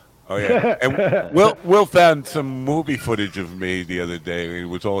 So. Oh yeah, and Will found some movie footage of me the other day, and he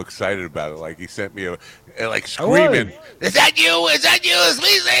was all excited about it. Like he sent me screaming, "Is that you? Is that you?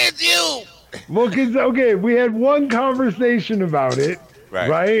 Please say it's you!" Well, because we had one conversation about it.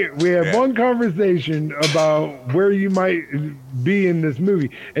 Right? We had one conversation about where you might be in this movie,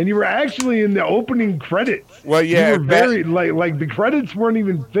 and you were actually in the opening credits. Well, yeah, you were very like the credits weren't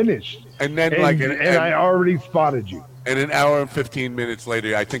even finished, and then I already spotted you. And an hour and 15 minutes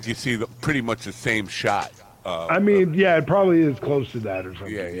later, I think you see pretty much the same shot. It probably is close to that or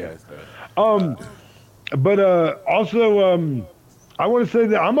something. Yeah. But also, I want to say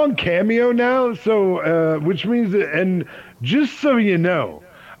that I'm on Cameo now, so which means that, and just so you know,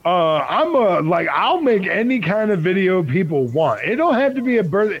 I'll make any kind of video people want. It don't have to be a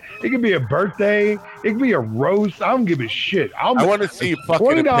birthday. It could be a birthday. It could be a roast. I don't give a shit. I want to see you fucking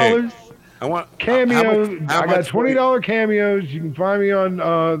 $20. I want Cameo. I got $20 cameos. You can find me on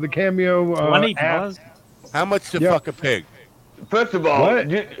the Cameo app. How much to fuck a pig? First of all,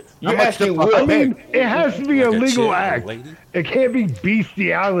 you're asking Will. I mean, it has to be a legal act. It can't be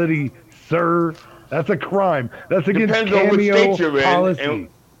bestiality, sir. That's a crime. That's against Cameo policy.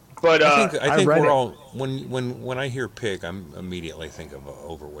 But I think we're all when I hear pig, I'm immediately think of an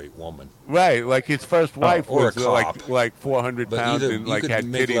overweight woman. Right, like his first wife was like 400 pounds and like had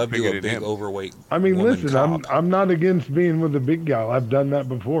titties bigger than him. Overweight. I mean, listen, I'm not against being with a big gal. I've done that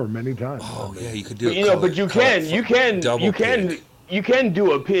before many times. Oh yeah, you could do. But you can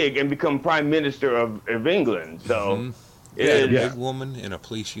do a pig and become prime minister of England. So. Mm-hmm. Yeah, a big woman in a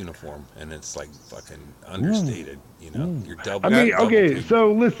police uniform, and it's like fucking understated. You know, you're double. I mean, okay,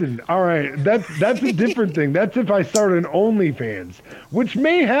 so listen, all right, that's a different thing. That's if I start an OnlyFans, which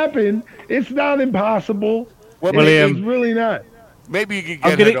may happen. It's not impossible. Well, William, it's really not. Maybe you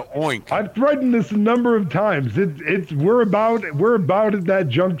could get her to oink. I've threatened this a number of times. We're about at that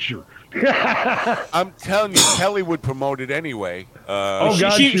juncture. I'm telling you, Kelly would promote it anyway.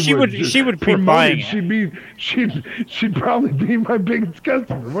 She would be buying it. She'd probably be my biggest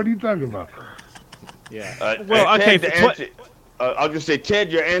customer. What are you talking about? Yeah. Well, okay. I'll just say,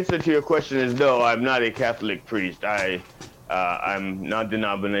 Ted, your answer to your question is no. I'm not a Catholic priest. I'm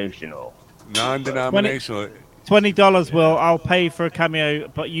non-denominational. Non-denominational. $20, Will. I'll pay for a cameo,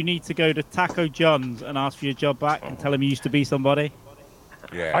 but you need to go to Taco John's and ask for your job back and tell him you used to be somebody.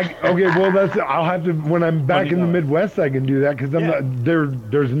 Yeah. Okay, well, I'll have to, when I'm back in the Midwest, I can do that because I'm not there.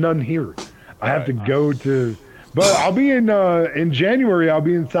 There's none here. I have to go to, but I'll be in January. I'll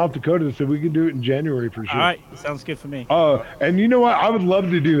be in South Dakota, so we can do it in January for sure. All right, sounds good for me. And you know what? I would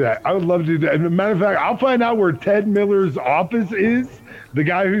love to do that. I would love to do that. As a matter of fact, I'll find out where Ted Miller's office is, the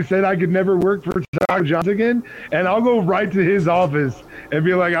guy who said I could never work for Taco John's again, and I'll go right to his office and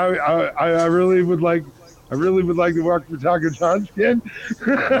be like, I really would like to work for Taco John's again.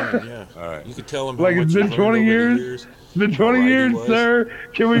 Yeah. All right. You could tell him like it's been 20 years. It's been 20 years, sir.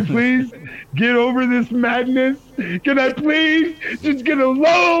 Can we please get over this madness? Can I please just get a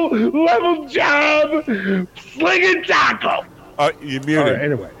low-level job slinging taco? You're muted. All right,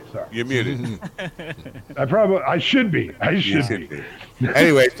 anyway, sorry. You're muted. I should be. I should be.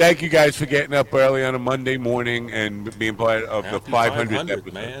 Anyway, thank you guys for getting up early on a Monday morning and being part of the 500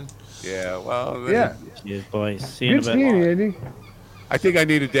 episode. Man. Yeah, well, yeah. Cheers, boys. See you in a bit. Good seeing you, Andy. I think I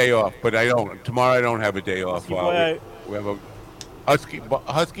need a day off, but I don't. Tomorrow I don't have a day off. We have a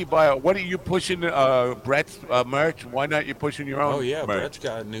Husky Bio. What are you pushing? Brett's merch? Why not you pushing your own? Oh yeah, merch? Brett's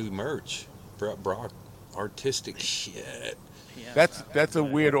got new merch. Brett Brock, artistic shit. That's a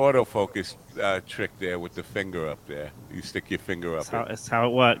weird autofocus trick there with the finger up there. You stick your finger up. That's how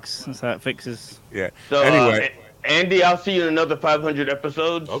it works. That's how it fixes. Yeah. So anyway. Andy, I'll see you in another 500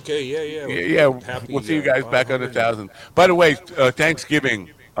 episodes. Okay, yeah. We'll see you guys back on 1,000. By the way,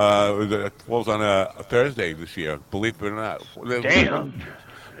 Thanksgiving falls on a Thursday this year. Believe it or not. Damn.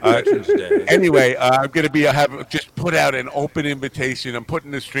 Anyway, I'm going to have just put out an open invitation. I'm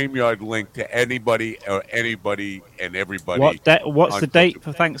putting the StreamYard link to anybody and everybody. What's the date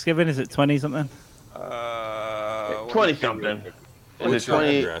for Thanksgiving? Is it 20 something? 20 something. Is it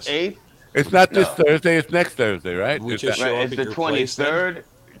 28th? It's not this Thursday. It's next Thursday, right? It's the 23rd,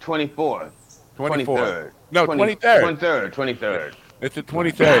 24th, 23rd. No, 23rd. 23rd. It's the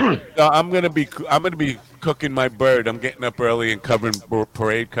 23rd. So I'm gonna be cooking my bird. I'm getting up early and covering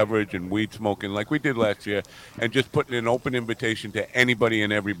parade coverage and weed smoking like we did last year, and just putting an open invitation to anybody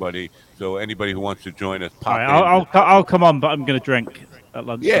and everybody. So anybody who wants to join us, pop in. I'll come on, but I'm gonna drink at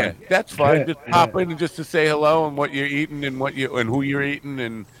lunch. Yeah, that's fine. Just pop in and just to say hello and what you're eating and and who you're eating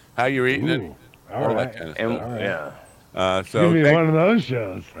and how you're eating it, all that kind of stuff. Yeah. So give me one of those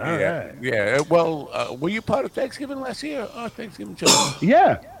shows. All right. Yeah. Well, were you part of Thanksgiving last year? Oh, Thanksgiving show.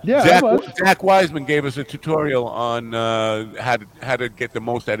 Yeah. Zach Wiseman gave us a tutorial on how to get the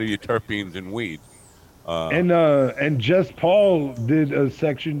most out of your terpenes and weed. And Jess Paul did a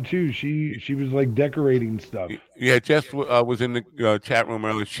section too. She was like decorating stuff. Yeah, Jess was in the chat room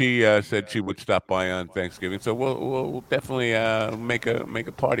earlier. She said she would stop by on Thanksgiving, so we'll definitely make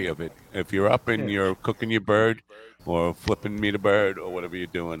a party of it. If you're up and you're cooking your bird or flipping me the bird or whatever you're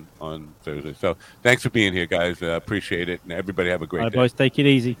doing on Thursday. So thanks for being here, guys. Appreciate it, and everybody have a great day. Boys, take it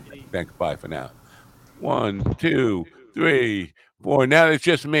easy. Thanks. Bye for now. 1, 2, 3, 4. Now it's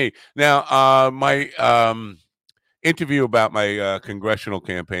just me. Now, my interview about my congressional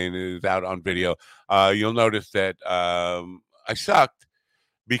campaign is out on video. You'll notice that I sucked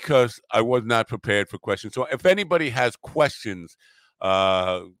because I was not prepared for questions. So if anybody has questions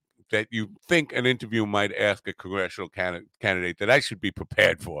that you think an interview might ask a congressional candidate that I should be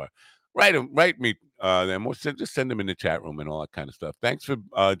prepared for, write me them. Or just send them in the chat room and all that kind of stuff. Thanks for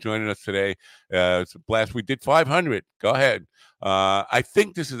joining us today. It's a blast. We did 500. Go ahead. I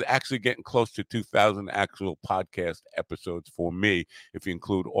think this is actually getting close to 2,000 actual podcast episodes for me, if you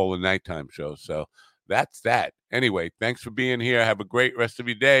include all the nighttime shows. So that's that. Anyway, thanks for being here. Have a great rest of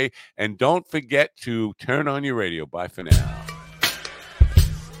your day. And don't forget to turn on your radio. Bye for now.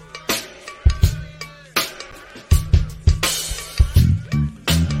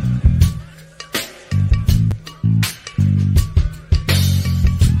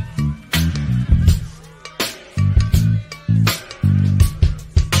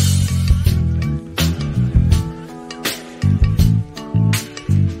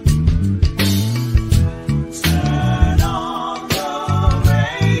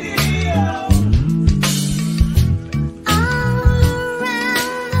 I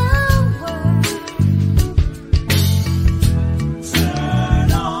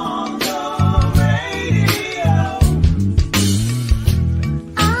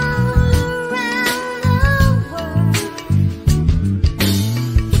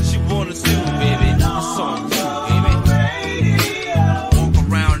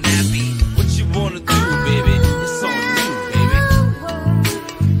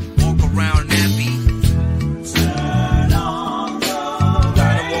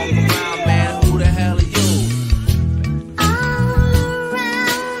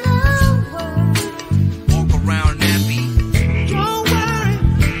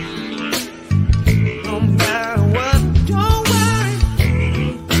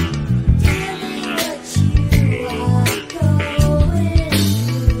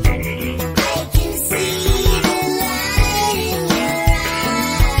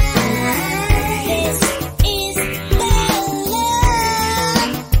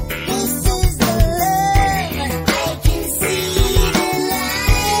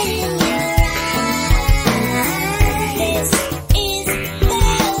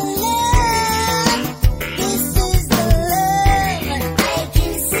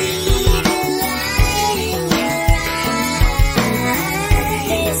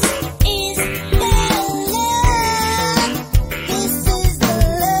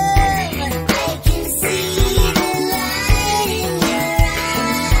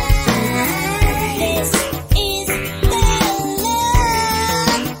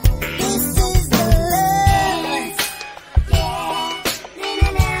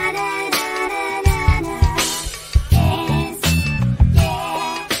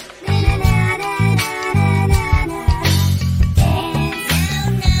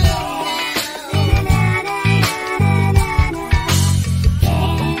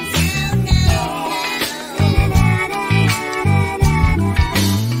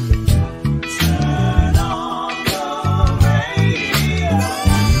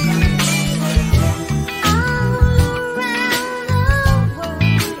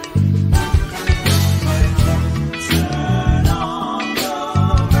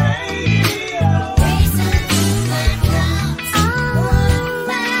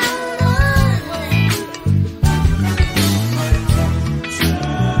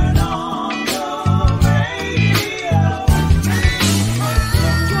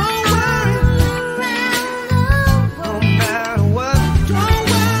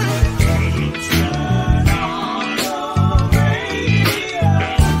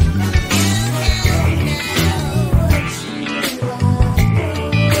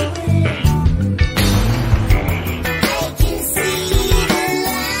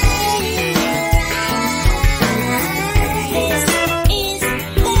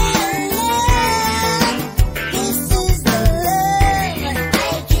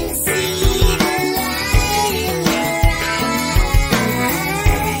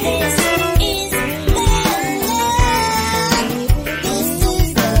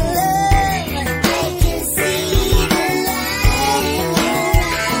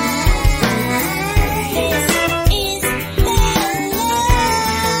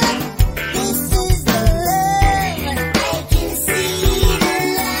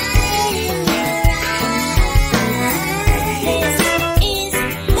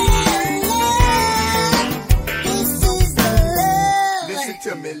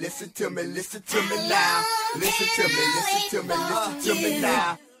me, listen to me now. Listen to me, listen to me, listen to me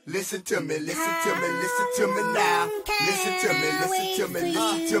now. Listen to me, listen to me, listen to me now. Listen to me, listen to me,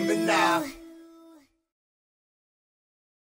 listen to me now.